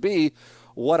happens to be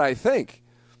what I think.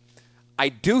 I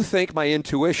do think my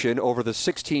intuition over the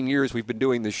 16 years we've been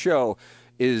doing this show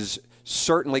is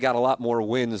certainly got a lot more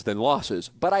wins than losses.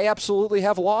 But I absolutely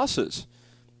have losses.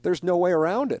 There's no way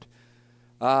around it.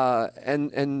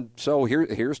 And so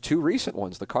here's two recent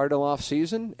ones, the Cardinal off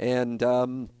season and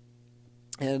the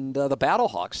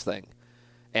Battlehawks thing.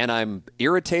 And I'm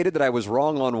irritated that I was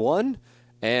wrong on one,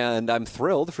 and I'm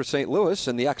thrilled for St. Louis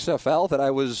and the XFL that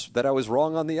I was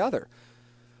wrong on the other.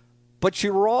 But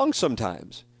you're wrong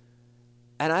sometimes,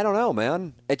 and I don't know,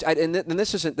 man. And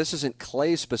this isn't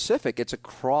Clay specific. It's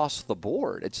across the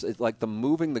board. It's like the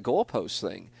moving the goalpost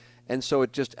thing, and so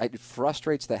it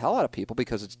frustrates the hell out of people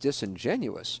because it's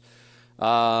disingenuous. So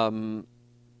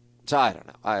I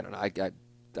don't know.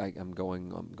 I'm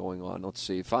going on. Let's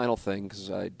see. Final thing,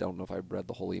 because I don't know if I read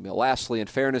the whole email. Lastly, in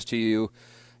fairness to you,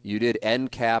 you did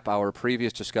end cap our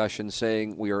previous discussion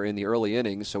saying we are in the early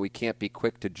innings, so we can't be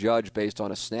quick to judge based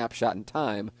on a snapshot in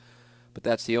time. But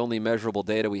that's the only measurable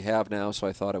data we have now, so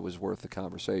I thought it was worth the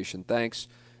conversation. Thanks,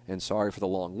 and sorry for the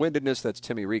long-windedness. That's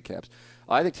Timmy Recaps.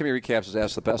 I think Timmy Recaps has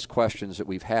asked the best questions that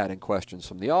we've had and questions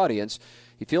from the audience.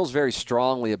 He feels very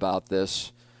strongly about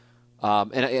this.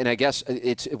 And I guess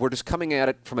we're just coming at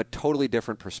it from a totally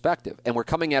different perspective. And we're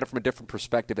coming at it from a different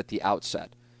perspective at the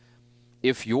outset.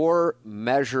 If your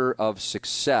measure of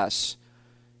success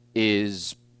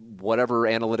is whatever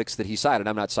analytics that he cited,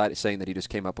 I'm not saying that he just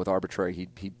came up with arbitrary,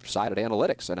 he cited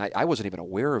analytics. And I wasn't even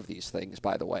aware of these things,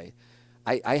 by the way.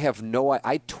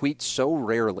 I tweet so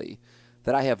rarely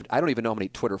that I don't even know how many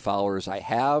Twitter followers I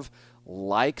have,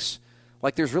 likes.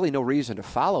 Like, there's really no reason to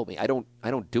follow me. I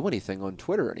don't do anything on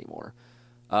Twitter anymore.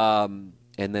 And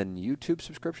then YouTube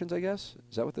subscriptions, I guess.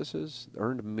 Is that what this is?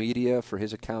 Earned media for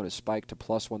his account is spiked to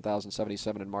plus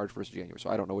 1,077 in March versus January. So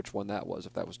I don't know which one that was,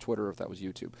 if that was Twitter or if that was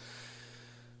YouTube.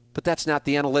 But that's not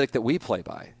the analytic that we play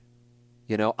by.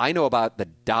 You know, I know about the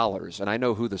dollars, and I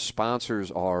know who the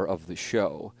sponsors are of the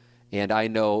show. And I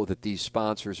know that these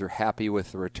sponsors are happy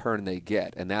with the return they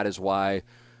get. And that is why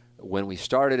when we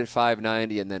started at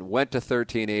 $5.90 and then went to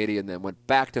 $13.80 and then went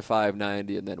back to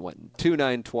 $5.90 and then went to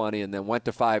 $9.20 and then went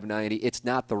to $5.90, it's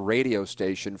not the radio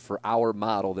station for our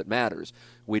model that matters.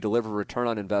 We deliver return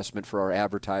on investment for our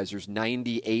advertisers.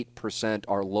 98%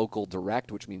 are local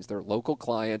direct, which means they're local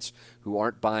clients who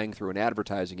aren't buying through an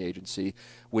advertising agency,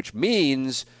 which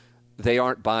means they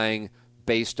aren't buying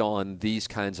based on these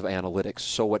kinds of analytics.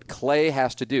 So what Clay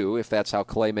has to do, if that's how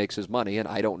Clay makes his money, and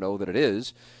I don't know that it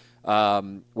is,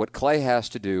 what Clay has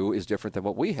to do is different than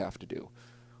what we have to do.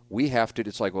 We have to,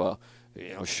 it's like, well,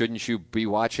 shouldn't you be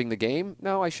watching the game?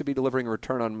 No, I should be delivering a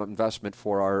return on investment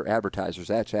for our advertisers.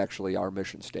 That's actually our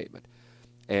mission statement.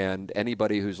 And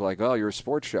anybody who's like, oh, you're a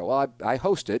sports show. Well, I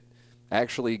host it, I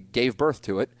actually gave birth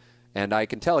to it, and I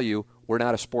can tell you we're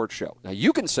not a sports show. Now,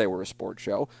 you can say we're a sports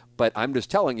show, but I'm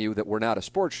just telling you that we're not a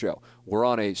sports show. We're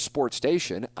on a sports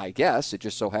station, I guess. It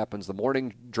just so happens the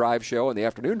morning drive show and the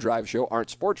afternoon drive show aren't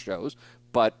sports shows.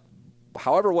 But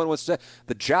however one wants to say,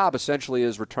 the job essentially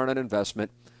is return on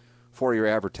investment for your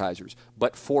advertisers.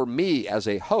 But for me as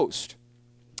a host,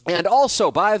 and also,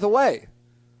 by the way,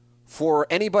 for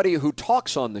anybody who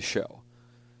talks on the show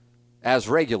as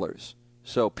regulars,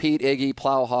 so Pete, Iggy,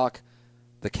 Plowhawk,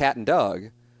 the Cat and Doug,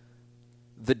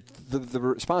 the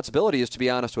responsibility is to be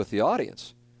honest with the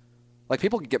audience. Like,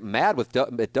 people can get mad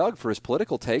at Doug for his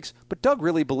political takes, but Doug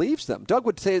really believes them. Doug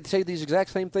would say these exact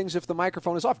same things if the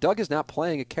microphone is off. Doug is not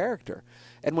playing a character.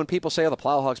 And when people say, oh, the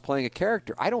Plowhawk's playing a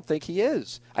character, I don't think he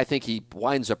is. I think he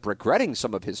winds up regretting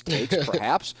some of his takes,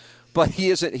 perhaps, but he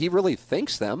isn't. He really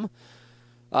thinks them.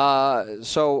 But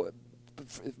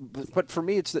for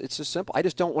me, it's just simple. I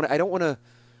just don't want to. I don't want to.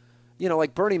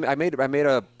 Like Bernie, I made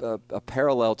a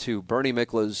parallel to Bernie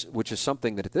Mikla's, which is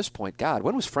something that at this point, God,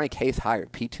 when was Frank Haith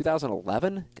hired? Pete,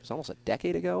 2011? It was almost a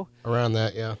decade ago. Around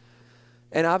that, yeah.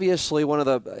 And obviously one of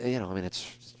the, it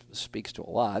speaks to a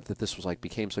lot that this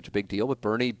became such a big deal. But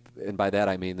Bernie, and by that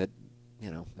I mean that,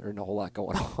 there isn't a whole lot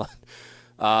going on.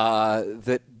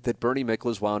 That Bernie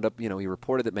Mikla's wound up, he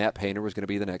reported that Matt Painter was going to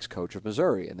be the next coach of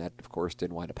Missouri. And that, of course,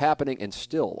 didn't wind up happening. And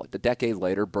still, a decade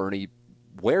later, Bernie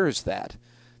wears that.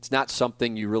 It's not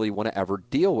something you really want to ever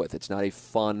deal with. It's not a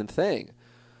fun thing.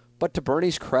 But to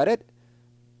Bernie's credit,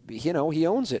 he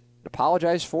owns it.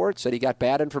 Apologized for it, said he got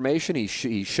bad information. He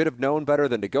should have known better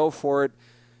than to go for it.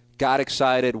 Got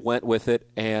excited, went with it,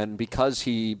 and because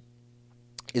he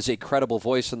is a credible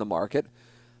voice in the market,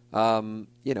 he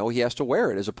has to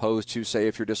wear it, as opposed to, say,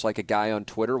 if you're just like a guy on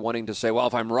Twitter wanting to say, well,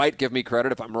 if I'm right, give me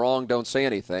credit. If I'm wrong, don't say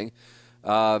anything.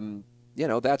 That's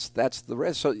the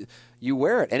risk. So you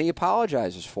wear it, and he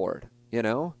apologizes for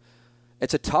it.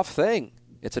 It's a tough thing.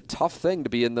 It's a tough thing to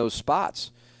be in those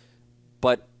spots.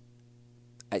 But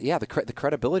the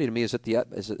credibility to me is at the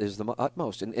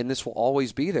utmost, and this will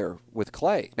always be there with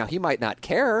Clay. Now, he might not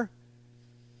care,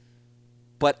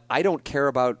 but I don't care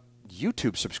about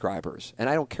YouTube subscribers, and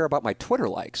I don't care about my Twitter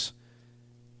likes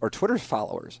or Twitter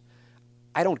followers.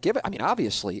 I don't give it. I mean,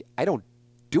 obviously, I don't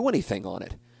do anything on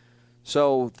it.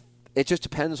 So it just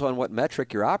depends on what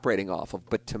metric you're operating off of.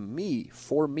 But to me,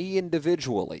 for me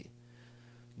individually,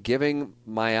 giving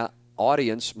my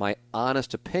audience my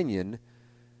honest opinion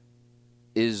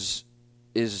is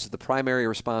the primary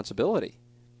responsibility,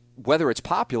 whether it's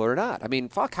popular or not. I mean,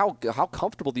 fuck, how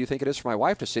comfortable do you think it is for my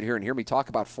wife to sit here and hear me talk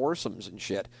about foursomes and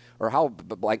shit? Or how,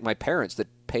 like my parents that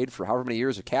paid for however many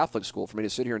years of Catholic school for me to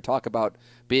sit here and talk about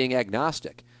being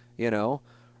agnostic, or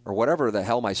whatever the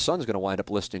hell my son's going to wind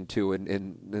up listening to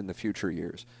in the future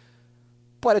years.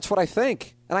 But it's what I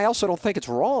think, and I also don't think it's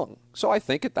wrong. So I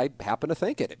think it. I happen to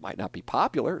think it. It might not be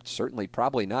popular. It's certainly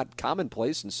probably not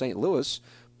commonplace in St. Louis,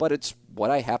 but it's what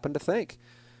I happen to think.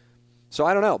 So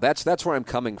I don't know. That's where I'm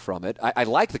coming from it. I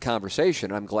like the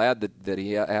conversation. I'm glad that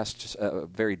he asked a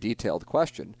very detailed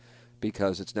question,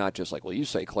 because it's not just like, well, you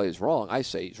say Clay's wrong, I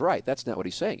say he's right. That's not what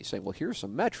he's saying. He's saying, well, here's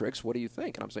some metrics. What do you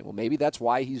think? And I'm saying, well, maybe that's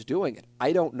why he's doing it.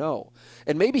 I don't know.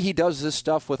 And maybe he does this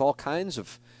stuff with all kinds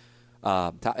of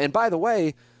and by the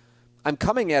way, I'm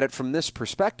coming at it from this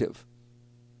perspective.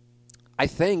 I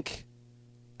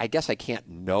guess I can't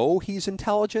know he's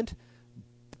intelligent,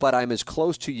 but I'm as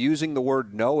close to using the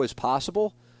word know as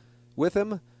possible with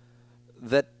him,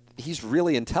 that he's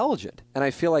really intelligent. And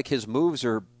I feel like his moves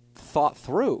are thought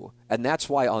through. And that's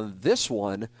why on this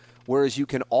one, whereas you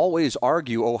can always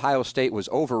argue Ohio State was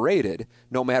overrated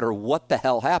no matter what the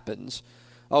hell happens.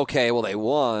 Okay, well, they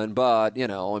won, but,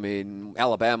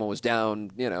 Alabama was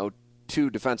down, 2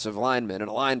 defensive linemen and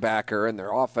a linebacker, and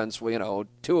their offense,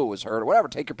 Tua was hurt, or whatever,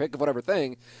 take your pick of whatever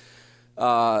thing.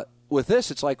 With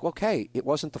this, it's like, okay, it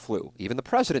wasn't the flu. Even the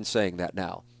president's saying that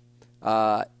now.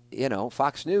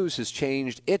 Fox News has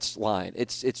changed its line.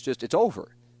 It's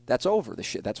over. That's over.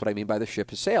 That's what I mean by the ship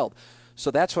has sailed.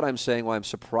 So that's what I'm saying, why I'm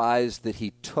surprised that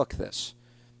he took this.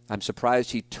 I'm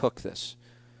surprised he took this.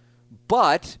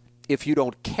 But if you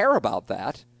don't care about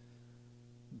that,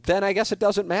 then I guess it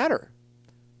doesn't matter.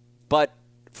 But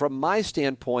from my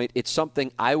standpoint, it's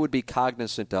something I would be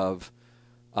cognizant of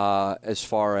as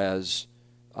far as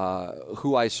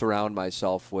who I surround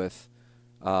myself with,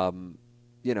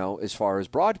 as far as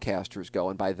broadcasters go.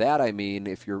 And by that I mean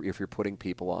if you're putting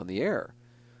people on the air.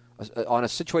 On a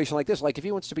situation like this, like if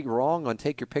he wants to be wrong on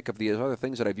take your pick of these other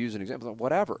things that I've used as examples,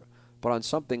 whatever. But on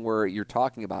something where you're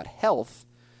talking about health,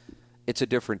 it's a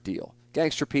different deal.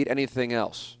 Gangster Pete, anything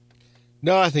else?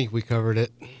 No, I think we covered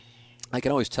it. I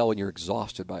can always tell when you're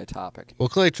exhausted by a topic. Well,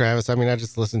 Clay Travis, I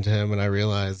just listened to him and I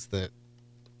realized that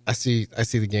I see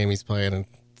the game he's playing, and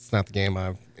it's not the game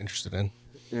I'm interested in.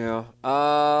 Yeah.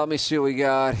 Let me see what we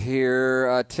got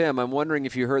here. Tim, I'm wondering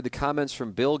if you heard the comments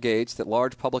from Bill Gates that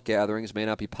large public gatherings may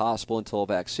not be possible until a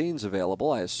vaccine's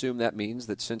available. I assume that means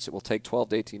that since it will take 12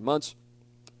 to 18 months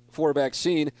for a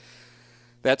vaccine,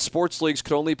 that sports leagues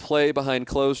could only play behind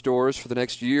closed doors for the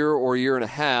next year or year and a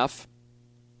half.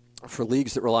 For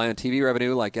leagues that rely on TV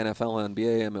revenue like NFL,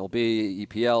 NBA, MLB,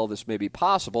 EPL, this may be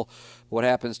possible. What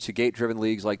happens to gate-driven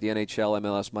leagues like the NHL,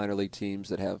 MLS, minor league teams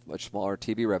that have much smaller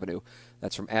TV revenue?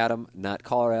 That's from Adam, not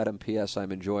caller Adam. P.S.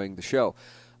 I'm enjoying the show.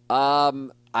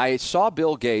 I saw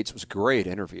Bill Gates. It was a great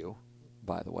interview,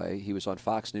 by the way. He was on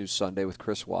Fox News Sunday with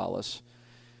Chris Wallace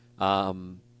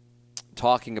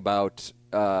talking about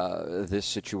this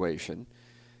situation.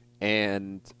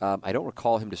 And I don't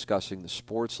recall him discussing the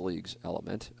sports leagues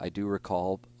element. I do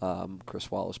recall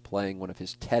Chris Wallace playing one of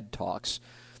his TED Talks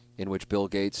in which Bill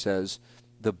Gates says,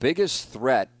 the biggest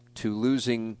threat to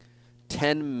losing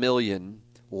 10 million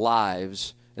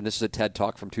lives, and this is a TED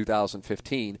Talk from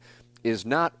 2015, is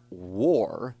not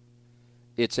war,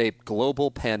 it's a global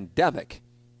pandemic.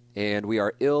 And we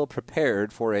are ill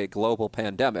prepared for a global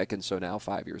pandemic. And so now,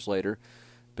 5 years later,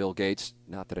 Bill Gates,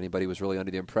 not that anybody was really under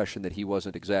the impression that he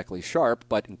wasn't exactly sharp,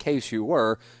 but in case you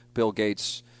were, Bill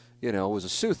Gates, was a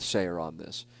soothsayer on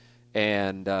this.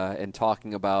 And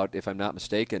talking about, if I'm not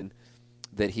mistaken,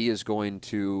 that he is going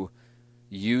to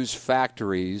use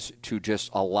factories to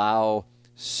just allow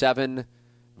 7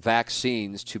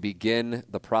 vaccines to begin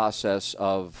the process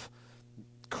of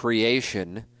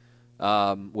creation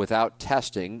without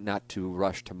testing, not to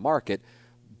rush to market,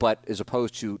 but as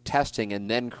opposed to testing and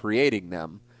then creating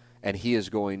them. And he is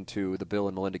going to, the Bill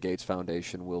and Melinda Gates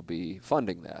Foundation will be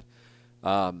funding that.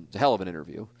 It's a hell of an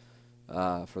interview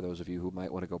for those of you who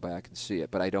might want to go back and see it.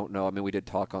 But I don't know. I mean, we did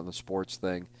talk on the sports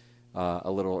thing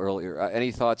a little earlier.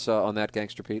 Any thoughts on that,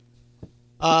 Gangster Pete?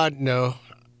 No.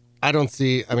 I don't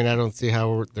see how they're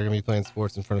going to be playing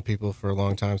sports in front of people for a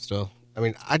long time still. I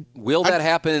mean, will that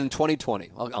happen in 2020?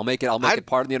 I'll make it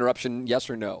part of the interruption, yes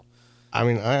or no? I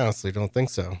mean, I honestly don't think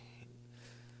so.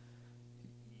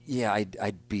 Yeah,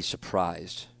 I'd be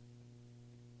surprised.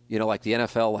 You know, like the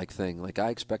NFL thing. Like, I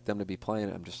expect them to be playing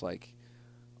it. I'm just like,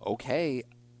 okay,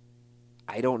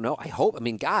 I don't know. I hope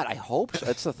so.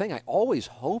 That's the thing. I always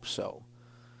hope so.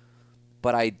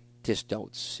 But I just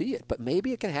don't see it. But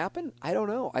maybe it can happen. I don't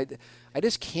know. I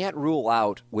just can't rule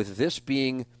out, with this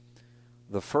being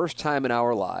the first time in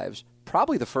our lives,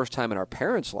 probably the first time in our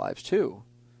parents' lives too.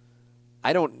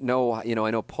 I don't know. You know,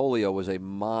 I know polio was a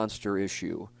monster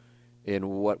issue in,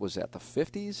 what was that, the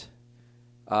 50s?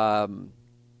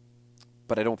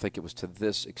 But I don't think it was to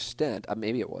this extent.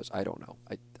 Maybe it was. I don't know.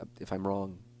 If I'm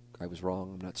wrong, I was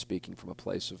wrong. I'm not speaking from a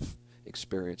place of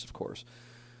experience, of course.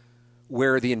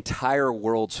 Where the entire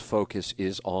world's focus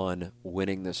is on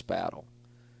winning this battle.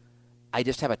 I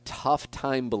just have a tough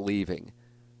time believing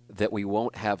that we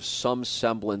won't have some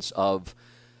semblance of,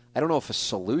 I don't know if a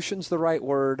solution's the right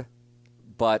word,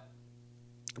 but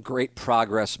great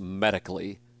progress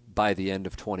medically by the end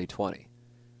of 2020.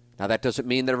 Now, that doesn't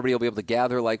mean that everybody will be able to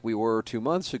gather like we were 2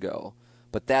 months ago,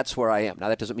 but that's where I am. Now,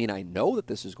 that doesn't mean I know that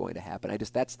this is going to happen.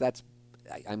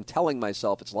 I'm telling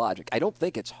myself it's logic. I don't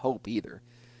think it's hope either.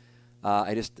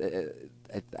 I just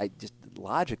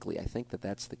logically, I think that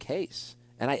that's the case.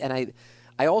 And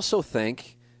I also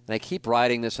think, and I keep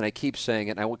writing this and I keep saying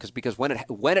it, because when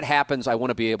it happens, I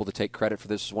want to be able to take credit for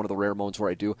this. It's one of the rare moments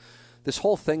where I do. This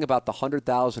whole thing about the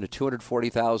 100,000 to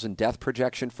 240,000 death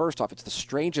projection, first off, it's the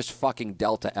strangest fucking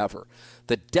delta ever.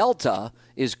 The delta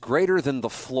is greater than the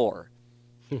floor.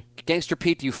 Gangster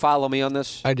Pete, do you follow me on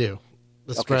this? I do.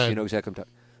 The okay, spread. So you know exactly what I'm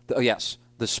talking. Yes.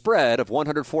 The spread of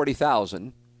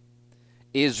 140,000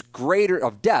 is greater,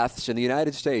 of deaths in the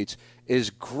United States,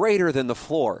 is greater than the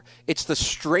floor. It's the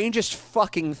strangest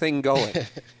fucking thing going.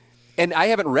 And I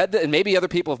haven't read that, and maybe other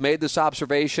people have made this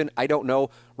observation. I don't know.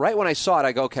 Right when I saw it,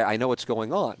 I go, okay, I know what's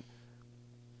going on.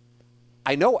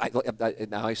 I know.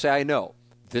 Now I say I know.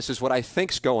 This is what I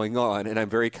think's going on, and I'm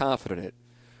very confident in it.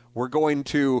 We're going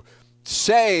to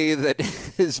say that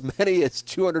as many as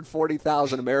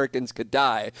 240,000 Americans could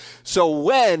die. So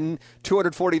when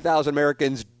 240,000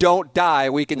 Americans don't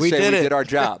die, we can say we did our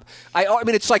job. I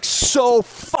mean, it's like so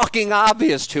fucking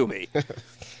obvious to me.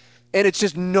 And it's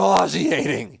just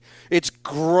nauseating. It's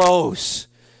gross.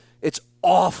 It's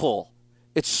awful.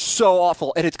 It's so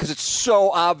awful. And it's because it's so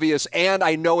obvious, and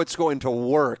I know it's going to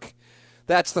work.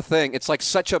 That's the thing. It's like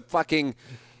such a fucking,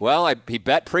 well, he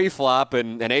bet pre-flop,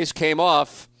 and an ace came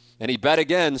off, and he bet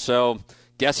again, so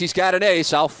guess he's got an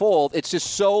ace. I'll fold. It's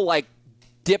just so, like,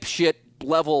 dipshit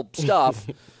level stuff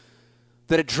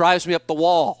that it drives me up the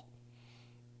wall.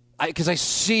 Because I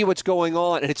see what's going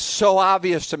on, and it's so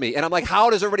obvious to me. And I'm like,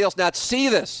 how does everybody else not see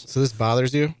this? So this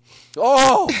bothers you?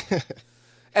 Oh!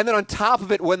 And then on top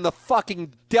of it, when the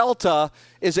fucking delta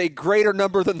is a greater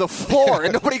number than the floor,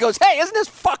 and nobody goes, hey, isn't this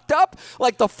fucked up?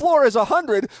 Like, the floor is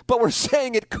 100, but we're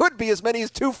saying it could be as many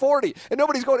as 240. And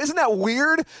nobody's going, isn't that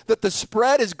weird that the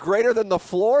spread is greater than the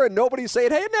floor? And nobody's saying,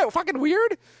 hey, isn't that fucking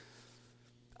weird?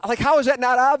 Like, how is that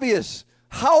not obvious?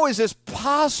 How is this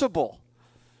possible?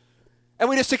 And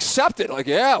we just accept it. Like,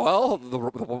 yeah, well,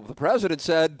 the president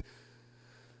said,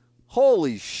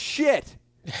 holy shit.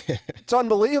 It's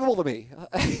unbelievable to me.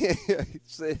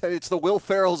 It's the Will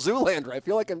Ferrell Zoolander. I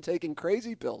feel like I'm taking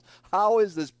crazy pills. How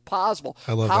is this possible?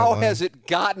 How has it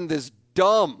gotten this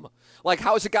dumb? Like,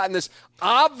 how has it gotten this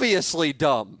obviously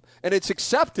dumb? And it's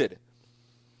accepted.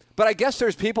 But I guess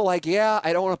there's people like, yeah,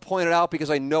 I don't want to point it out because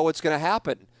I know it's going to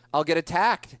happen. I'll get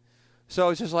attacked. So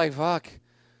it's just like, fuck.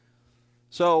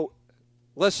 So,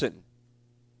 listen,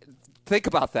 think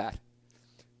about that.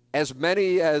 As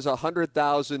many as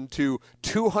 100,000 to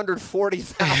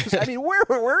 240,000. I mean, where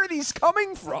are these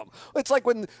coming from? It's like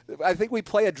when I think we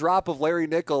play a drop of Larry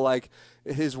Nickel, like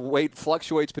his weight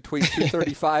fluctuates between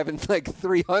 235 and like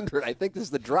 300. I think this is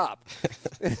the drop.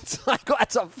 It's like,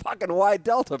 that's a fucking wide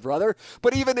delta, brother.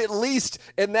 But even at least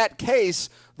in that case,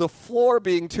 the floor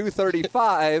being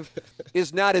 235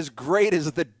 is not as great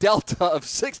as the delta of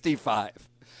 65.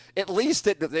 At least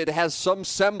it has some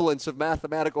semblance of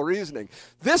mathematical reasoning.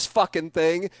 This fucking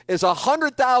thing is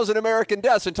 100,000 American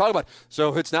deaths. And talk about, so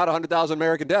if it's not 100,000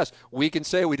 American deaths, we can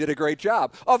say we did a great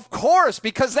job. Of course,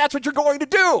 because that's what you're going to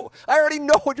do. I already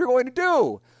know what you're going to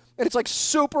do. And it's like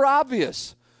super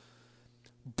obvious.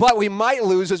 But we might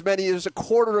lose as many as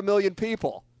 250,000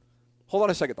 people. Hold on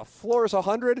a second. The floor is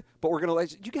 100, but we're going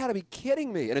to, you got to be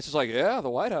kidding me. And it's just like, yeah, the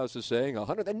White House is saying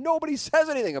 100. And nobody says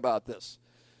anything about this.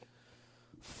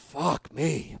 Fuck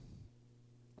me.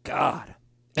 God.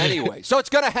 Anyway, so it's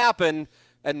going to happen.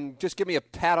 And just give me a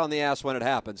pat on the ass when it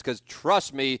happens. Because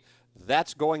trust me,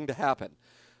 that's going to happen.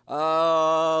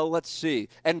 Let's see.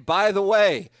 And by the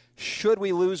way, should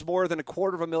we lose more than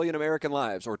 250,000 American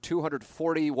lives, or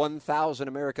 241,000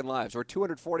 American lives, or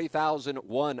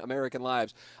 240,001 American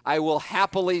lives, I will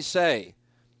happily say,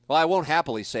 well, I won't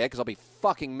happily say it because I'll be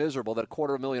fucking miserable that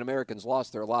 250,000 Americans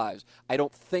lost their lives. I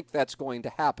don't think that's going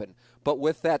to happen. But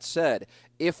with that said,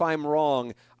 if I'm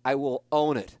wrong, I will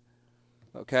own it.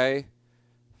 Okay?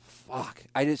 Fuck.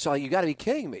 So you got to be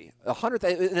kidding me. 100,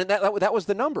 and that was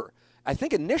the number. I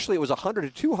think initially it was 100 to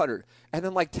 200, and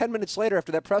then like 10 minutes later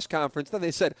after that press conference, then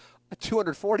they said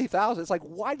 240,000. It's like,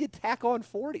 why did you tack on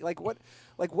 40?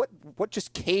 What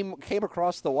just came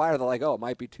across the wire? They're like, oh, it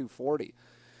might be 240.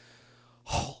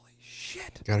 Holy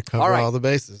shit! Got to cover all the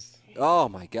bases. Oh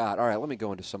my God! All right, let me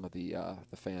go into some of the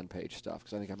fan page stuff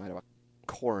because I think I might have a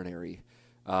coronary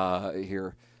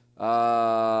here.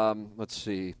 Let's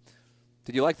see.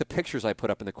 Did you like the pictures I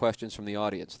put up in the questions from the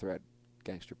audience thread,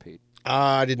 Gangster Pete?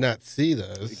 I did not see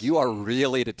those. You are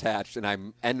really detached, and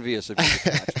I'm envious of your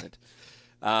detachment.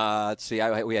 Let's see.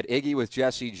 We had Iggy with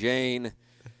Jesse Jane.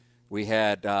 We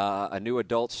had a new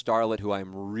adult starlet who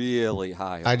I'm really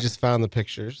high on. I just found the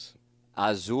pictures.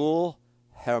 Azul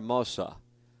Hermosa.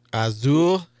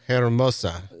 Azul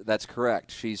Hermosa. That's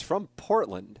correct. She's from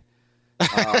Portland.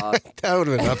 That would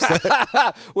have been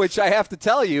upset. Which I have to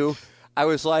tell you, I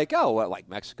was like, oh, what, like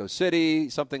Mexico City,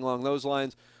 something along those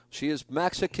lines. She is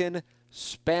Mexican,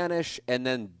 Spanish, and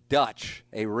then Dutch,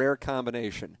 a rare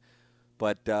combination.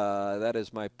 But that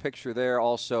is my picture there.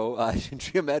 Also,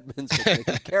 Jim Edmonds with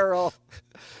Mickey Carroll,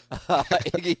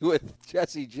 Iggy with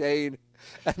Jesse Jane,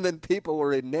 and then people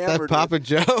were enamored. That Papa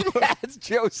Joe? Yeah, it's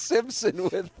Joe Simpson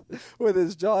with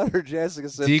his daughter, Jessica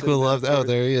Simpson. Dequel loved. Oh,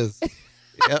 there he is.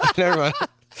 Yep, never mind.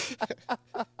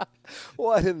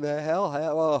 What in the hell?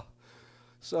 Oh.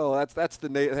 So that's the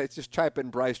name. Just type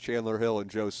in Bryce Chandler Hill and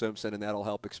Joe Simpson, and that'll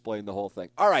help explain the whole thing.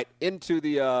 All right, into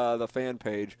the fan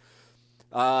page.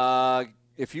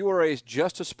 If you were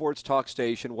just a sports talk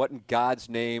station, what in God's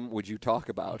name would you talk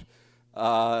about?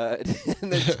 And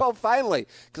then, finally,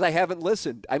 because I haven't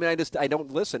listened. I mean, I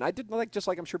don't listen. I didn't just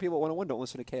like I'm sure people at 101 don't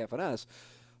listen to KFNS.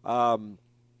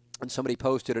 And somebody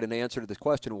posted it in answer to this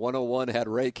question. 101 had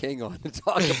Ray King on to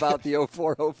talk about the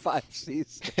 04-05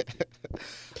 season.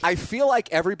 I feel like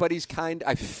everybody's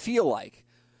I feel like,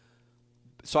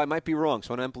 so I might be wrong,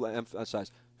 so I want to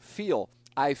emphasize,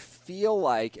 I feel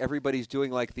like everybody's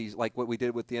doing like what we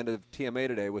did with the end of TMA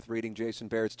today with reading Jason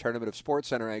Barrett's Tournament of Sports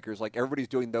Center Anchors. Like everybody's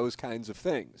doing those kinds of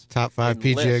things. Top 5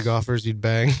 PGA lists. Golfers you'd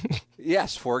bang.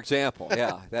 Yes, for example.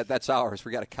 Yeah, that's ours.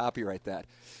 We got to copyright that.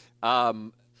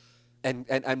 And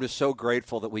I'm just so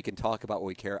grateful that we can talk about what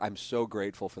we care. I'm so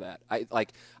grateful for that.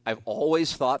 I've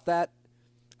always thought that.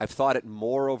 I've thought it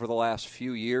more over the last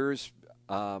few years.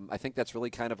 I think that's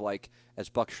really kind of like, as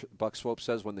Buck Swope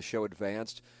says, when the show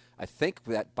advanced. I think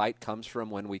that bite comes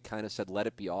from when we kind of said, let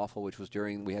it be awful, which was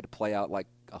during, we had to play out like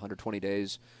 120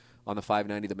 days on the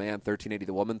 590 the man, 1380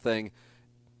 the woman thing.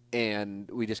 And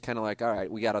we just kind of like, all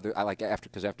right, we got other,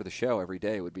 because after the show every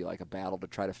day would be like a battle to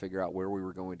try to figure out where we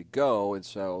were going to go. And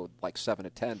so like 7 to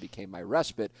 10 became my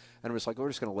respite. And I was like, we're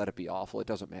just going to let it be awful. It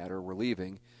doesn't matter. We're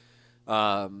leaving.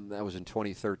 That was in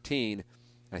 2013.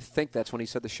 I think that's when he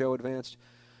said the show advanced.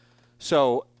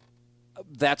 So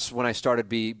that's when I started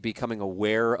becoming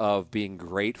aware of being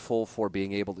grateful for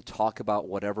being able to talk about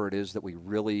whatever it is that we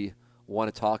really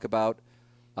want to talk about.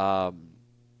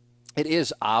 It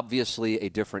is obviously a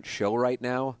different show right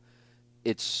now.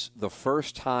 It's the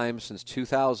first time since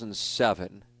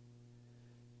 2007,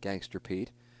 Gangster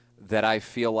Pete, that I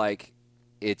feel like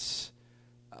it's,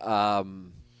 I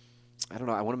don't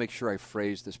know, I want to make sure I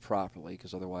phrase this properly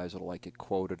because otherwise it'll like get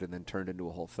quoted and then turned into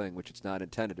a whole thing, which it's not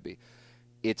intended to be.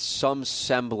 It's some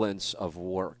semblance of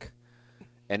work.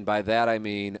 And by that I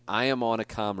mean I am on a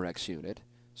Comrex unit.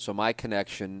 So my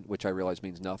connection, which I realize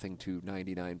means nothing to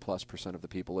 99+% of the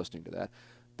people listening to that,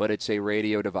 but it's a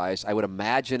radio device. I would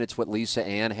imagine it's what Lisa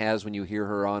Ann has when you hear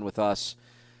her on with us,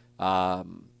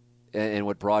 and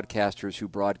what broadcasters who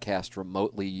broadcast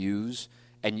remotely use.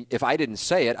 And if I didn't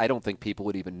say it, I don't think people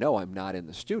would even know I'm not in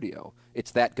the studio.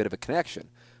 It's that good of a connection.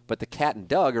 But the cat and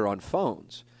Doug are on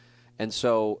phones. And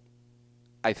so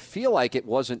I feel like it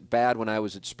wasn't bad when I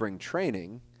was at spring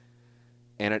training,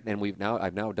 and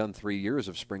I've now done 3 years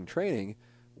of spring training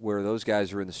where those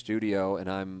guys are in the studio and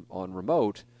I'm on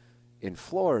remote in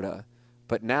Florida.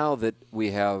 But now that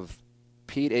we have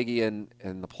Pete, Iggy,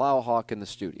 and the Plowhawk in the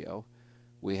studio,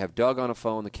 we have Doug on a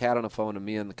phone, the cat on a phone, and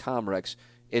me on the Comrex,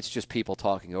 it's just people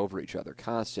talking over each other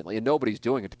constantly, and nobody's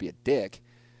doing it to be a dick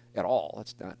at all.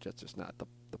 That's just not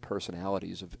the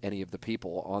personalities of any of the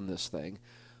people on this thing.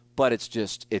 But it's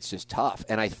just tough.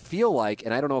 And I feel like,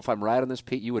 and I don't know if I'm right on this,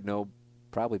 Pete, you would know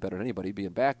probably better than anybody being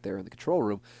back there in the control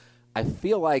room, I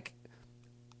feel like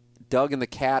Doug and the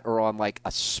cat are on like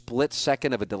a split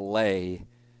second of a delay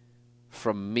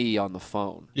from me on the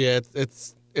phone. Yeah,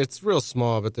 it's real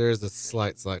small, but there is a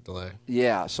slight delay.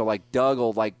 Yeah, so like Doug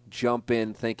will like jump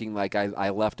in thinking like I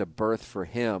left a berth for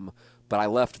him, but I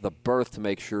left the berth to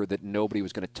make sure that nobody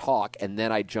was going to talk, and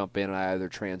then I jump in and I either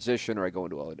transition or I go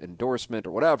into an endorsement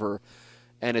or whatever,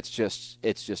 and it's just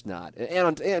not.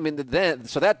 And I mean,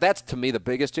 so that's to me the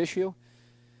biggest issue.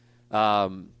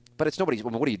 But it's nobody's.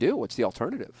 What do you do? What's the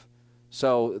alternative?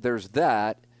 So there's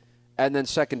that, and then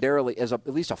secondarily, as at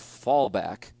least a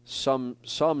fallback, some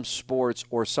sports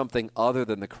or something other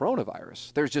than the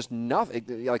coronavirus. There's just nothing.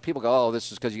 Like people go, "Oh,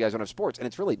 this is because you guys don't have sports," and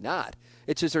it's really not.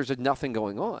 It's just there's nothing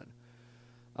going on.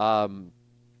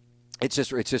 It's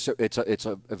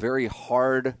a very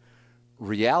hard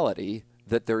reality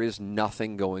that there is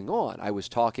nothing going on. I was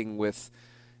talking with,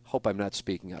 hope I'm not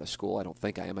speaking out of school. I don't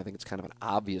think I am. I think it's kind of an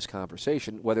obvious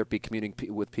conversation, whether it be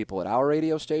communicating with people at our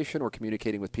radio station or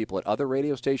communicating with people at other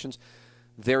radio stations.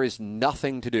 There is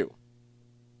nothing to do.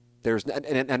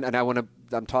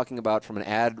 I'm talking about from an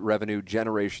ad revenue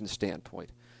generation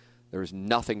standpoint. There is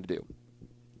nothing to do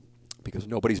because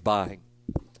nobody's buying.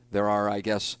 There are, I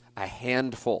guess, a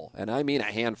handful, and I mean a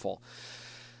handful,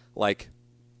 like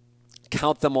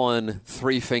count them on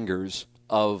 3 fingers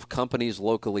of companies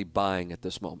locally buying at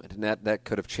this moment. And that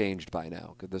could have changed by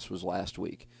now because this was last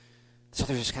week. So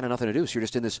there's just kind of nothing to do. So you're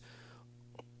just in this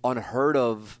unheard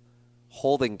of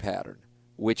holding pattern,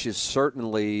 which is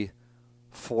certainly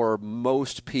for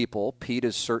most people. Pete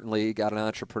has certainly got an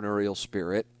entrepreneurial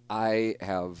spirit. I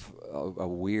have a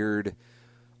weird,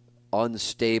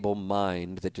 unstable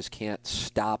mind that just can't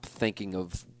stop thinking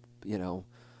of,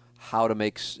 how to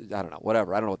make, I don't know,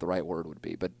 whatever. I don't know what the right word would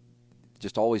be, but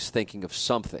just always thinking of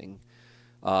something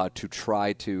to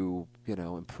try to,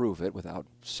 improve it without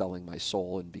selling my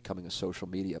soul and becoming a social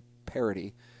media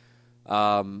parody.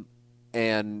 And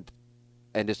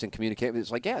just in communicating,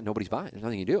 it's like, yeah, nobody's buying. There's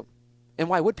nothing you do. And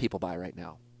why would people buy right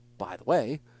now? By the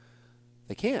way,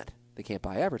 they can't. They can't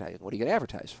buy advertising. What are you going to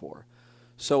advertise for?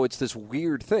 So it's this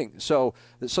weird thing. So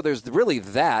there's really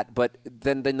that, but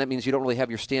then that means you don't really have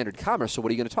your standard commerce. So what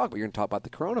are you going to talk about? You're going to talk about the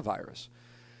coronavirus.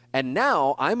 And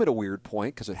now I'm at a weird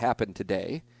point because it happened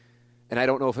today, and I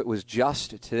don't know if it was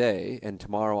just today, and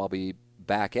tomorrow I'll be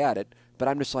back at it, but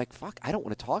I'm just like, fuck, I don't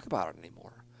want to talk about it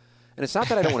anymore. And it's not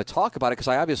that I don't want to talk about it because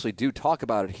I obviously do talk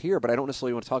about it here, but I don't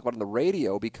necessarily want to talk about it on the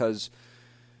radio because,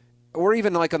 or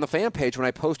even like on the fan page when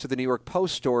I posted the New York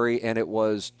Post story and it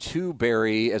was to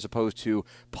bury as opposed to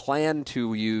plan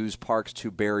to use parks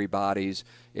to bury bodies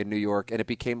in New York, and it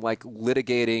became like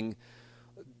litigating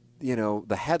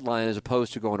the headline as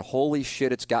opposed to going, holy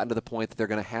shit, it's gotten to the point that they're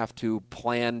going to have to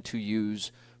plan to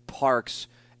use parks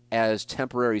as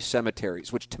temporary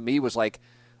cemeteries, which to me was like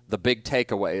the big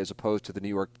takeaway as opposed to the New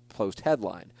York Post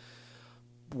headline.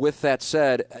 With that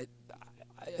said,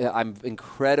 I'm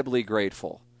incredibly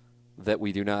grateful that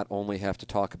we do not only have to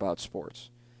talk about sports.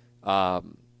 But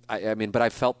I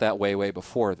felt that way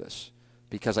before this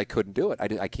because I couldn't do it.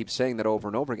 I keep saying that over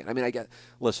and over again. I mean,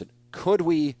 listen, could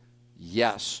we?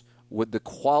 Yes. Would the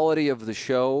quality of the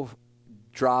show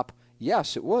drop?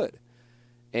 Yes, it would.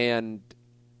 And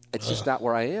it's just not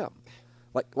where I am.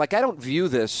 Like I don't view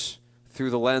this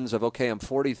through the lens of, okay, I'm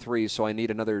 43, so I need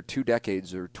another 2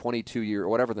 decades or 22 years or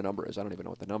whatever the number is. I don't even know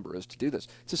what the number is to do this.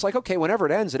 It's just like, okay, whenever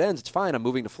it ends, it's fine. I'm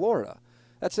moving to Florida.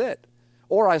 That's it.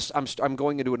 Or I'm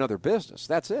going into another business.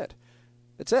 That's it.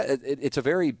 It's it. It's a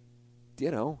very, I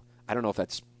don't know if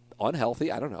that's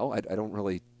unhealthy. I don't know. I don't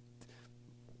really.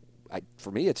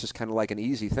 For me, it's just kind of like an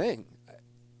easy thing.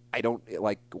 I don't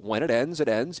like when it ends.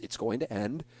 It's going to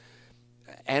end.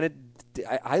 And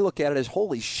I look at it as,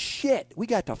 holy shit, we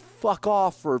got to fuck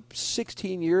off for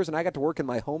 16 years, and I got to work in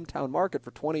my hometown market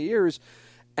for 20 years,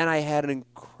 and I had an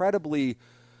incredibly,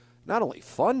 not only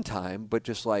fun time, but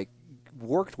just like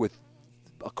worked with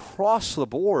across the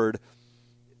board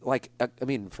I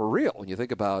mean, for real, when you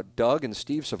think about Doug and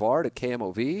Steve Savard at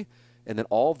KMOV, and then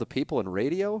all of the people in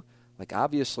radio, like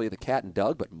obviously the Cat and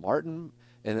Doug, but Martin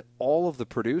and all of the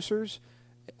producers,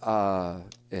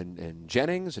 and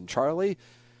Jennings and Charlie,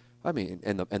 I mean,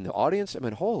 and the audience, I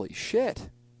mean, holy shit.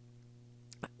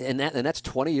 And that's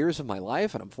 20 years of my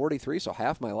life, and I'm 43, so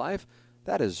half my life.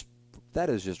 That is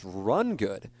just run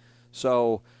good.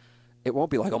 So it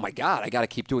won't be like, oh my God, I got to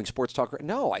keep doing sports talk.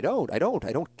 No, I don't.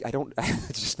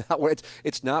 It's just not where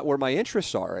it's not where my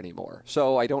interests are anymore.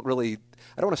 So I don't want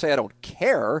to say I don't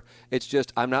care. It's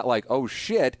just I'm not like, oh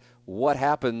shit, what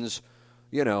happens?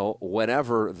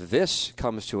 Whenever this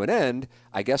comes to an end,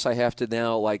 I guess I have to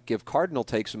now like give Cardinal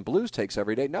takes and Blues takes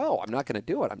every day. No, I'm not going to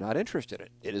do it. I'm not interested in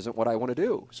it. It isn't what I want to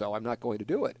do, so I'm not going to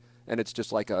do it. And it's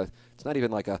just like it's not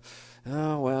even like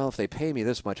oh, well, if they pay me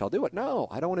this much, I'll do it. No,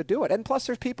 I don't want to do it. And plus,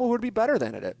 there's people who would be better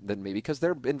than me because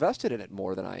they're invested in it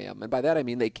more than I am. And by that, I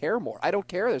mean they care more. I don't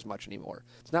care as much anymore.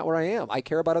 It's not where I am. I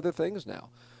care about other things now.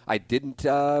 I didn't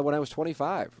when I was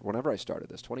 25, whenever I started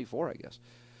this, 24, I guess.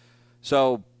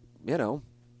 So,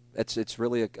 it's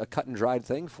really a cut and dried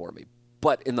thing for me.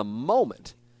 But in the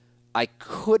moment, I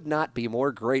could not be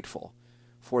more grateful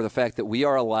for the fact that we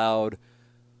are allowed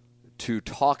to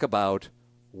talk about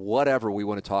whatever we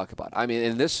want to talk about. I mean,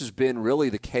 and this has been really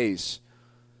the case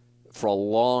for a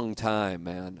long time,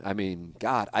 man. I mean,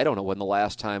 God, I don't know when the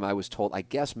last time I was told. I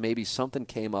guess maybe something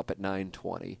came up at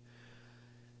 9:20.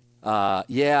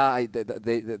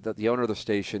 The owner of the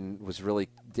station was really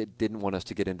didn't want us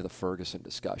to get into the Ferguson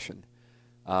discussion,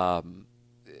 and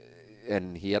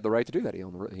he had the right to do that. He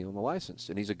owned the license,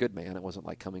 and he's a good man. It wasn't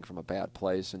like coming from a bad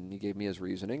place, and he gave me his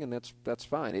reasoning, and that's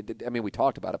fine. We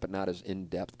talked about it, but not as in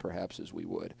depth perhaps as we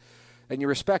would, and you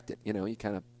respect it. You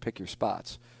kind of pick your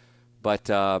spots, but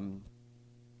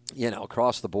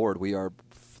across the board, we are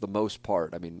for the most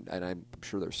part. I mean, and I'm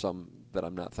sure there's some that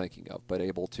I'm not thinking of, but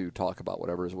able to talk about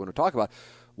whatever it is we want to talk about,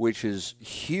 which is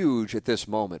huge at this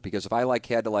moment. Because if I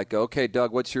had to go, okay,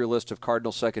 Doug, what's your list of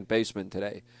Cardinal second basemen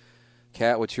today?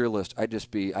 Kat, what's your list?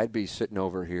 I'd be sitting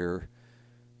over here,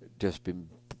 just being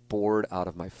bored out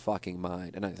of my fucking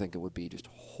mind, and I think it would be just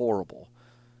horrible,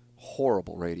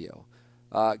 horrible radio.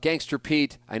 Gangster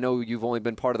Pete, I know you've only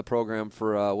been part of the program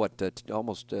for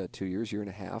almost 2 years, year and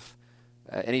a half.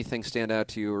 Anything stand out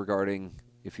to you regarding?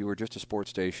 If you were just a sports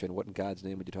station, what in God's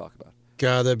name would you talk about?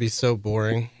 God, that'd be so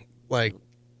boring. Like,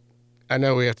 I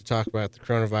know we have to talk about the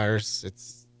coronavirus.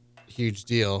 It's a huge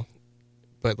deal.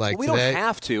 But, like, we today, don't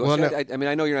have to. Well, no, I mean,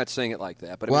 I know you're not saying it like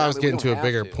that. But I was getting to a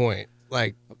bigger point.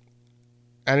 Like,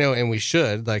 I know, and we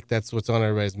should. Like, that's what's on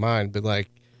everybody's mind. But, like,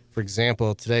 for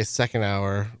example, today's second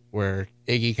hour where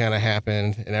Iggy kind of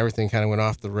happened and everything kind of went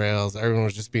off the rails. Everyone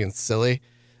was just being silly.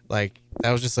 Like,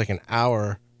 that was just like an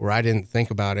hour where I didn't think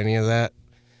about any of that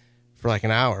for like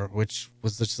an hour, which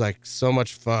was just like so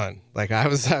much fun. Like I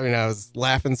was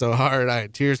laughing so hard, I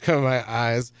had tears coming my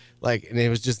eyes. Like, and it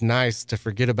was just nice to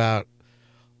forget about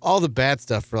all the bad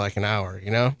stuff for like an hour,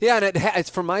 Yeah, and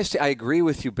it's from my I agree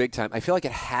with you big time. I feel like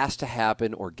it has to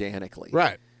happen organically.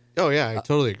 Right. Oh yeah, I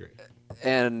totally agree.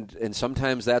 And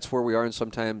sometimes that's where we are, and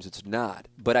sometimes it's not.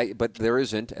 But there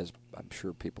isn't, as I'm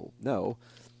sure people know,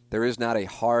 there is not a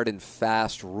hard and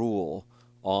fast rule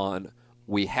on.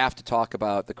 We have to talk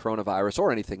about the coronavirus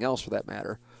or anything else for that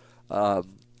matter.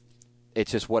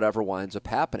 It's just whatever winds up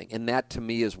happening. And that, to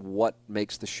me, is what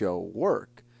makes the show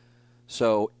work.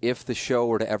 So if the show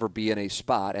were to ever be in a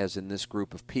spot, as in this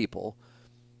group of people,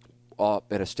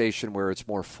 at a station where it's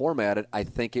more formatted, I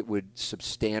think it would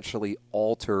substantially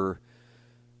alter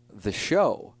the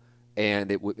show.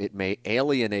 And it may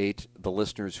alienate the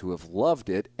listeners who have loved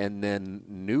it, and then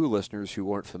new listeners who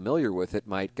weren't familiar with it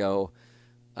might go,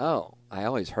 oh, I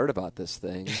always heard about this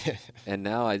thing, and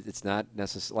now it's not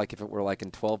necessarily like if it were like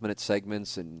in 12-minute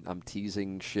segments and I'm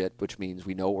teasing shit, which means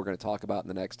we know what we're going to talk about in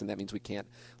the next, and that means we can't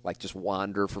like just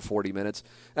wander for 40 minutes.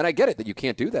 And I get it that you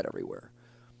can't do that everywhere.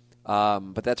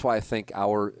 But that's why I think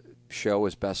our show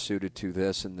is best suited to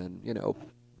this, and then,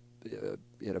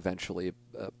 eventually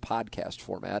a podcast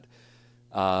format.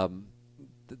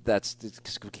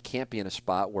 It can't be in a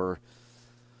spot where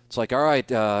it's like, all right,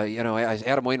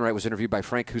 Adam Wainwright was interviewed by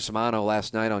Frank Cusimano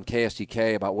last night on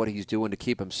KSTK about what he's doing to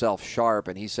keep himself sharp,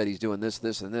 and he said he's doing this,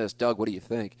 this, and this. Doug, what do you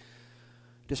think?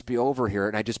 Just be over here,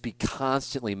 and I'd just be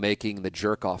constantly making the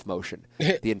jerk-off motion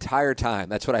the entire time.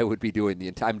 That's what I would be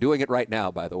doing. I'm doing it right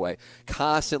now, by the way.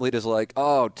 Constantly just like,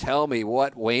 oh, tell me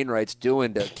what Wainwright's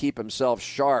doing to keep himself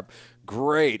sharp.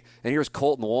 Great. And here's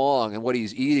Colton Wong and what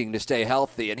he's eating to stay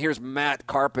healthy. And here's Matt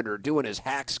Carpenter doing his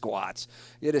hack squats.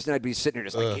 And I'd be sitting here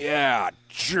just like, yeah,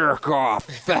 jerk off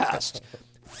fest.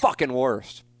 Fucking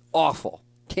worst. Awful.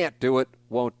 Can't do it,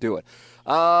 won't do it.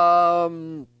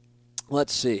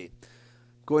 Let's see.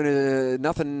 Going to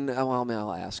nothing. Well,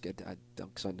 I'll ask it.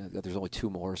 There's only two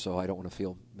more, so I don't want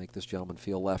to make this gentleman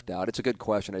feel left out. It's a good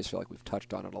question. I just feel like we've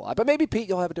touched on it a lot. But maybe, Pete,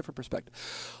 you'll have a different perspective.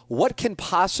 What can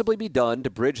possibly be done to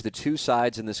bridge the two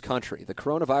sides in this country? The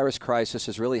coronavirus crisis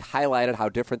has really highlighted how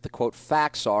different the, quote,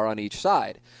 facts are on each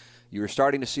side. You're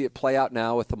starting to see it play out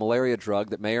now with the malaria drug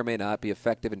that may or may not be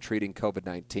effective in treating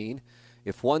COVID-19.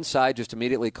 If one side just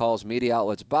immediately calls media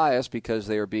outlets biased because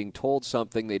they are being told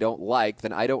something they don't like,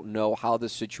 then I don't know how the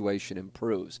situation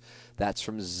improves. That's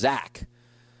from Zach.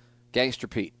 Gangster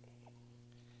Pete.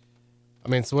 I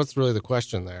mean, so what's really the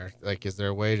question there? Like, is there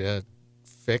a way to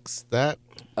fix that?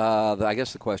 I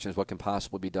guess the question is what can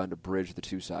possibly be done to bridge the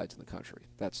two sides in the country.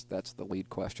 That's the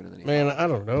lead question. And then I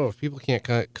don't know. If people can't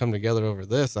come together over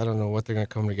this, I don't know what they're going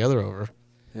to come together over.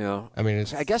 Yeah, I mean,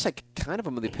 I guess I kind of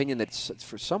am of the opinion that it's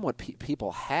for somewhat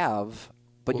people have,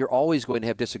 but you're always going to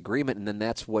have disagreement, and then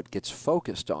that's what gets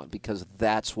focused on because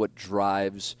that's what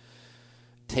drives.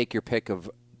 Take your pick of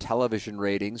television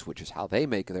ratings, which is how they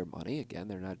make their money. Again,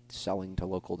 they're not selling to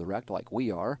local direct like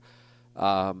we are,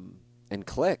 and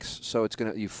clicks. So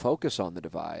you focus on the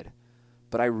divide,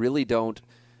 but I really don't,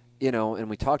 And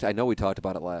we talked. I know we talked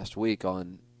about it last week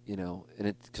on.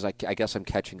 Because I guess I'm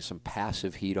catching some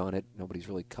passive heat on it. Nobody's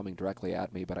really coming directly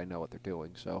at me, but I know what they're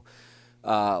doing. So,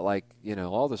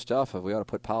 all the stuff of we ought to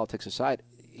put politics aside.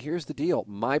 Here's the deal.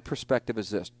 My perspective is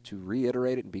this, to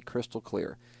reiterate it and be crystal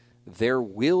clear. There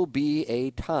will be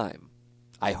a time,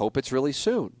 I hope it's really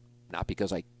soon, not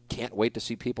because I can't wait to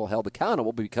see people held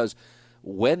accountable, but because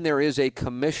when there is a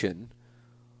commission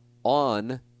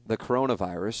on the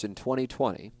coronavirus in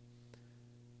 2020,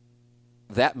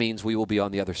 that means we will be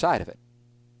on the other side of it.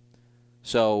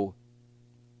 So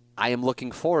I am looking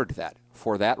forward to that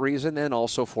for that reason and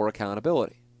also for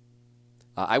accountability.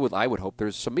 I would hope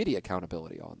there's some media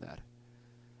accountability on that.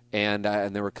 And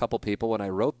there were a couple people when I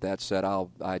wrote that said,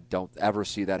 I don't ever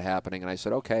see that happening. And I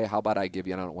said, okay, how about I give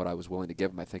you, I don't know what I was willing to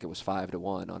give them. I think it was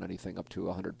 5-1 on anything up to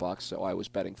 $100. So I was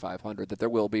betting 500 that there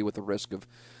will be with the risk of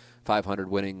 500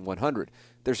 winning 100.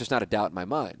 There's just not a doubt in my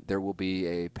mind. There will be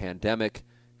a pandemic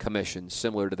commission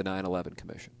similar to the 9/11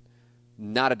 commission.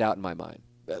 Not a doubt in my mind.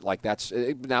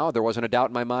 Now there wasn't a doubt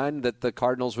in my mind that the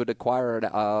Cardinals would acquire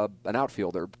an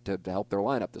outfielder to help their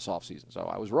lineup this offseason. So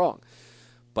I was wrong.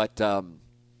 But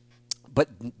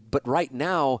right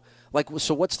now,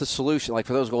 so what's the solution?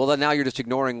 For those, well, now you're just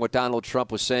ignoring what Donald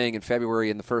Trump was saying in February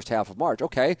and the first half of March.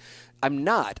 Okay, I'm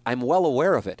not. I'm well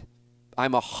aware of it.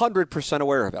 I'm 100%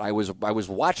 aware of it. I was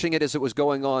watching it as it was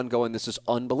going on, going, this is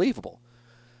unbelievable.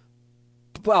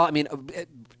 Well, I mean, it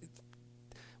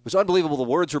was unbelievable the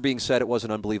words were being said. It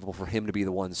wasn't unbelievable for him to be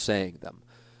the one saying them.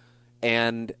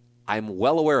 And I'm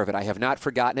well aware of it. I have not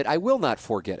forgotten it. I will not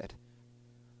forget it.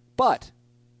 But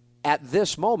at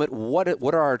this moment, what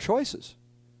are our choices?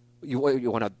 You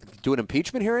want to do an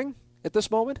impeachment hearing at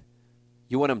this moment?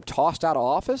 You want him tossed out of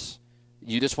office?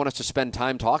 You just want us to spend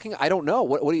time talking? I don't know.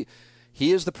 What do you?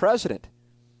 He is the president.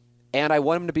 And I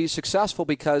want him to be successful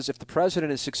because if the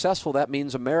president is successful, that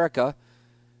means America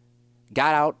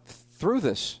got out through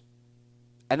this,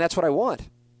 and that's what I want.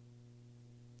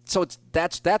 So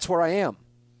that's where I am,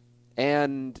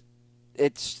 and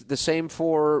it's the same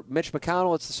for Mitch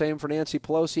McConnell. It's the same for Nancy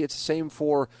Pelosi. It's the same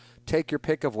for take your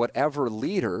pick of whatever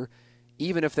leader,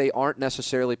 even if they aren't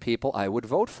necessarily people I would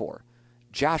vote for.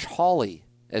 Josh Hawley,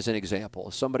 as an example,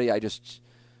 somebody I just,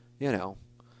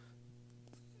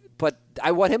 but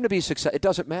I want him to be successful. It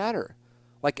doesn't matter.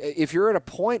 If you're at a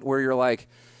point where you're like,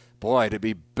 boy, it'd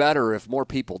be better if more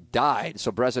people died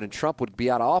so President Trump would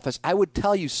be out of office, I would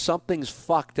tell you something's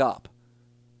fucked up.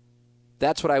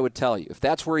 That's what I would tell you, if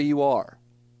that's where you are.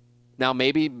 Now,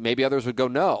 maybe others would go,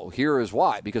 no, here is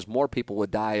why, because more people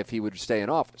would die if he would stay in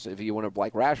office, if you want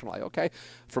to, rationalize, okay?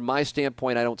 From my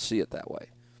standpoint, I don't see it that way.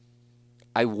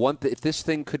 I want if this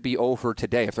thing could be over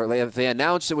today, if they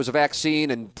announced it was a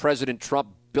vaccine and President Trump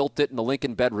built it in the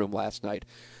Lincoln bedroom last night,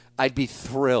 I'd be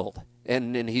thrilled.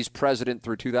 And he's president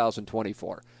through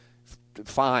 2024.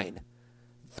 Fine.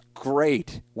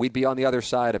 Great. We'd be on the other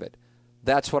side of it.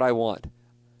 That's what I want.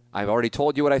 I've already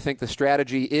told you what I think the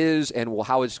strategy is and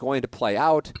how it's going to play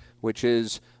out, which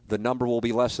is the number will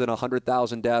be less than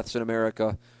 100,000 deaths in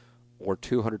America or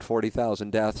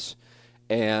 240,000 deaths.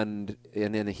 And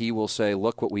then he will say,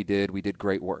 look what we did. We did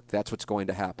great work. That's what's going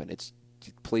to happen.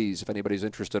 Please, if anybody's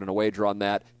interested in a wager on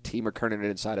that, T. McKernan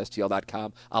at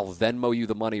InsideSTL.com. I'll Venmo you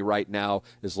the money right now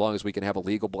as long as we can have a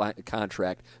legal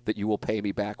contract that you will pay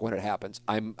me back when it happens.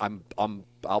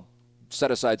 I'll set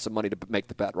aside some money to make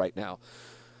the bet right now.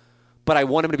 But I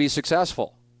want him to be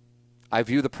successful. I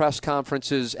view the press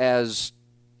conferences as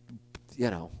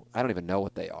I don't even know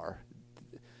what they are.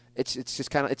 It's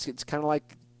just kind of it's kind of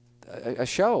like a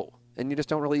show, and you just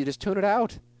tune it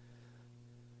out.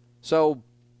 So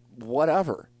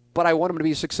whatever. But I want him to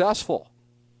be successful.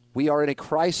 We are in a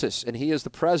crisis, and he is the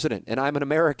president, and I'm an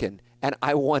American, and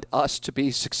I want us to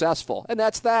be successful. And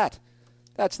that's that.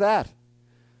 That's that.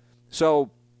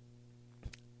 So,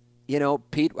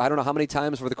 Pete, I don't know how many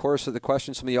times over the course of the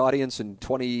questions from the audience in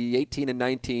 2018 and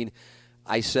 19,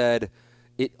 I said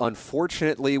it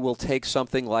unfortunately will take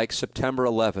something like September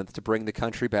 11th to bring the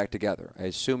country back together. I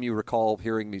assume you recall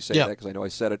hearing me say that, because I know I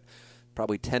said it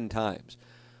probably 10 times.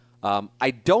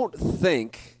 I don't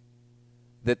think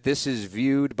that this is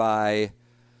viewed by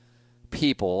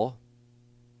people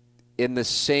in the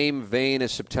same vein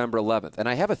as September 11th. And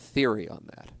I have a theory on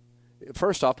that.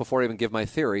 First off, before I even give my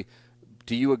theory,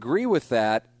 do you agree with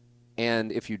that?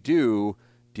 And if you do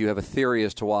you have a theory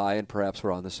as to why? And perhaps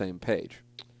we're on the same page.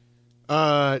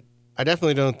 I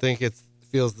definitely don't think it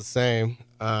feels the same.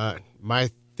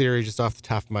 My theory, just off the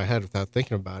top of my head without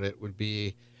thinking about it, would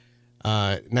be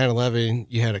 9/11,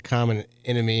 you had a common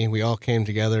enemy. We all came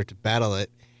together to battle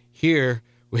it. Here,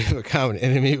 we have a common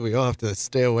enemy. We all have to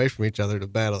stay away from each other to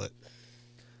battle it.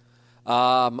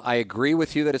 I agree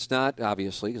with you that it's not,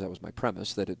 obviously, because that was my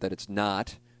premise, that it's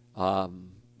not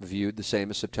viewed the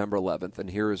same as September 11th. And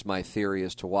here is my theory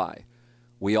as to why.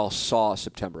 We all saw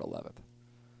September 11th.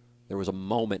 There was a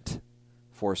moment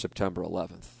for September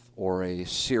 11th, or a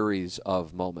series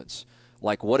of moments.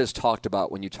 Like, what is talked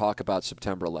about when you talk about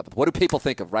September 11th? What do people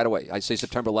think of right away? I say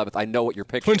September 11th. I know what you're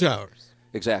picturing. Twin Towers.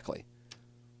 Exactly.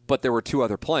 But there were two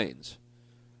other planes.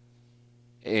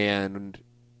 And,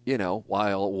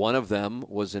 while one of them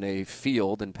was in a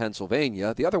field in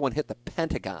Pennsylvania, the other one hit the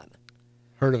Pentagon.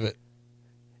 Heard of it.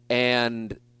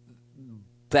 And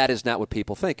that is not what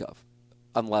people think of.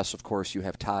 Unless, of course, you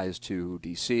have ties to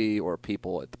D.C. or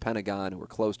people at the Pentagon who are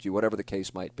close to you, whatever the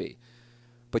case might be.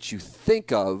 But you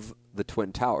think of the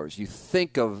Twin Towers. You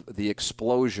think of the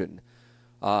explosion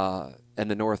and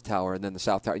the North Tower and then the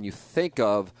South Tower. And you think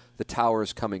of the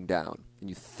towers coming down. And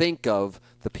you think of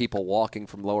the people walking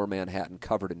from Lower Manhattan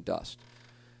covered in dust.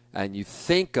 And you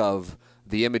think of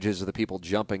the images of the people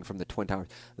jumping from the Twin Towers.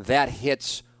 That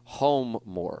hits home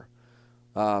more.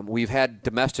 We've had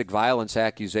domestic violence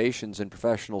accusations in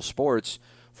professional sports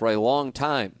for a long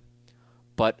time.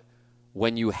 But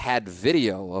when you had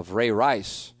video of Ray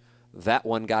Rice, that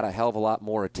one got a hell of a lot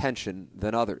more attention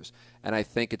than others. And I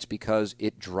think it's because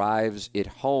it drives it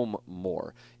home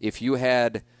more. If you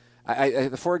had,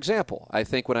 for example, I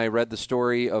think when I read the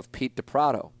story of Pete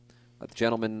DePrato, the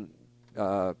gentleman,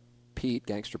 Pete,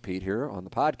 Gangster Pete here on the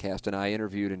podcast, and I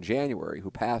interviewed in January, who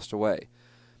passed away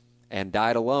and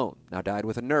died alone. Now, died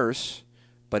with a nurse,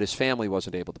 but his family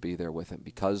wasn't able to be there with him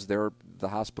because the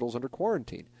hospital's under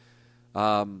quarantine.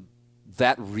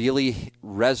 That really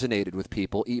resonated with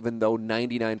people, even though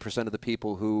 99% of the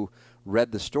people who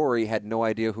read the story had no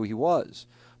idea who he was.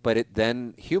 But it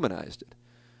then humanized it.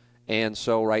 And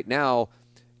so right now,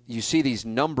 you see these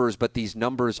numbers, but these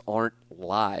numbers aren't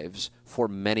lives for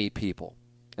many people.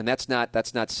 And that's not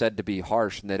said to be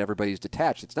harsh and that everybody's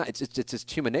detached. It's not. It's just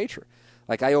human nature.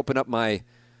 Like, I open up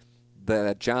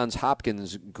the Johns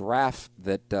Hopkins graph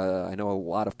that I know a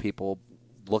lot of people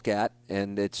look at,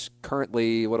 and it's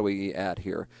currently, what are we at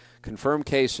here? Confirmed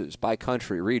cases by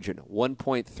country, region,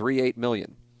 1.38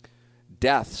 million.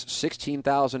 Deaths,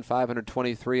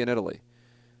 16,523 in Italy.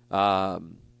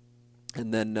 And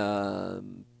then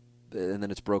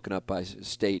it's broken up by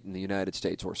state in the United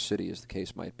States, or city as the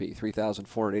case might be.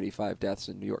 3,485 deaths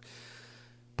in New York.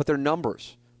 But they're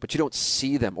numbers. But you don't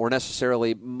see them, or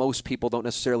most people don't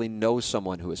necessarily know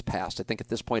someone who has passed. I think at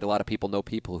this point a lot of people know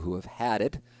people who have had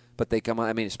it, but they come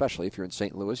on, especially if you're in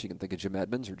St. Louis, you can think of Jim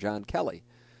Edmonds or John Kelly.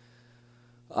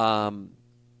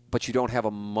 But you don't have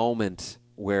a moment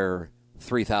where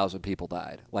 3,000 people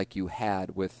died, like you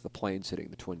had with the planes hitting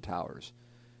the Twin Towers,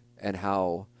 and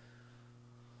how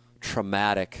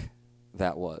traumatic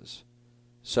that was.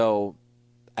 So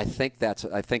I think that's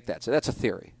a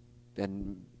theory,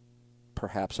 and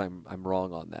perhaps I'm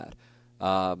wrong on that.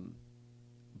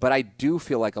 But I do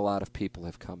feel like a lot of people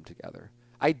have come together.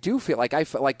 I do feel like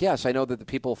yes, I know that the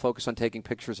people focus on taking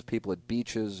pictures of people at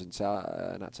beaches in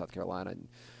not South Carolina, in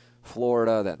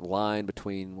Florida, that line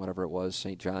between whatever it was,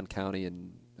 St. John County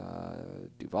and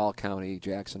Duval County,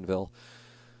 Jacksonville,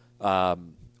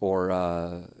 or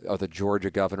the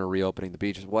Georgia governor reopening the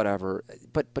beaches, whatever.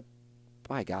 But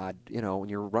my God, when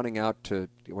you're running out to,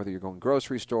 whether you're going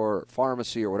grocery store or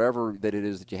pharmacy or whatever that it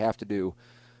is that you have to do,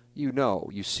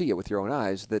 you see it with your own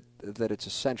eyes that it's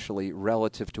essentially,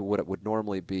 relative to what it would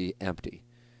normally be, empty.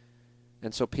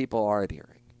 And so people are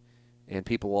adhering. And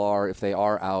people are, if they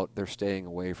are out, they're staying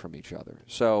away from each other.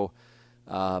 So,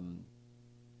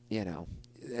 you know,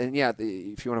 and yeah,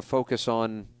 if you want to focus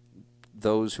on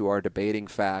those who are debating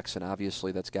facts, and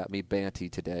obviously that's got me banty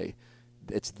today,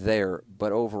 it's there.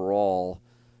 But overall,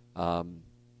 I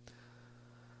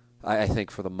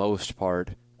think for the most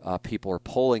part, people are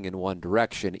pulling in one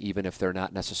direction, even if they're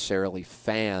not necessarily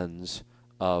fans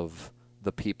of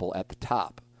the people at the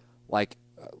top. Like,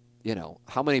 you know,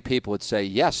 how many people would say,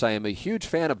 yes, I am a huge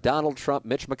fan of Donald Trump,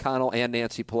 Mitch McConnell, and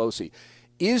Nancy Pelosi?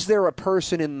 Is there a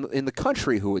person in the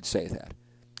country who would say that?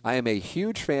 I am a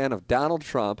huge fan of Donald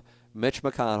Trump, Mitch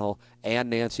McConnell, and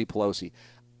Nancy Pelosi.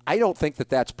 I don't think that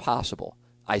that's possible.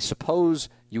 I suppose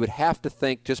you would have to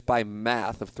think just by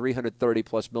math of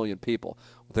 330-plus million people,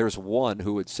 there's one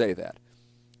who would say that.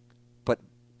 But,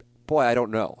 boy, I don't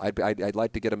know. I'd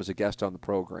like to get him as a guest on the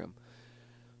program.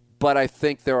 But I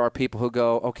think there are people who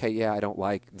go, okay, yeah, I don't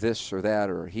like this or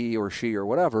that or he or she or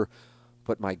whatever,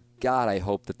 but my God, I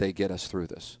hope that they get us through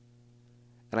this.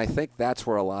 And I think that's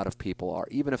where a lot of people are.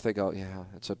 Even if they go, yeah,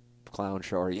 it's a clown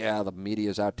show, or yeah, the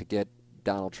media's out to get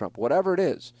Donald Trump, whatever it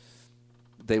is,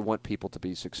 they want people to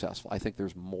be successful. I think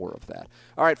there's more of that.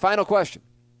 All right, final question.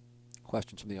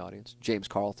 Questions from the audience. James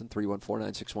Carlton,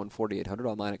 314-961-4800,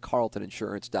 online at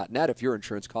carltoninsurance.net. If your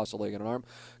insurance costs a leg and an arm,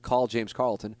 call James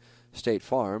Carlton, State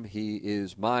Farm. He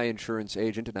is my insurance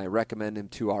agent, and I recommend him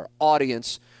to our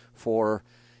audience for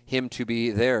him to be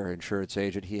their insurance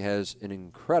agent. He has an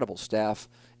incredible staff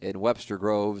in Webster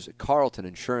Groves at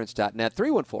carltoninsurance.net,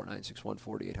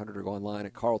 314-961-4800, or go online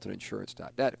at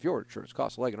carltoninsurance.net. If your insurance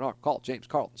costs a leg and an arm, call James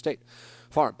Carlton, State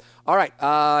Farm. All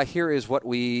right, here is what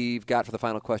we've got for the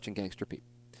final question, Gangster Pete.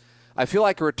 I feel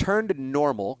like a return to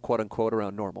normal, quote-unquote,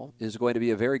 around normal, is going to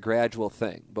be a very gradual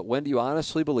thing. But when do you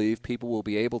honestly believe people will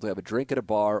be able to have a drink at a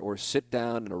bar or sit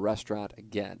down in a restaurant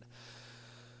again?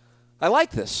 I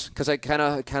like this because it kind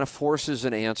of forces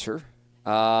an answer.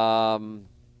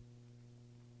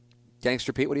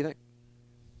 Gangster Pete, what do you think?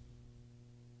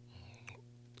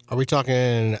 Are we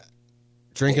talking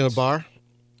drink at a bar?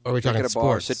 Or are we talking drink at a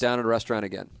bar, sports? sit down at a restaurant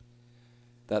again?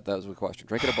 That was the question.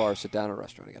 Drink at a bar, sit down at a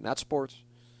restaurant again. Not sports.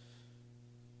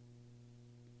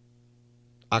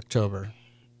 October.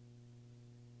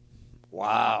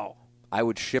 Wow. I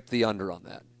would ship the under on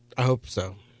that. I hope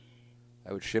so.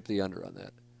 I would ship the under on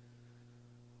that.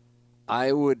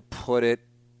 I would put it,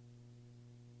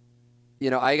 you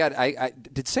know,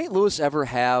 did St. Louis ever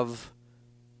have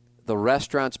the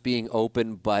restaurants being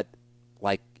open, but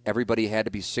like everybody had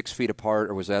to be 6 feet apart,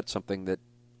 or was that something that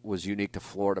was unique to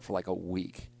Florida for like a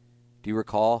week? Do you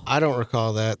recall? I don't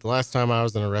recall that. The last time I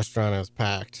was in a restaurant, it was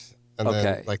packed. And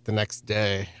then, like, the next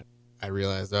day, I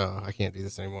realized, I can't do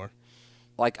this anymore.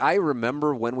 Like, I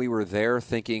remember when we were there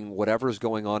thinking whatever's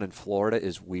going on in Florida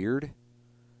is weird.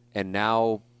 And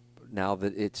now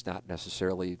that it's not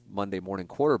necessarily Monday morning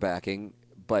quarterbacking,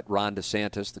 but Ron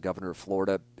DeSantis, the governor of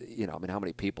Florida, you know, I mean, how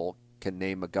many people can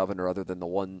name a governor other than the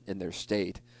one in their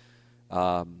state?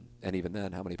 And even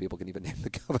then, how many people can even name the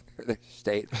governor of their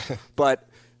state?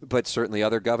 But certainly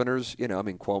other governors, you know, I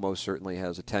mean, Cuomo certainly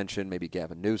has attention. Maybe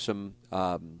Gavin Newsom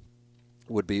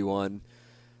would be one.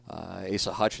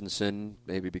 Asa Hutchinson,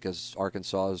 maybe because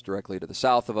Arkansas is directly to the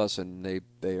south of us and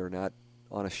they are not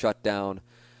on a shutdown.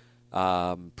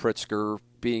 Pritzker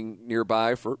being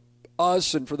nearby for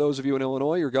us and for those of you in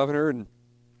Illinois, your governor. And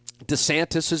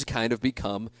DeSantis has kind of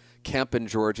become, Kemp in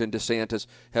Georgia and DeSantis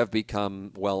have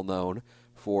become well known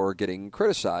for getting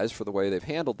criticized for the way they've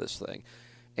handled this thing.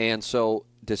 And so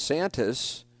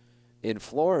DeSantis in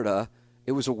Florida,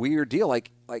 it was a weird deal.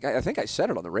 Like I think I said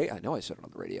it on the radio. I know I said it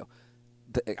on the radio.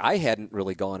 I hadn't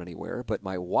really gone anywhere, but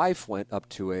my wife went up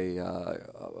to a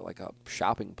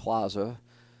shopping plaza,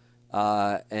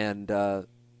 and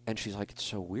she's like, it's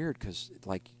so weird because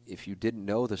like if you didn't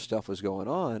know this stuff was going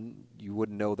on, you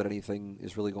wouldn't know that anything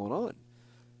is really going on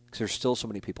because there's still so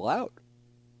many people out.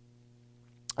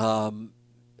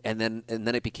 And then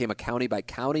it became a county by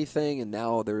county thing, and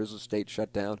now there is a state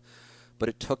shutdown. But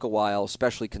it took a while,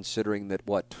 especially considering that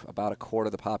about a quarter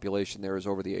of the population there is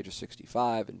over the age of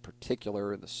 65, in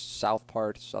particular in the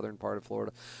southern part of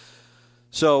Florida.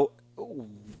 So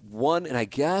and I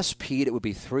guess, Pete, it would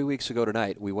be 3 weeks ago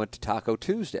tonight, we went to Taco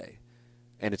Tuesday,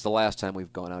 and it's the last time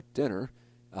we've gone out to dinner.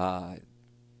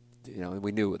 You know,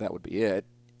 we knew that would be it,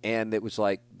 and it was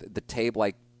like the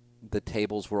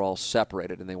tables were all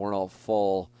separated and they weren't all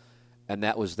full, and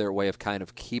that was their way of kind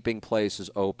of keeping places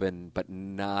open but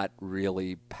not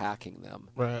really packing them.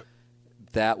 Right.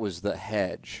 That was the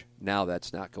hedge. Now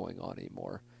that's not going on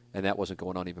anymore, and that wasn't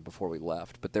going on even before we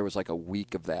left. But there was like a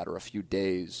week of that or a few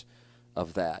days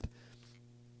of that.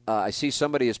 I see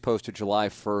somebody has posted July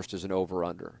 1st as an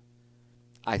over-under.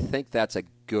 I think that's a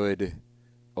good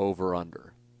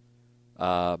over-under.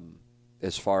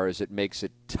 As far as it makes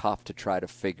it tough to try to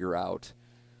figure out.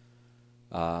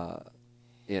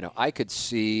 I could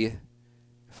see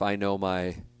if I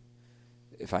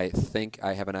think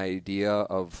I have an idea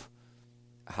of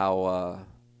how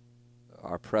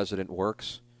our president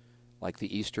works, like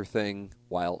the Easter thing,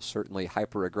 while certainly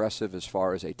hyper-aggressive as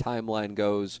far as a timeline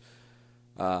goes,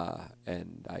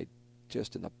 and I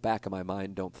just in the back of my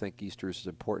mind don't think Easter is as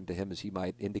important to him as he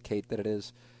might indicate that it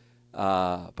is,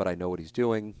 but I know what he's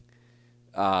doing.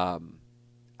 I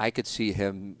could see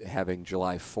him having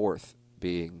July 4th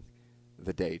being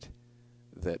the date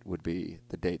that would be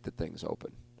the date that things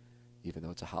open, even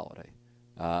though it's a holiday.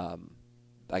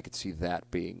 I could see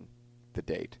that being the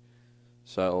date.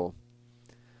 So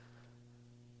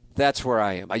that's where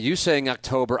I am. Are you saying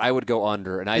October? I would go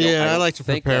under, and I like to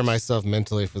prepare myself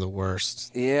mentally for the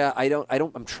worst. Yeah, I don't.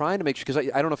 I'm trying to make sure, because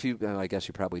I don't know if you. I guess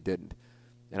you probably didn't,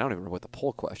 and I don't even remember what the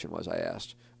poll question was. I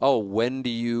asked. Oh, when do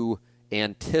you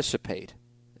anticipate?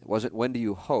 It wasn't when do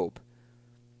you hope.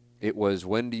 It was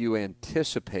when do you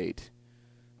anticipate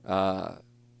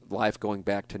life going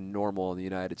back to normal in the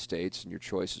United States, and your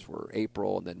choices were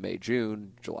April, and then May,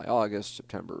 June, July, August,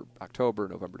 September, October,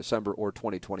 November, December, or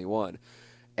 2021.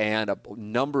 And a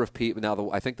number of people, now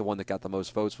I think the one that got the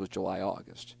most votes was July,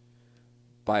 August,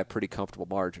 by a pretty comfortable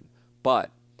margin.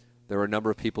 But there were a number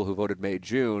of people who voted May,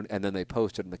 June, and then they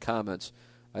posted in the comments,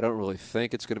 I don't really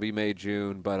think it's going to be May,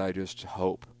 June, but I just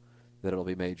hope that it'll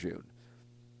be May, June.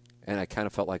 And I kind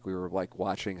of felt like we were like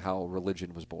watching how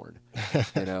religion was born,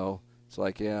 It's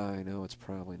like, yeah, I know it's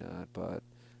probably not, but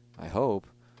I hope,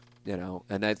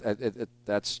 and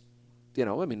that's,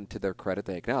 to their credit,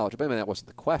 they acknowledge. But that wasn't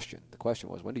the question. The question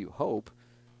was, when do you hope?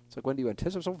 It's like, when do you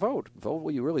anticipate? So vote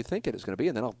what you really think it is going to be,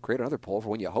 and then I'll create another poll for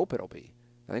when you hope it'll be.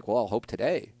 I think we'll all hope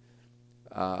today,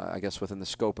 I guess within the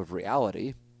scope of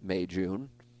reality, May, June.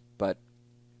 But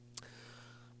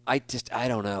I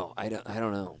don't know. I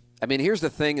don't know. I mean, here's the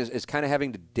thing is kind of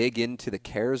having to dig into the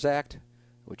CARES Act,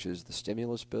 which is the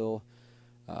stimulus bill.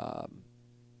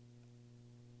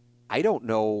 I don't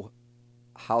know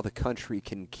how the country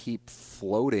can keep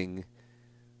floating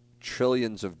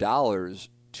trillions of dollars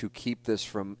to keep this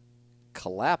from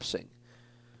collapsing.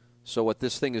 So what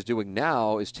this thing is doing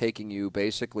now is taking you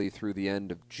basically through the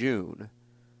end of June,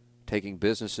 taking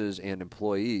businesses and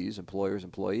employers,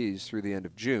 employees through the end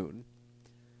of June.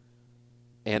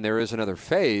 And there is another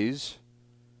phase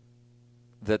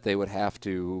that they would have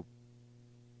to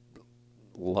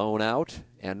loan out.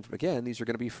 And again, these are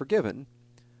going to be forgiven,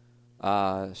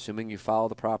 assuming you follow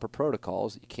the proper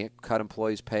protocols. You can't cut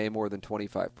employees' pay more than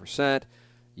 25%.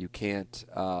 You can't,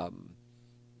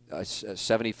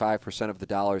 75% of the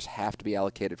dollars have to be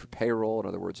allocated for payroll. In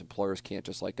other words, employers can't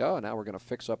just like, oh, now we're going to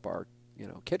fix up our,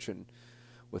 kitchen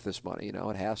with this money.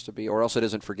 It has to be, or else it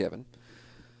isn't forgiven.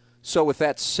 So with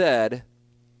that said,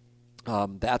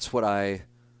 that's what I'm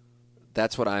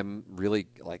really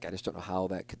like. I just don't know how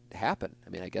that could happen. I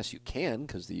mean, I guess you can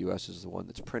because the U.S. is the one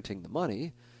that's printing the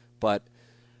money, but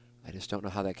I just don't know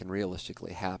how that can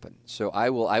realistically happen. So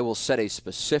I will set a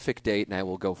specific date, and I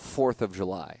will go 4th of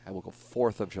July. I will go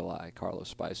 4th of July, Carlos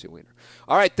Spicy Wiener.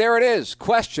 All right, there it is.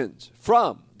 Questions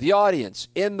from the audience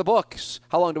in the books.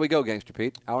 How long do we go, Gangster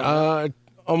Pete?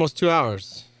 Almost 2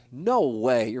 hours. No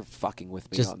way. You're fucking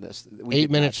with me just on this. 8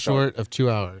 minutes short of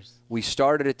 2 hours. We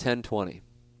started at 10:20.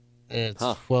 And it's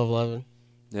 12:11.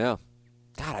 Yeah.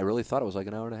 God, I really thought it was like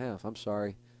an hour and a half. I'm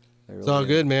sorry. It's all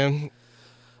good, man.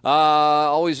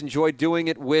 Always enjoyed doing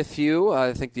it with you.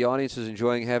 I think the audience is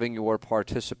enjoying having your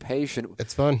participation.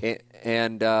 It's fun.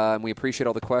 And we appreciate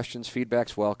all the questions.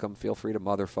 Feedback's welcome. Feel free to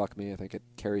motherfuck me. I think it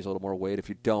carries a little more weight if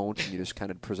you don't, and you just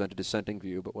kind of present a dissenting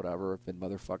view, but whatever. I've been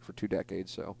motherfucked for 2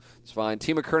 decades, so it's fine.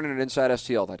 T. McKernan at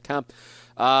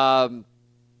InsideSTL.com.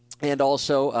 And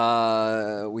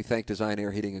also, we thank Design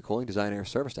Air Heating and Cooling,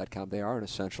 DesignAirService.com. They are an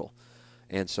essential.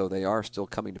 And so they are still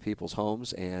coming to people's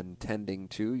homes and tending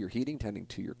to your heating, tending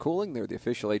to your cooling. They're the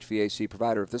official HVAC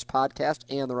provider of this podcast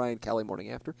and the Ryan Kelly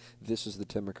Morning After. This is the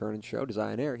Tim McKernan Show.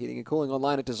 Design Air Heating and Cooling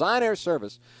online at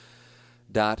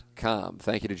DesignAirService.com.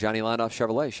 Thank you to Johnny Landoff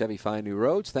Chevrolet, Chevy Find New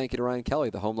Roads. Thank you to Ryan Kelly,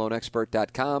 the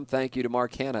HomeLoanExpert.com. Thank you to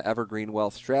Mark Hanna, Evergreen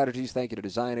Wealth Strategies. Thank you to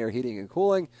Design Air Heating and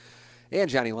Cooling and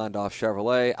Johnny Landoff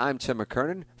Chevrolet. I'm Tim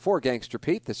McKernan for Gangster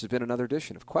Pete. This has been another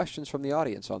edition of Questions from the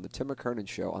Audience on the Tim McKernan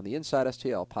Show on the Inside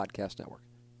STL Podcast Network.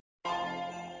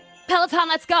 Peloton,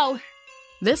 let's go!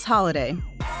 This holiday,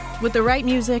 with the right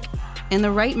music and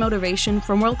the right motivation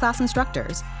from world-class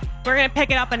instructors, we're going to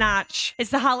pick it up a notch.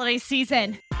 It's the holiday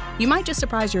season. You might just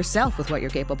surprise yourself with what you're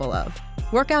capable of.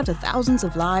 Work out to thousands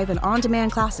of live and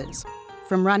on-demand classes,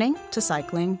 from running to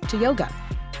cycling to yoga.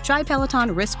 Try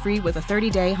Peloton risk-free with a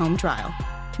 30-day home trial.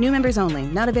 New members only.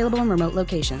 Not available in remote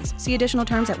locations. See additional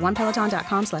terms at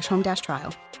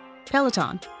onepeloton.com/home-trial.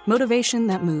 Peloton. Motivation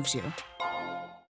that moves you.